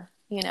there?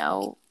 You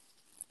know,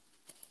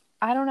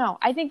 I don't know.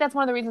 I think that's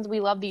one of the reasons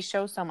we love these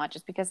shows so much,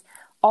 is because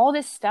all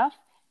this stuff,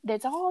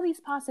 there's all these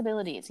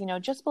possibilities, you know,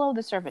 just below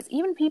the surface.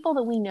 Even people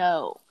that we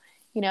know,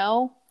 you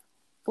know,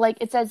 like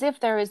it's as if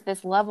there is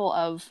this level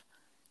of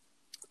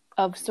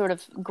sort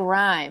of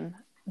grime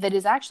that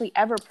is actually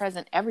ever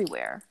present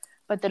everywhere,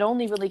 but that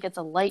only really gets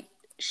a light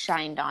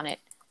shined on it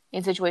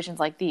in situations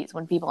like these,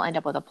 when people end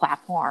up with a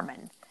platform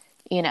and,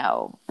 you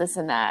know, this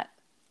and that.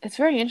 It's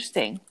very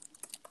interesting.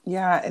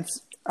 Yeah,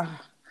 it's,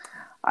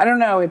 I don't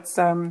know. It's,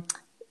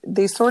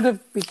 they sort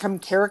of become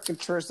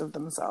caricatures of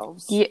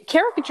themselves. Yeah,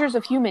 caricatures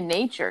of human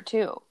nature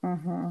too.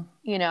 Mm-hmm.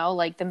 You know,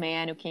 like the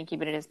man who can't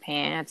keep it in his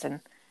pants, and,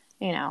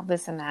 you know,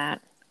 this and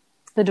that.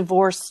 The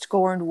divorced,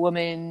 scorned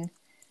woman.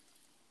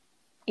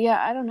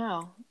 Yeah, I don't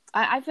know.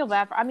 I feel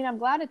bad for, I mean, I'm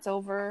glad it's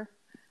over.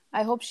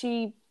 I hope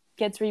she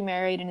gets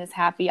remarried and is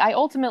happy. I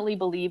ultimately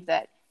believe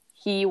that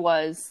he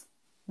was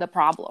the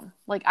problem.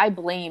 Like, I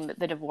blame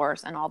the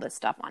divorce and all this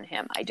stuff on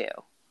him. I do.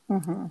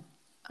 Mm-hmm.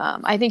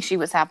 I think she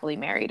was happily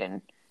married,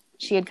 and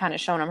she had kind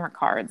of shown him her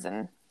cards,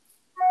 and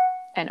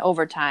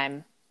over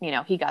time, you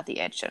know, he got the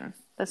itch and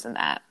this and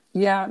that.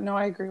 Yeah, no,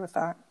 I agree with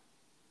that.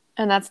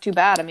 And that's too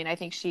bad. I mean, I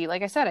think she,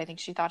 like I said, I think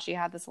she thought she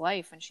had this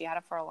life, and she had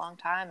it for a long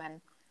time,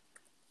 and,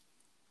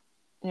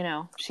 you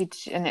know, she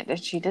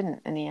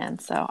didn't in the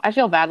end. So I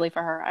feel badly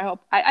for her.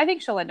 I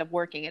think she'll end up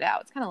working it out.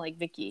 It's kind of like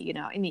Vicky, you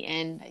know, in the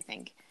end, I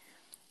think,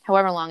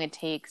 however long it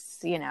takes,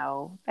 you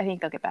know, I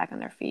think they'll get back on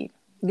their feet.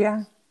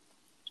 Yeah.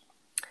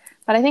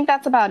 But I think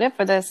that's about it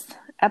for this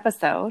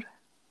episode.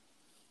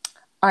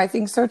 I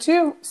think so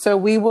too. So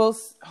we will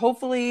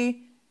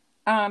hopefully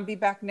be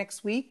back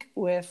next week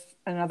with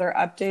another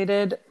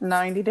updated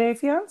 90 Day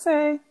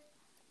Fiancé.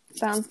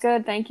 Sounds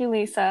good. Thank you,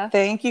 Lisa.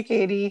 Thank you,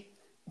 Katie.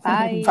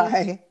 Bye.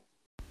 Bye.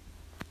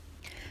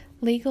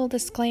 Legal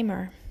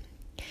disclaimer.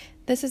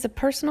 This is a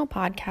personal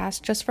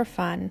podcast just for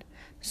fun,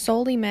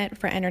 solely meant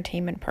for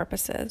entertainment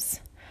purposes.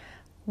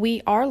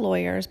 We are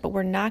lawyers, but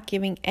we're not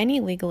giving any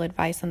legal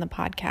advice on the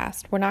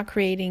podcast. We're not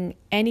creating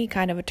any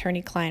kind of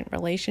attorney-client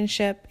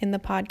relationship in the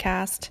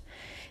podcast.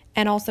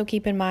 And also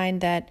keep in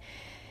mind that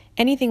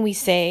anything we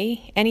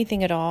say,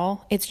 anything at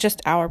all, it's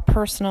just our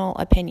personal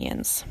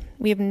opinions.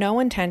 We have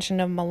no intention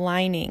of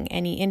maligning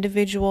any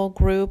individual,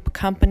 group,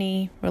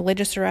 company,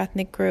 religious or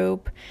ethnic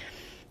group,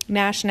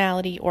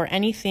 nationality, or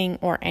anything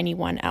or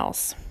anyone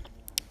else.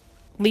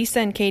 Lisa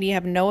and Katie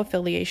have no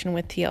affiliation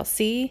with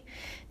TLC.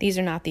 These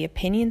are not the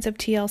opinions of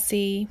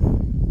TLC.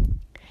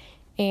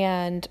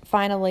 And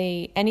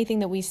finally, anything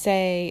that we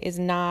say is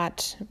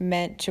not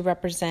meant to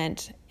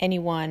represent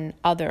anyone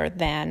other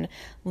than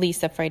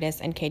Lisa Freitas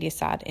and Katie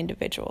Saad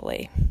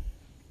individually.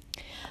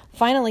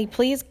 Finally,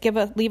 please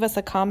leave us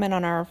a comment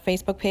on our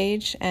Facebook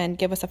page and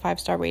give us a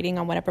 5-star rating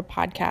on whatever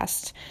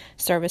podcast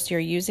service you're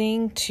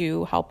using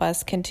to help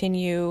us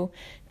continue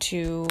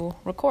to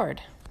record.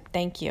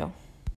 Thank you.